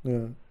 bro.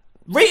 Yeah.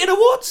 Rated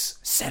awards,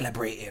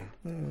 celebrating.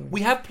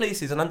 We have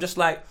places, and I'm just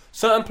like,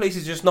 certain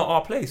places just not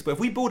our place. But if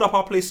we build up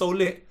our place so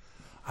lit,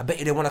 I bet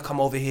you they want to come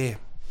over here.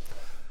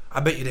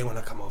 Do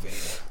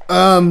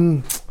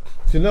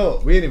you know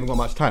what? We ain't even got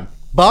much time.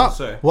 But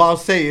what I'll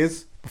say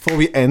is, before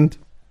we end,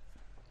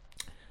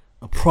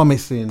 a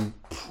promising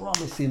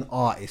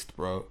artist,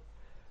 bro,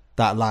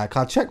 that like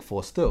I check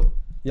for still.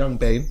 Young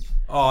Bane.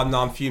 Oh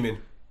no, I'm fuming.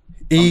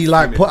 He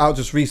put out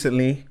just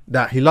recently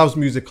that he loves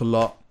music a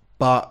lot,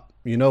 but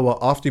you know what?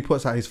 After he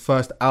puts out his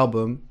first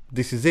album,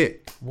 this is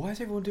it. Why is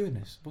everyone doing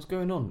this? What's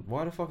going on?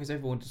 Why the fuck is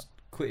everyone just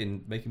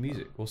quitting making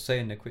music or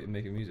saying they're quitting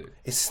making music?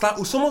 It's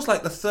almost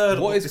like the third.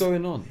 What is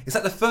going on? It's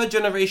like the third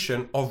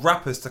generation of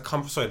rappers to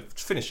come. Sorry,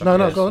 finish. Go.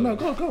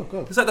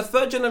 It's like the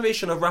third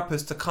generation of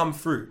rappers to come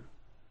through.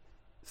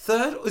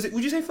 Third? Is it?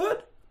 Would you say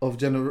third? Of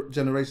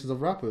generations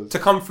of rappers to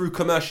come through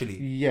commercially.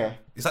 Yeah.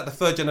 It's like the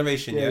third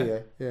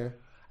generation. Yeah.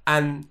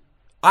 And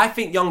I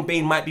think Young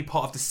Bane might be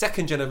part of the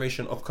second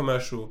generation of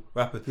commercial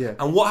rappers. Yeah.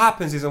 And what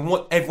happens is, and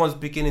what everyone's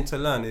beginning to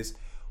learn is,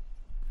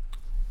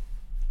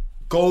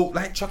 go,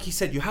 like Chucky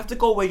said, you have to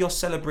go where you're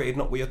celebrated,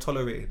 not where you're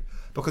tolerated.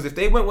 Because if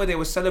they went where they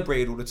were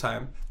celebrated all the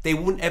time, they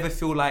wouldn't ever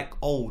feel like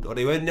old, or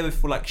they would never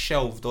feel like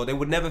shelved, or they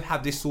would never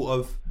have this sort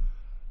of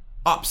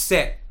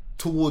upset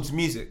towards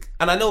music.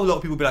 And I know a lot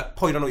of people be like,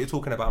 "Oh, you don't know what you're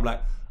talking about." I'm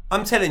like,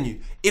 I'm telling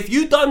you, if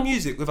you done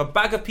music with a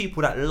bag of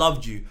people that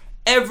loved you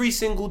every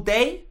single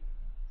day,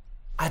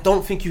 I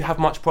don't think you have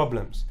much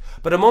problems.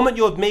 But the moment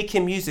you're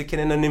making music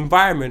and in an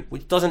environment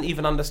which doesn't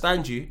even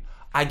understand you,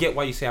 I get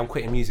why you say I'm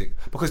quitting music.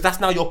 Because that's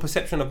now your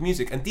perception of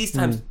music. And these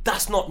times,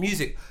 that's not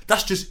music.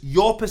 That's just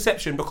your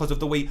perception because of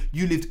the way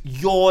you lived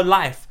your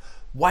life.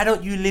 Why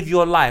don't you live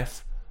your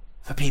life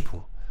for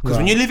people? Because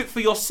when you live it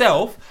for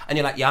yourself and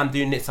you're like, yeah, I'm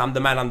doing this, I'm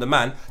the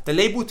man, the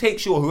label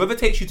takes you, or whoever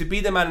takes you to be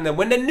the man. And then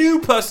when the new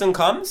person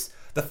comes,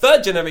 the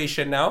third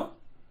generation now,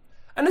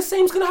 and the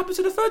same's going to happen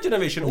to the third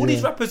generation. All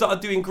these rappers that are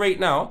doing great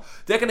now,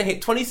 they're going to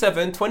hit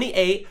 27,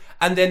 28,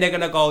 and then they're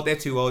going to go, they're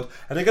too old.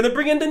 And they're going to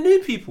bring in the new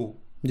people.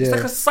 Yeah. It's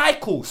like a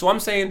cycle. So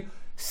I'm saying,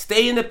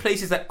 stay in the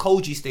places that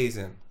Koji stays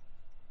in.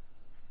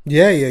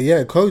 Yeah.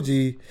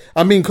 Koji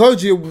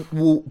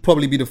will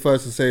probably be the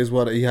first to say as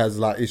well that he has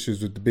like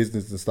issues with the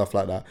business and stuff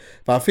like that.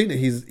 But I think that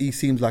he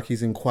seems like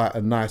he's in quite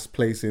a nice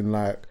place in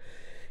like,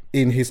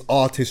 in his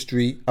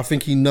artistry. I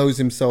think he knows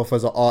himself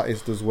as an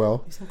artist as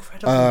well. He's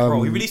incredible,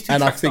 bro. He released 2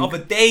 tracks the other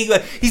day.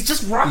 He's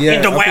just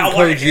rapping the way I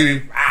want to hear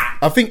him.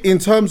 I think in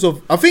terms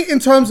of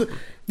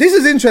this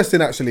is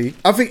interesting actually.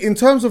 I think in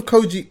terms of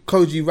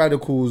Koji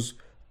Radical's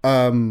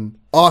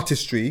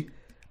artistry,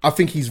 I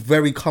think he's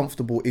very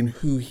comfortable in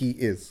who he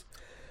is.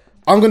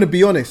 I'm going to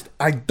be honest.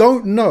 I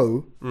don't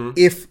know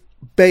if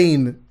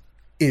Bane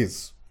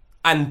is.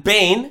 And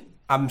Bane,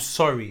 I'm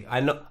sorry.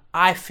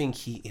 I think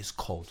he is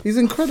cold. He's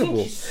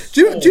incredible.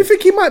 Do you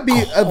think he might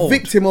be a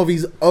victim of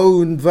his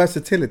own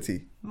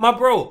versatility? My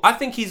bro, I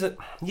think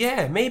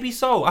maybe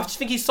so. I just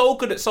think he's so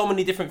good at so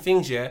many different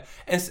things, yeah?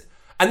 And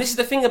this is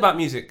the thing about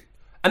music.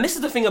 And this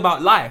is the thing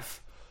about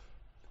life.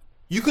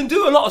 You can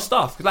do a lot of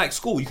stuff, like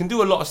school. You can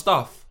do a lot of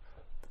stuff,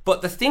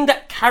 but the thing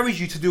that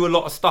carries you to do a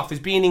lot of stuff is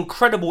being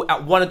incredible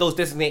at one of those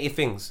designated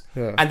things.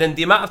 Yeah. And then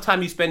the amount of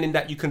time you spend in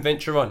that, you can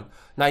venture on.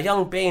 Now,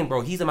 young Bane,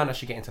 bro, he's a man that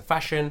should get into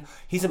fashion.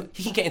 He can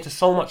get into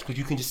so much because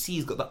you can just see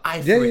he's got the eye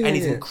for it, and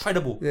he's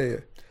incredible. Yeah.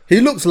 He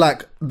looks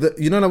like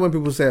you know when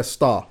people say a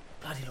star.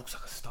 Bloody looks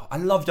like a star. I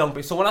love young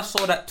Bane. So when I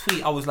saw that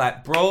tweet, I was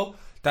like, bro,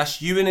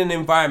 that's you in an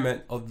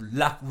environment of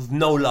with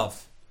no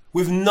love.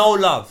 With no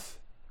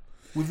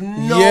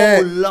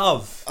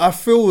love. I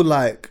feel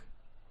like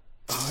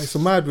it's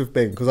mad with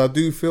Bane because I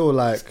do feel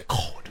like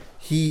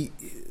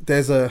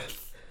there's a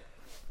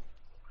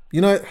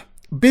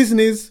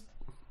business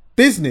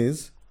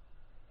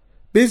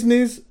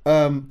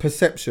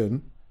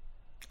perception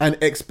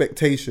and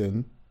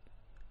expectation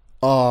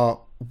are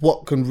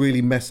what can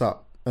really mess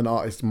up an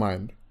artist's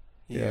mind.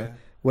 Yeah.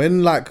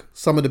 When like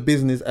some of the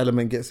business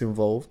element gets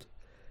involved,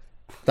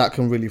 that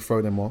can really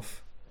throw them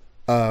off.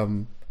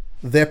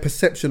 Their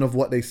perception of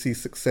what they see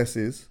success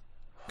is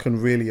can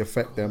really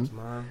affect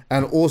them,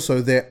 and also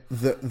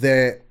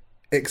their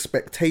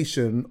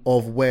expectation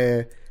of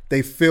where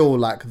they feel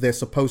like they're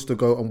supposed to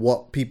go and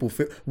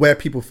where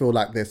people feel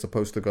like they're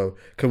supposed to go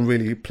can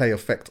really play an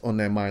effect on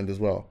their mind as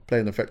well.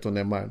 And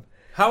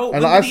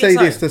I say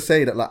this to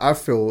say that like I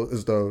feel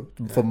as though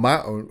from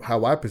my own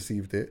how I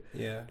perceived it,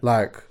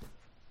 like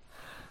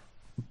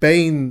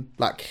Bane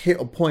like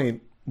hit a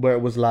point where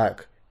it was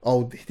like,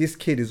 oh, this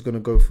kid is gonna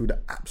go through the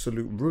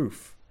absolute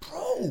roof,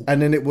 bro.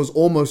 And then it was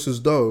almost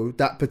as though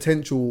that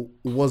potential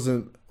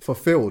wasn't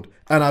fulfilled,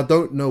 and I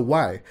don't know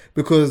why,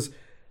 because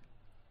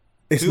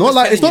it's not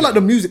like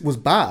the music was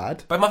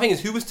bad. But my thing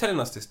is, who was telling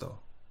us this though?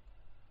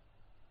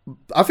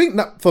 I think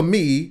that for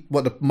me,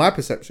 my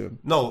perception.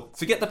 No,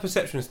 forget the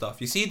perception stuff.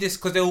 You see this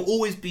because there will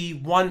always be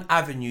one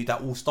avenue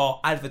that will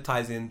start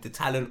advertising the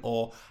talent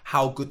or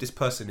how good this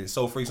person is.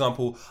 So, for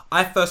example,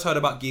 I first heard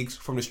about gigs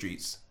from the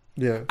streets.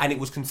 Yeah. And it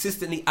was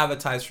consistently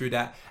advertised through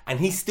that, and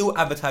he's still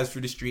advertised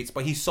through the streets,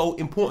 but he's so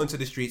important to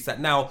the streets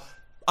that now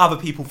other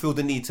people feel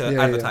the need to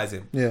advertise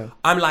him. Yeah.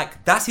 I'm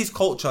like, that's his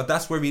culture,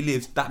 that's where he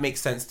lives, that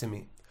makes sense to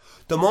me.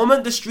 The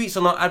moment the streets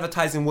are not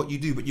advertising what you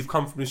do, but you've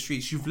come from the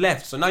streets, you've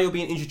left, so now you're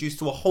being introduced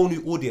to a whole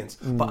new audience.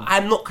 But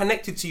I'm not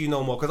connected to you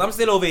no more because I'm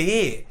still over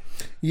here.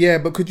 Yeah,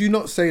 but could you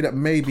not say that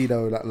maybe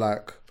though that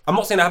like I'm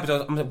not saying that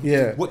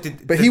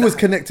happened. But he was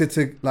connected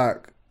to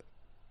like,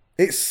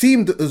 it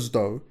seemed as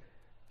though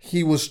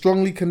he was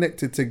strongly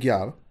connected to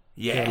Gyal.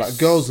 Yes. Like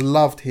girls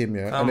loved him,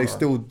 and they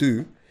still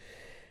do.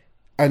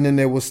 And then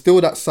there was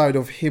still that side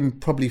of him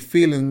probably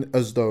feeling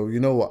as though, you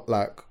know what,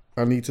 like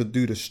I need to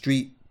do the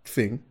street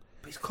thing.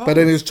 But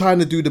then he was trying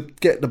to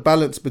get the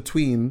balance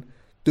between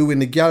doing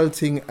the Gyal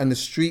thing and the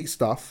street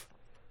stuff.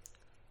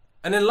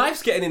 And then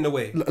life's getting in the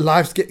way.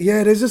 There's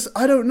just,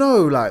 I don't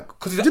know, like,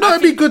 do you know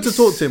it'd be good to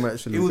talk to him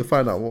actually to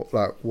find out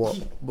what's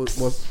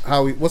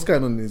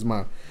going on in his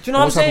mind. Do you know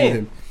what I'm saying?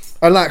 With him.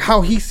 And like how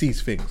he sees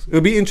things. It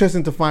would be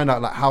interesting to find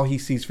out like how he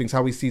sees things,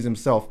 how he sees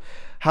himself,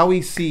 how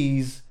he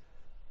sees,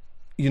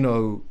 you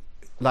know,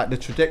 like the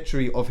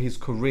trajectory of his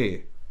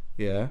career.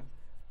 Yeah.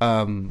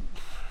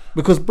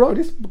 Because bro,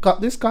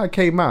 this guy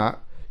came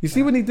out. You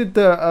see when he did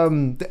the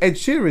Ed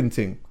Sheeran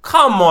thing.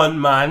 Come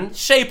on, man.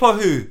 Shape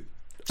of who?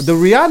 The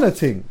Rihanna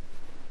thing.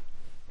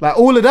 Like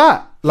all of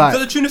that. Like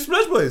the tune of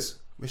Splash Boys.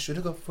 We should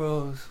have got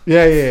froze.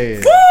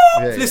 Yeah.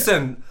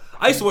 Listen,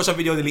 I used to watch that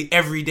video nearly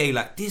every day.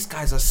 Like, this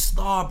guy's a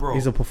star, bro.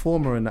 He's a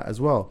performer in that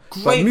as well.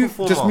 Great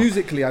performer. Just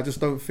musically, I just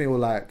don't feel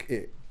like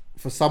it.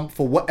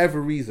 For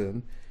whatever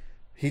reason,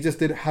 he just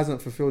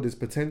hasn't fulfilled his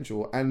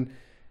potential, and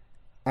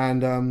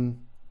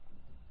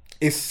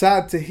it's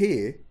sad to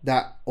hear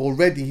that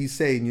already he's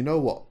saying, you know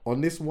what,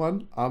 on this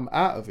one, I'm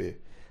out of here.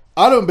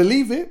 I don't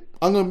believe it.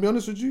 I'm going to be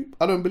honest with you.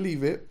 I don't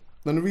believe it.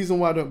 And the reason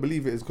why I don't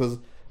believe it is because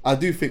I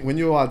do think when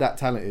you are that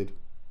talented,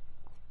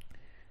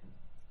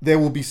 there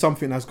will be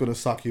something that's going to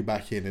suck you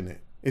back in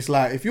it. It's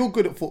like, if you're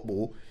good at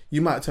football,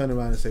 you might turn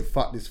around and say,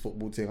 fuck this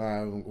football thing, I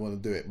don't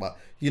want to do it. But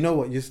you know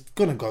what, you're still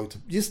going to go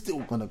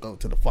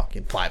to the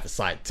fucking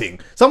five-a-side thing.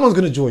 Someone's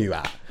going to draw you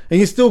out. And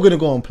you're still going to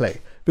go and play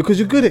because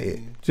you're good at it.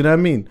 Do you know what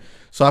I mean?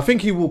 So I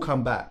think he will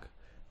come back.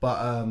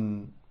 But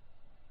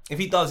if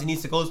he does, he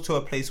needs to go to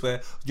a place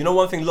where, you know,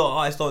 one thing a lot of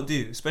artists don't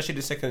do, especially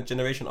the second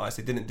generation artists,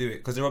 they didn't do it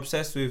because they're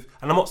obsessed with,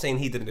 and I'm not saying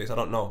he didn't do this, I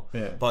don't know.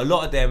 Yeah. But a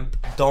lot of them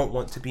don't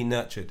want to be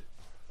nurtured.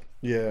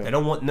 Yeah. They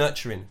don't want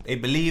nurturing. They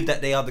believe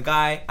that they are the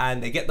guy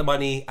and they get the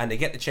money and they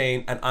get the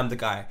chain and I'm the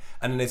guy.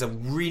 And then there's a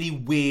really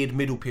weird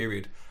middle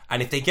period.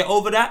 And if they get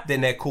over that,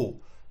 then they're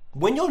cool.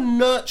 When you're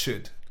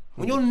nurtured,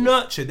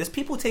 there's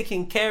people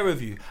taking care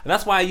of you. And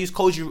that's why I use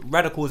Koji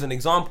Radical as an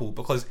example,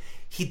 because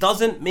he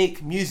doesn't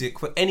make music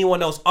for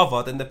anyone else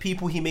other than the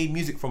people he made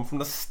music from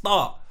the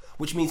start,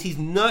 which means he's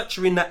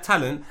nurturing that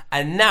talent.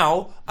 And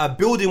now a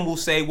building will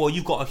say, well,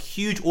 you've got a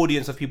huge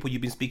audience of people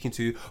you've been speaking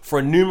to for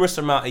a numerous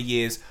amount of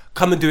years.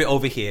 Come and do it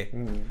over here.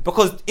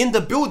 Because in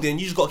the building,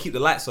 you just got to keep the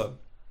lights on.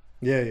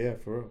 Yeah,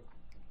 for real.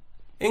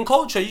 In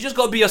culture, you just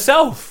got to be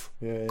yourself.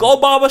 Yeah. Go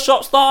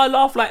barbershop, start a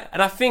laugh.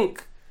 And I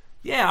think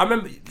Yeah, I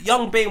remember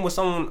Young Bane was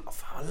someone.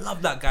 I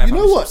love that guy. You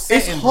know what?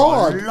 It's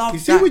hard. I love you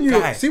see that when you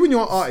guy. see when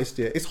you're an artist,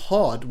 yeah. It's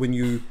hard when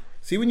you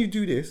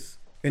do this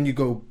and you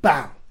go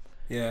bam.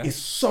 Yeah. It's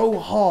so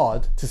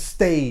hard to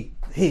stay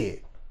here.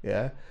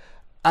 Yeah.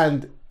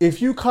 And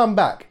if you come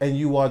back and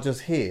you are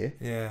just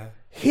here,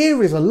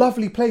 here is a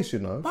lovely place, you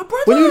know. My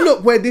brother. When you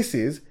look where this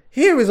is,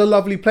 here is a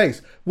lovely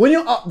place. When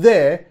you're up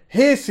there,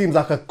 here seems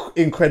like an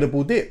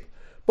incredible dip.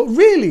 But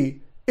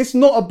really, it's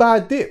not a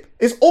bad dip.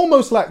 It's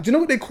almost like, do you know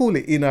what they call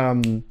it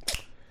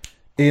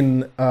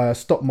in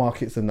stock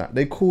markets and that?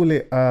 They call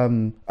it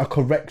a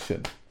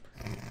correction.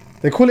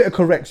 They call it a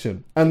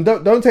correction. And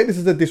don't take this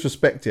as a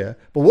disrespect here.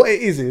 But what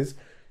it is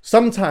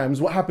sometimes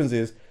what happens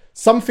is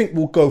something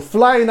will go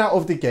flying out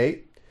of the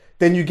gate.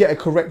 Then you get a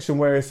correction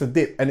where it's a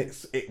dip and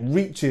it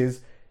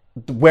reaches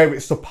where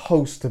it's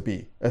supposed to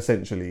be,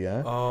 essentially,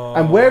 yeah? Oh.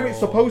 And where it's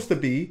supposed to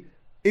be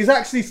is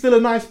actually still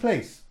a nice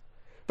place.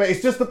 But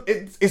it's just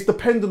it's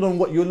dependent on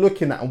what you're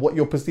looking at and what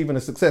you're perceiving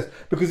as success.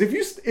 Because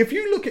if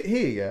you look at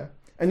here, yeah,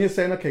 and you're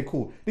saying, okay,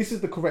 cool, this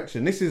is the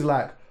correction. This is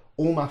like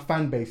all my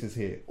fan base is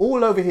here.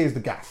 All over here is the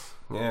gas.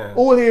 Yeah.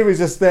 All here is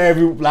just there,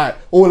 like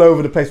all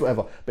over the place,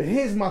 whatever. But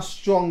here's my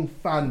strong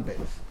fan base.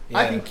 Yeah.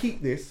 I can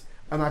keep this,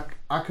 and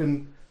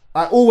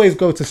I always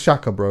go to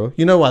Shaka, bro.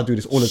 You know I do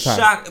this all the time.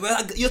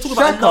 Shaka, you're talking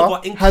about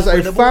another incredible has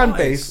a fan artist.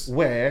 base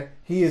where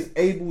he is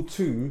able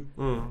to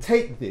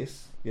take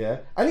this. Yeah,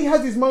 and he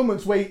has his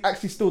moments where he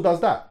actually still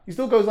does that. He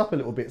still goes up a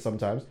little bit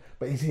sometimes,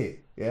 but he's here,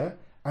 yeah?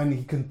 And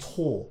he can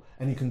tour,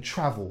 and he can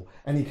travel,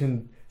 and he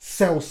can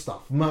sell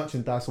stuff,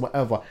 merchandise or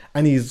whatever,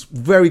 and he's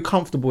very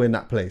comfortable in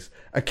that place.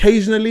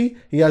 Occasionally,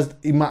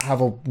 he might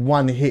have a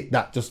one hit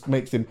that just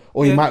makes him,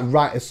 or he might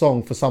write a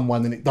song for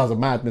someone and it does a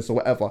madness or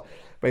whatever,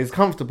 but he's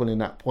comfortable in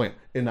that point,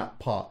 in that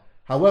part.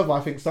 However, I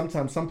think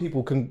sometimes some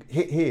people can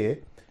hit here,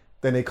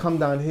 then they come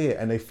down here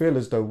and they feel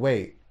as though,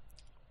 wait,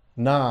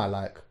 nah,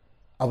 like,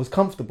 I was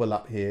comfortable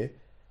up here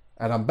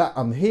and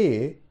I'm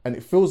here and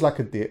it feels like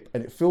a dip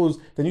and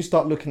then you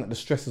start looking at the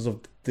stresses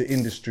of the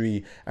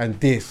industry and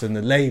this and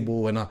the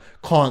label and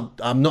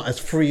I'm not as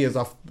free as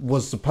I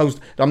was supposed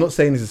to. I'm not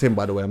saying this is him,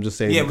 by the way, I'm just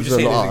saying. Yeah, we're just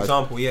saying an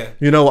example, yeah.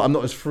 You know what, I'm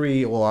not as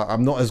free or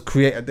I'm not as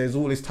creative. There's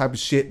all this type of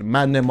shit,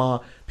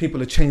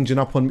 people are changing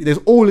up on me. There's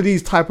all of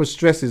these type of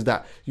stresses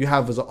that you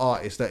have as an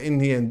artist that in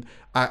the end,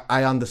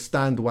 I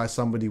understand why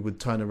somebody would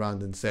turn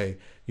around and say,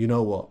 you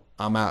know what,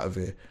 I'm out of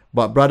here.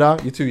 But brother,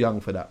 you're too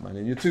young for that, man.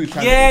 And you're too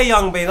talented. Yeah,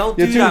 Young Bane, don't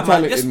do that,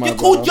 man. You're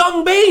called brother.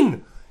 Young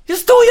Bane. You're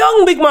still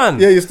young, big man.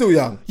 Yeah, you're still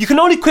young. You can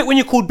only quit when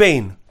you're called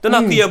Bane. Then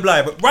I'll be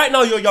blind. But right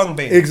now, you're Young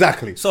Bane.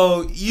 Exactly.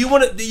 So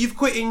you've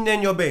quit and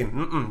then you're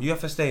Bane. You have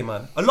to stay,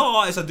 man. A lot of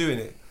artists are doing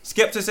it.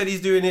 Skepta said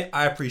he's doing it.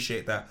 I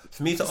appreciate that.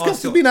 For me to ask,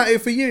 Skepta's been at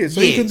it for years,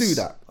 so he can do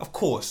that. Of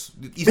course.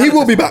 He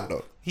will be back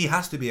though. He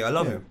has to be. I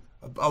love him.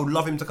 I would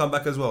love him to come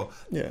back as well.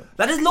 Yeah.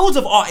 Like, there's loads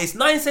of artists.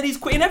 Nine said he's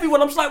quitting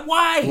everyone. I'm just like,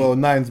 why? Well,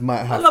 Nines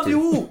might have to. I love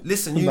you all.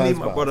 Listen, you leave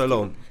my brother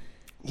alone.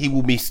 He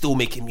will be still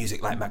making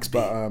music like Max B.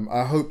 But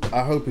I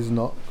hope it's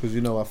not, because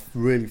you know I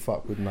really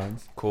fuck with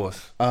Nines. Of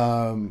course.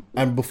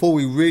 And before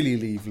we really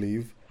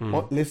leave.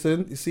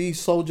 Listen, you see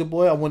Soulja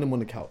Boy, I want him on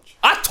the couch.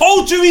 I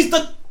told you he's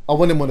the... I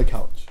want him on the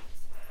couch.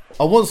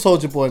 I want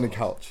Soulja Boy on the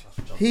couch.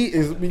 He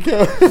is... Be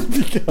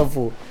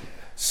careful.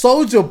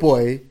 Soulja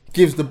Boy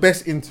gives the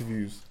best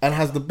interviews and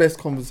has the best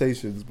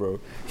conversations, bro.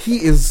 He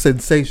is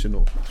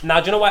sensational.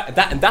 Now, do you know what?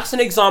 That's an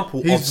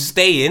example of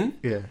staying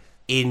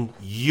in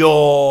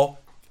your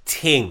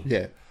thing.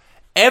 Yeah.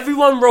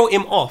 Everyone wrote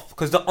him off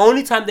because the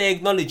only time they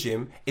acknowledge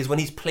him is when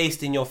he's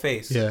placed in your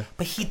face. Yeah.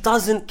 But he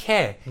doesn't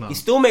care. No. He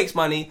still makes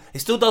money. He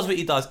still does what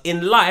he does.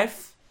 In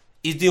life,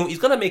 he's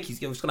gonna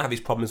have his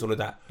problems, all of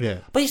that. Yeah.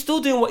 But he's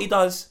still doing what he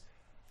does.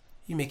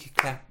 You make it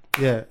clap.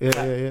 Yeah.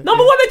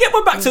 Number one,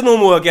 we're back to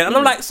normal again. And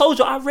I'm like,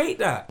 Soulja, I rate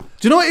that. Do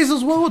you know what it is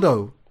as well,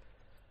 though?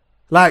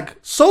 Like,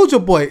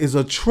 Soulja Boy is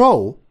a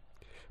troll,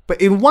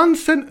 but in one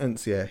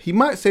sentence, he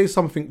might say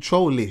something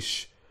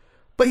trollish,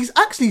 but he's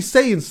actually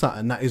saying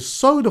something that is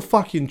so the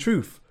fucking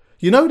truth.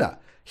 You know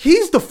that?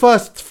 He's the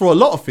first for a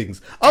lot of things.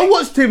 I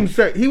watched him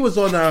say, he was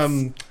on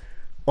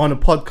a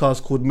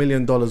podcast called $1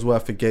 Million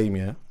Worth of Game,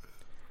 yeah?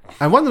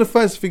 And one of the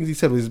first things he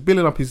said was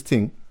building up his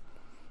thing.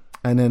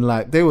 And then,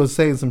 like, they were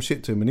saying some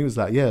shit to him, and he was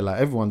like, yeah, like,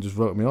 everyone just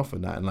wrote me off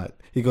and that. And, like,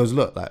 he goes,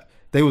 look, like,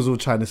 they was all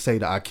trying to say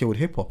that I killed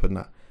hip-hop and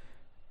that.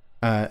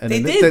 And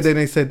then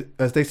they said,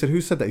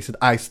 who said that? He said,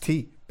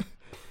 Ice-T.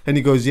 And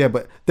he goes, yeah,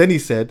 but then he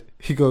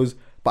goes,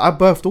 but I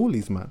birthed all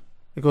these, man.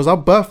 He goes, I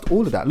birthed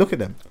all of that. Look at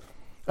them.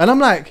 And I'm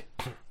like,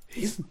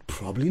 he's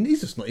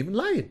just not even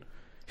lying.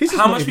 He's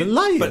just not even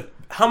lying. But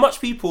how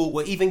much people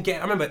were even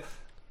getting, I remember,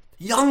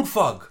 Young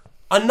Thug,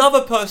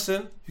 another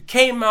person who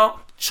came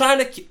out trying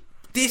to...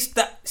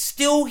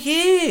 still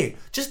here,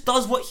 just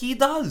does what he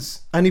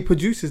does, and he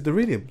produces the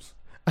rhythms.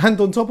 And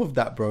on top of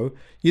that, bro,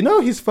 you know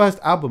his first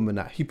album and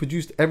that he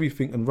produced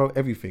everything and wrote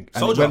everything,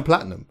 and it went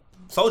platinum.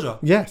 Soulja,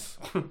 yes,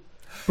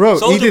 bro.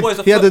 Soulja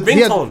Boy's he had the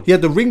ringtone. He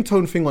had the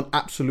ringtone thing on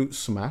Absolute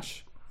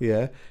Smash.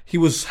 Yeah, he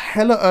was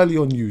hella early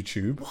on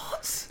YouTube.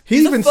 What? He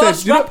He's even the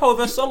first said, rapper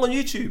with a song on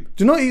YouTube.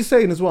 Do you know what he's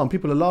saying as well? And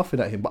people are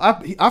laughing at him, but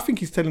I think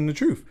he's telling the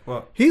truth.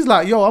 What? He's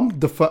like, yo, I'm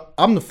the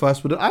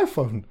first with an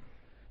iPhone.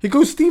 He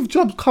goes, Steve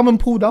Jobs come and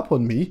pulled up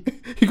on me.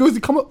 He goes,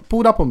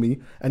 pulled up on me,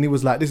 and he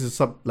was like, this is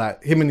some,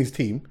 like, him and his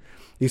team.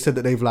 He said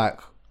that they've like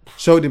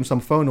showed him some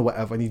phone or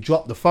whatever, and he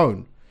dropped the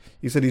phone.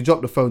 He said he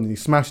dropped the phone and he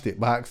smashed it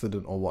by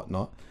accident or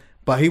whatnot.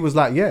 But he was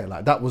like, yeah,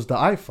 like that was the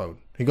iPhone.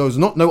 He goes,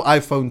 no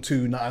iPhone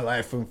 2, no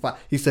iPhone 5.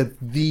 He said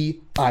the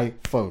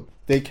iPhone.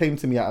 They came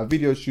to me at a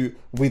video shoot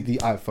with the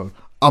iPhone.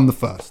 I'm the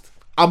first.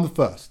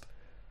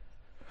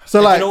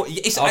 So like,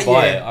 I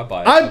buy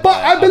it.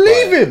 I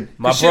believe him.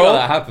 My Shit bro, like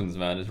that happens,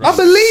 man. It's I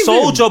believe him.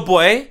 Soulja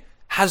Boy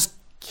has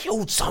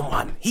killed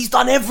someone. He's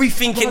done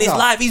everything in his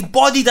life. He's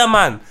bodied a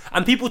man,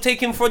 and people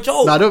take him for a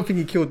joke. No, I don't think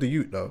he killed the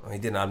youth though. He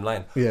didn't. I'm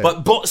lying. Yeah.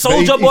 But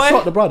Soulja Boy, he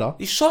shot the brother.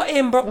 He shot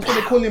him, bro. That's what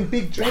they call him,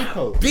 Big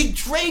Draco. Big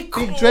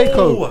Draco. Big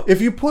Draco.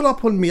 If you pull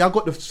up on me, I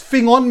got the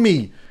thing on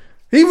me.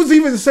 He was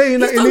even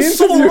saying that in the done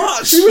so interview.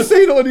 much. He was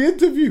saying it on the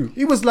interview.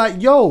 He was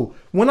like, yo,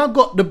 when I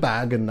got the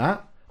bag and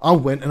that, I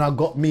went and I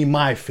got me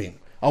my thing.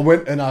 I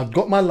went and I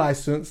got my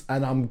license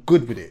and I'm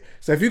good with it.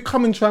 So if you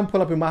come and try and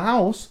pull up in my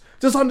house,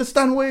 just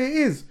understand where it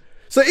is.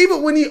 So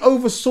even when he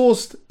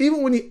oversourced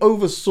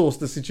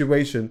the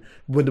situation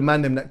with the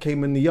man them that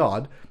came in the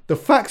yard, the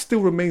fact still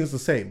remains the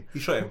same. He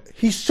shot him.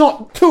 He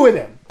shot two of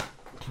them.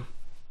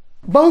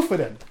 Both of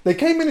them. They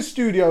came in the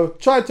studio,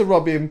 tried to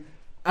rob him,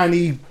 and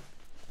he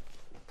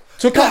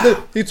took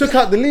out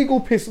the legal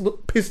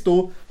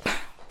pistol.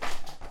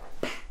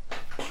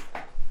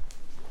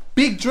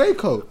 Big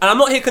Draco. And I'm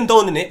not here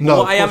condoning it. No,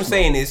 What I am course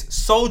saying is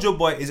Soulja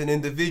Boy is an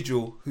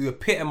individual who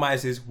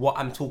epitomizes what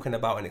I'm talking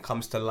about when it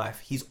comes to life.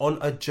 He's on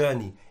a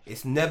journey.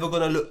 It's never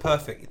going to look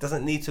perfect. It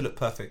doesn't need to look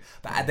perfect.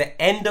 But at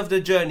the end of the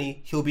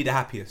journey, he'll be the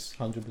happiest.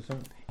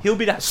 100%. He'll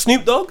be that.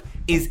 Snoop Dogg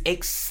is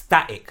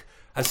ecstatic.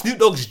 And Snoop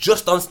Dogg's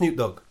just done Snoop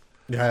Dogg.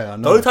 Yeah, I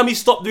know. The only time he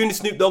stopped doing the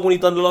Snoop Dogg when he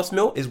done The Lost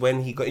Mill is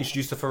when he got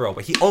introduced to Pharrell.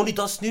 But he only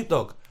does Snoop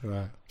Dogg.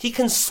 Right. He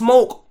can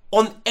smoke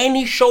on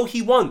any show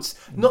he wants.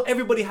 Not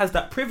everybody has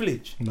that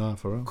privilege. Nah,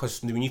 for real.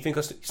 Because when you think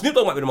of Snoop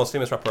Dogg might be the most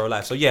famous rapper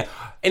alive. So yeah.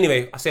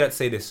 Anyway, I say that to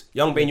say this.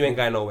 Young Bane, you ain't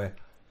going nowhere.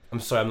 I'm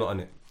sorry, I'm not on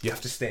it. You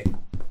have to stay.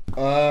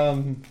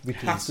 We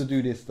have to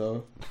do this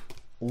though.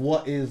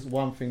 What is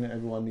one thing that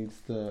everyone needs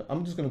to...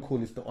 I'm just going to call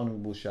this the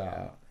honourable shout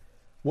out.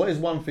 What is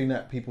one thing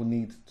that people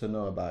need to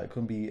know about? It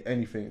could be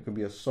anything. It could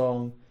be a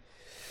song.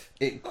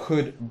 It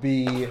could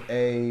be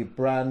a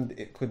brand.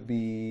 It could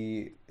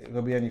be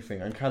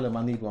anything. And Callum,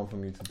 I need one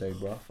from you today,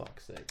 bro.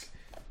 Fuck's sake.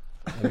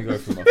 Let me go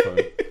through my phone.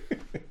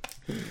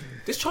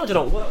 This charger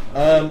don't work.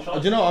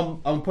 Do you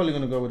know? I'm probably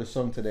gonna go with a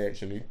song today.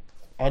 Actually,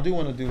 I do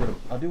want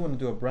to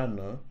do a brand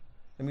though.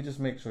 Let me just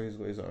make sure he's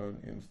got his own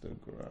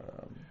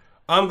Instagram.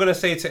 I'm gonna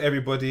say to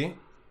everybody,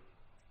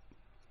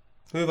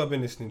 who have I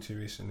been listening to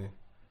recently?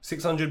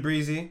 600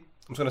 Breezy. I'm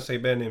just gonna say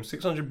bare name.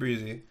 600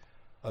 Breezy.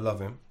 I love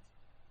him.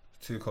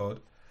 Too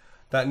cold.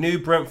 That new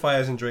Brent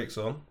Fires and Drake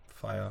song,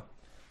 fire.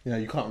 You know,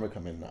 you can't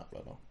recommend that,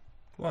 brother.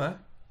 Why?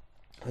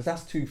 Because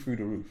that's too through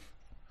the roof.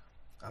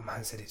 A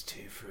man said it's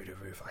too through the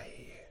roof. I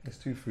hear you. It's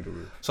too through the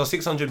roof. So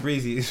 600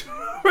 Breezy is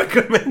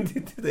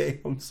recommended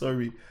today. I'm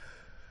sorry.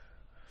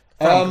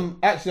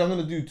 Actually, I'm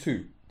gonna do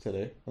two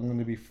today. I'm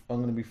gonna be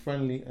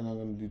friendly, and I'm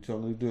gonna do two.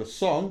 I'm gonna do a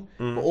song,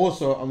 but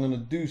also I'm gonna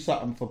do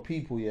something for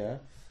people, yeah,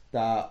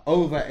 that are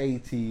over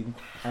 18,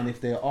 and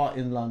if they are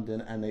in London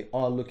and they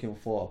are looking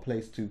for a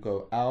place to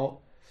go out,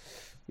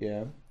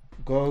 yeah,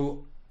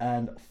 go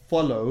and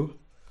follow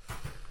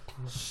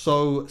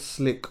So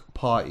Slick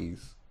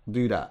Parties.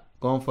 Do that.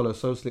 Go and follow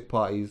So Slick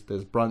Parties.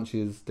 There's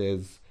brunches,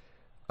 there's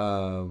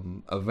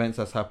events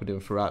that's happening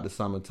throughout the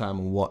summertime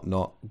and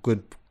whatnot.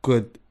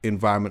 Good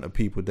environment of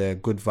people there,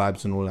 good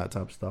vibes and all that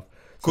type of stuff.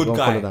 So Good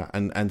guy. follow that.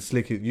 And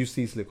Slick, you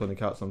see Slick on the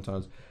couch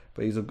sometimes,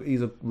 but he's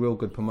a real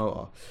good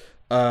promoter.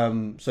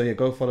 So yeah,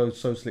 go follow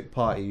So Slick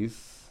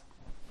Parties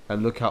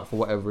and look out for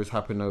whatever is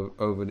happening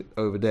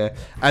over there.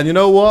 And you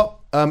know what?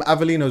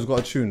 Avelino's got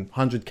a tune,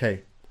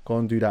 100k. Go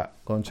and do that.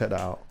 Go and check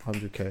that out.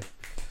 100k.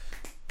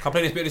 Can I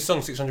play this bit of this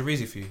song, 600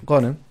 Breezy, for you? Go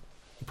on then.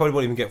 He probably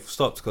won't even get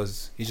stopped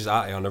because he's just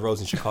out here on the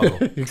roads in Chicago.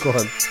 Go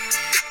on.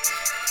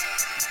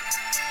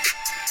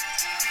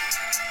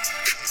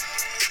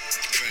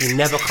 He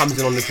never comes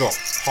in on the drop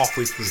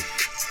halfway through.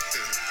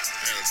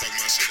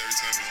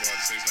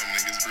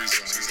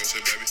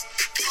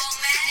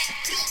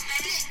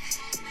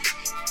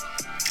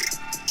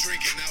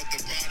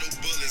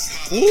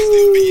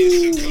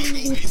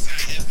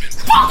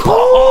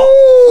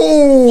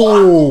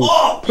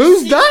 Oh,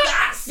 who's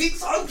that?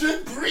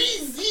 600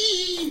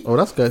 Breezy. Oh,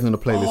 that's going on the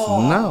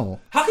playlist now.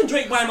 How can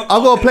Drake buy him a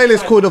I've got a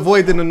playlist called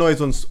Avoiding the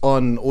Noise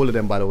on all of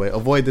them, by the way.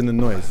 Avoiding the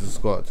Noise. It's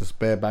got just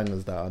bare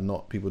bangers that are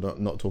not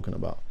talking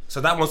about.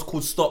 So that one's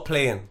called Stop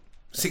Playing.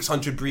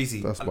 600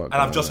 Breezy. That's what and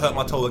I've just hurt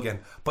my toe again.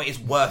 But it's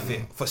worth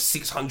it for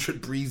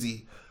 600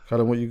 Breezy.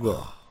 Callum, what you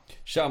got?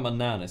 Shout out my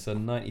nan. It's her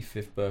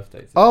 95th birthday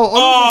today.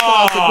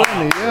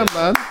 Oh, yeah,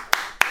 man.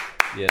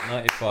 Yeah,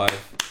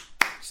 95.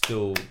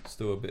 Still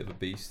a bit of a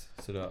beast.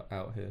 Still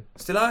out here.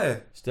 Still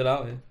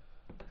out here.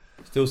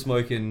 Still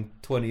smoking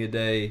 20 a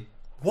day.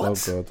 What?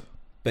 Oh God.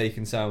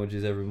 Bacon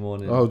sandwiches every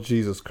morning. Oh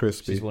Jesus,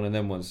 crispy. She's one of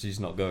them ones. She's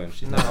not going.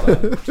 She's No.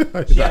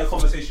 not. She had a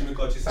conversation with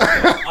God. She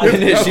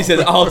said, She said,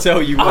 "I'll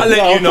tell you. I'll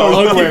let you know.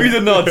 I'll give you the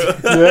nod."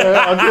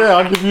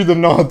 I'll give you the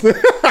nod.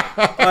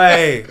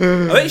 Hey,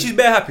 I think she's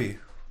bare happy.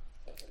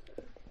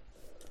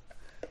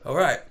 All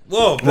right.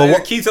 Well,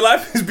 the key to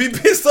life is be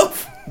pissed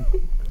off.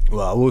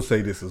 Well, I will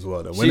say this as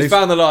well. Though. She's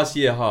found the last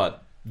year hard.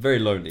 Very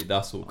lonely,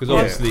 that's all. Because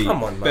obviously,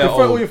 come on, man.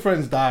 Before all your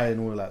friends die and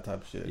all that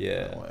type of shit.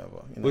 Yeah.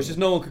 Whatever. Well, it's just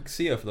no one could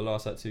see her for the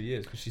last 2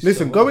 years. She's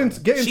Listen, so get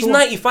into. She's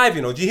 95,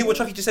 you know. Do you hear what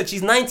Chucky just said?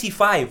 She's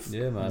 95.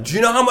 Yeah, man. Do you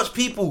know how much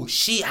people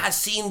she has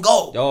seen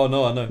go? Oh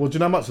no, I know. Well, do you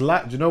know how much?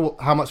 Do you know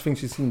how much things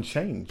she's seen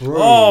change? Bro,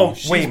 Oh,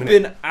 she's wait a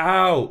minute. been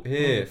out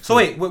here. So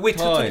wait.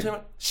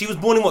 She was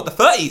born in what, the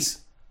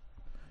 30s?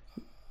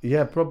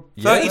 Yeah,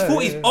 probably. 30s,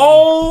 40s. Yeah.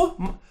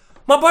 Oh,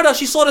 my brother,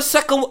 she saw the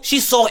second. She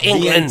saw The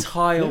England.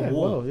 entire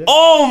war. Well, yeah.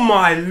 Oh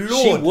my lord.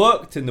 She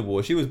worked in the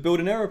war. She was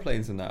building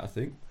aeroplanes and that, I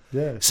think.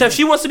 Yeah. So if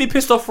she wants to be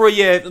pissed off for a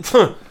year,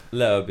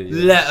 Let her be.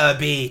 Yeah. let her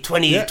be.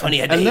 20 a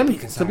day. And then, bacon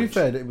to be sandwich.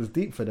 fair, it was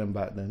deep for them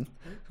back then.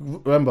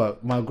 Remember,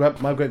 my great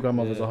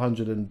grandmother was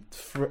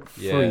 103.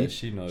 Yeah,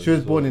 she knows She was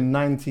as born well. in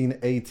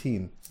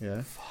 1918.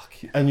 Yeah.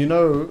 Fuck yeah. And you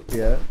know,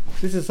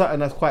 this is something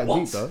that's quite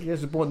deep though. Yeah,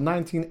 she was born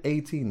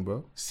 1918,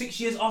 bro. 6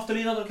 years after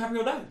Leonardo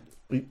DiCaprio died.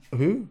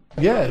 Who?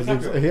 Yeah,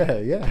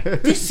 yeah.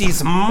 This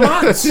is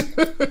mad.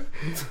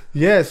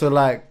 Yeah,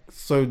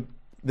 so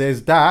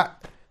there's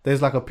that.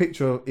 There's like a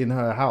picture in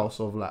her house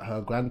of like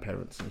her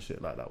grandparents and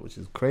shit like that, which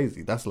is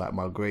crazy. That's like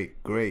my great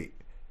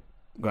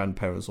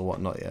grandparents or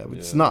whatnot, which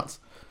is nuts.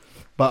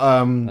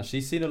 But And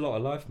she's seen a lot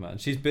of life, man.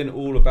 She's been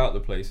all about the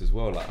place as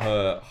well. Like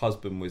her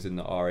husband was in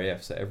the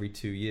RAF, so every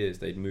 2 years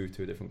they'd move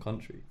to a different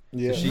country.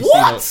 Yeah.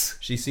 So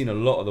she's seen a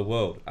lot of the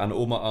world, and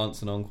all my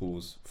aunts and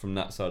uncles from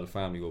that side of the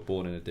family were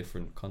born in a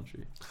different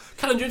country.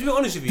 Callum, to be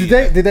honest with you,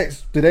 did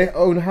they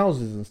own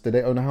houses and did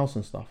they own a house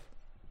and stuff?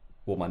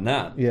 Well, my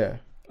nan. Yeah.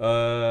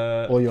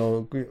 Or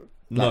your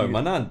no,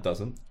 my nan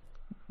doesn't,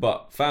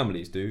 but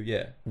families do.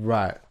 Yeah.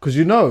 Right, because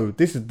you know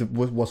this is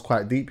what's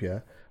quite deep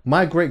here.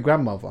 My great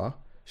grandmother,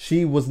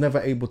 she was never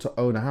able to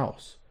own a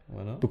house.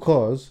 Why not?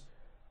 Because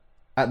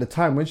at the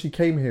time when she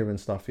came here and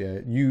stuff,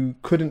 a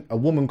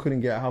woman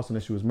couldn't get a house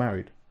unless she was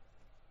married.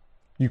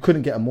 You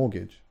couldn't get a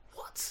mortgage.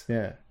 What?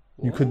 Yeah,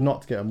 you could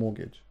not get a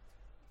mortgage.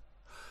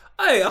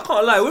 Hey, I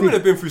can't lie. Women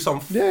have been through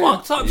some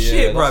fucked up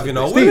shit, bruv. You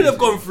know, Steve. women have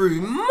gone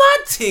through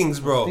mad things,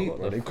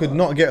 bro. They could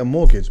not get a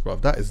mortgage,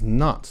 bruv. That is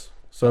nuts.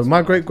 So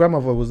my great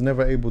grandmother was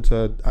never able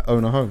to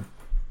own a home.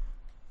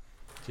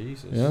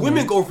 Jesus. Yeah,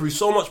 Women go through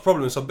so much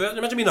problems. So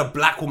imagine being a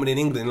black woman in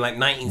England in like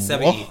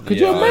 1970. Could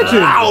you imagine?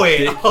 Allow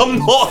it. I'm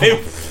not.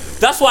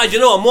 That's why, you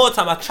know, more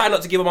time I try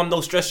not to give my mum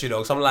no stress, you know,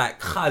 because I'm like,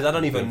 Khaz, I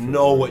don't even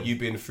know what you've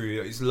been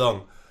through. It's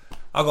long.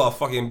 I got a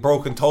fucking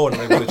broken toe and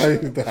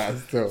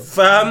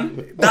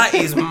fam, that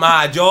is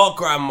mad. Your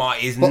grandma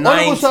is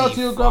 95. Shout out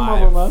to your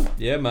grandmother, man.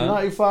 Yeah, man.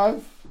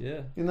 95.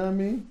 Yeah. You know what I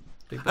mean?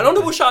 And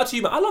honorable shout out to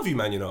you, man. I love you,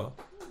 man, you know.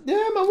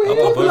 Yeah, man. We I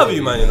love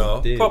you, man, you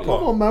know. Proper.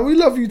 Come on, man. We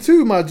love you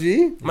too, my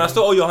G. Man, I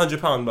still owe you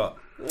 £100, but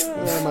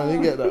Yeah, man.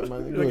 You get that,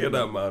 man. look at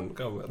that, man.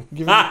 Come on.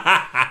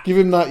 Give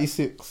him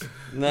 96.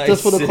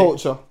 Just for the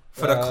culture.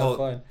 For the cult.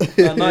 Fine.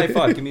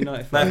 95. Give me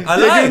 95. I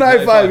Yeah, like give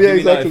 95. Yeah, Give me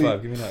exactly.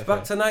 95. Give me 95.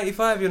 Back to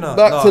 95, you know.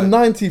 Back to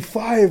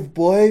 95,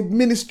 boy.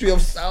 Ministry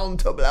of Sound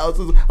Top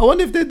Houses. I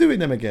wonder if they're doing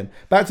them again.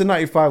 Back to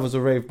 95 was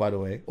a rave, by the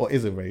way, or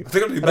is a rave.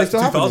 They're gonna do Are back they to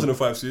still happening?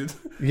 2005 soon.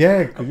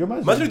 Yeah, could you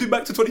imagine? Imagine we do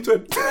back to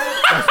 2020.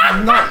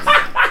 That's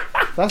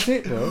nuts. That's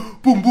it, bro.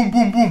 Boom, boom,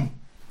 boom, boom.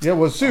 Yeah,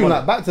 well, soon,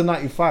 like back to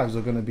 95s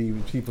are gonna be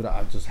people that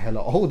are just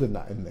hella old and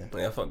that in there.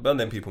 Yeah, fuck, burn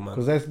them people, man.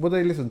 Because what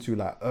they listen to,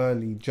 like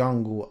early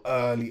jungle,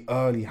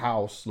 early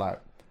house,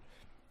 like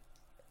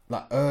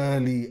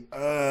early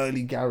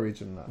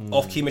garage and that.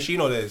 Off key machine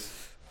days.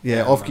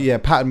 Yeah, off key,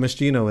 Pattern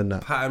Machino and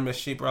that. Pattern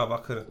machine, bro. I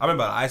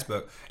remember the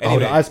iceberg. Oh,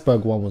 Anyway, the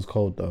iceberg one was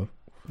cold though.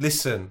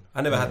 listen,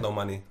 I never had no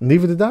money.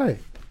 Neither did I.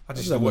 I just used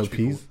Those to are watch no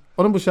people. peas.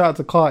 Honorable shout out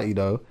to Carty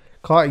though.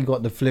 Carty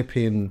got the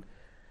flipping.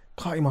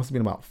 Carty must have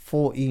been about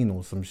 14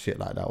 or some shit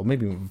like that, or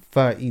maybe even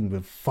 13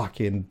 with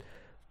fucking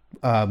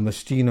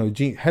Machino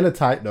jeans. Hella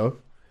tight though.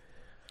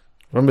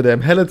 Remember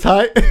them? Hella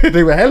tight.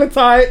 They were hella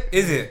tight.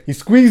 Is it? He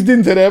squeezed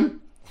into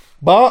them,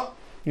 but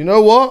you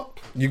know what?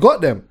 You got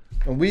them,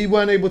 and we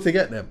weren't able to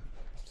get them.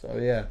 So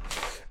yeah.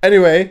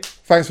 Anyway,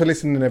 thanks for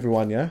listening,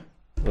 everyone. Yeah,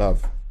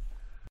 love.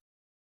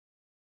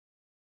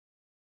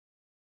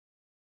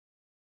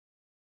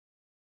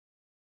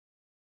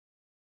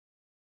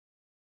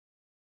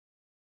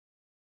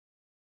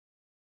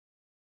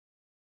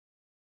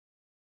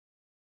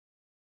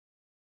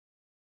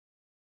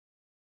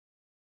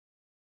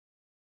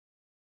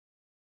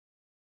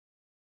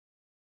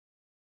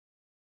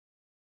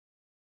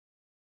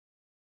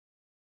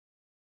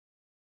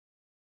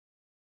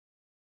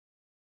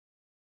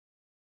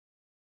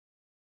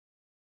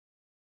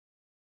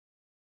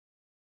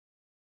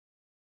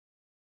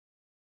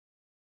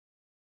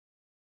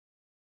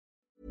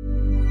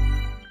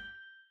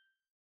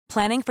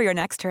 Planning for your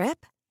next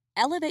trip?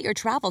 Elevate your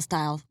travel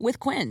style with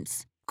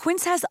Quince.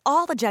 Quince has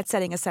all the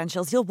jet-setting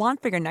essentials you'll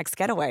want for your next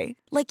getaway,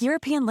 like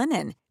European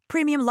linen,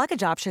 premium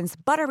luggage options,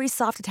 buttery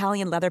soft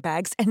Italian leather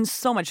bags, and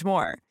so much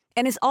more.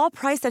 And is all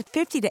priced at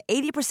 50 to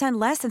 80%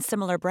 less than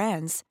similar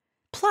brands.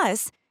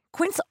 Plus,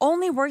 Quince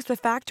only works with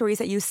factories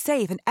that use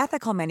safe and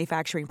ethical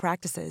manufacturing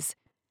practices.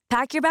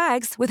 Pack your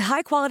bags with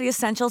high-quality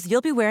essentials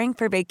you'll be wearing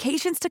for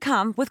vacations to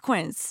come with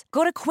Quince.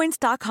 Go to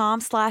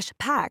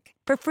quince.com/pack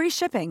for free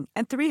shipping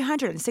and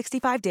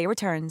 365-day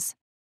returns.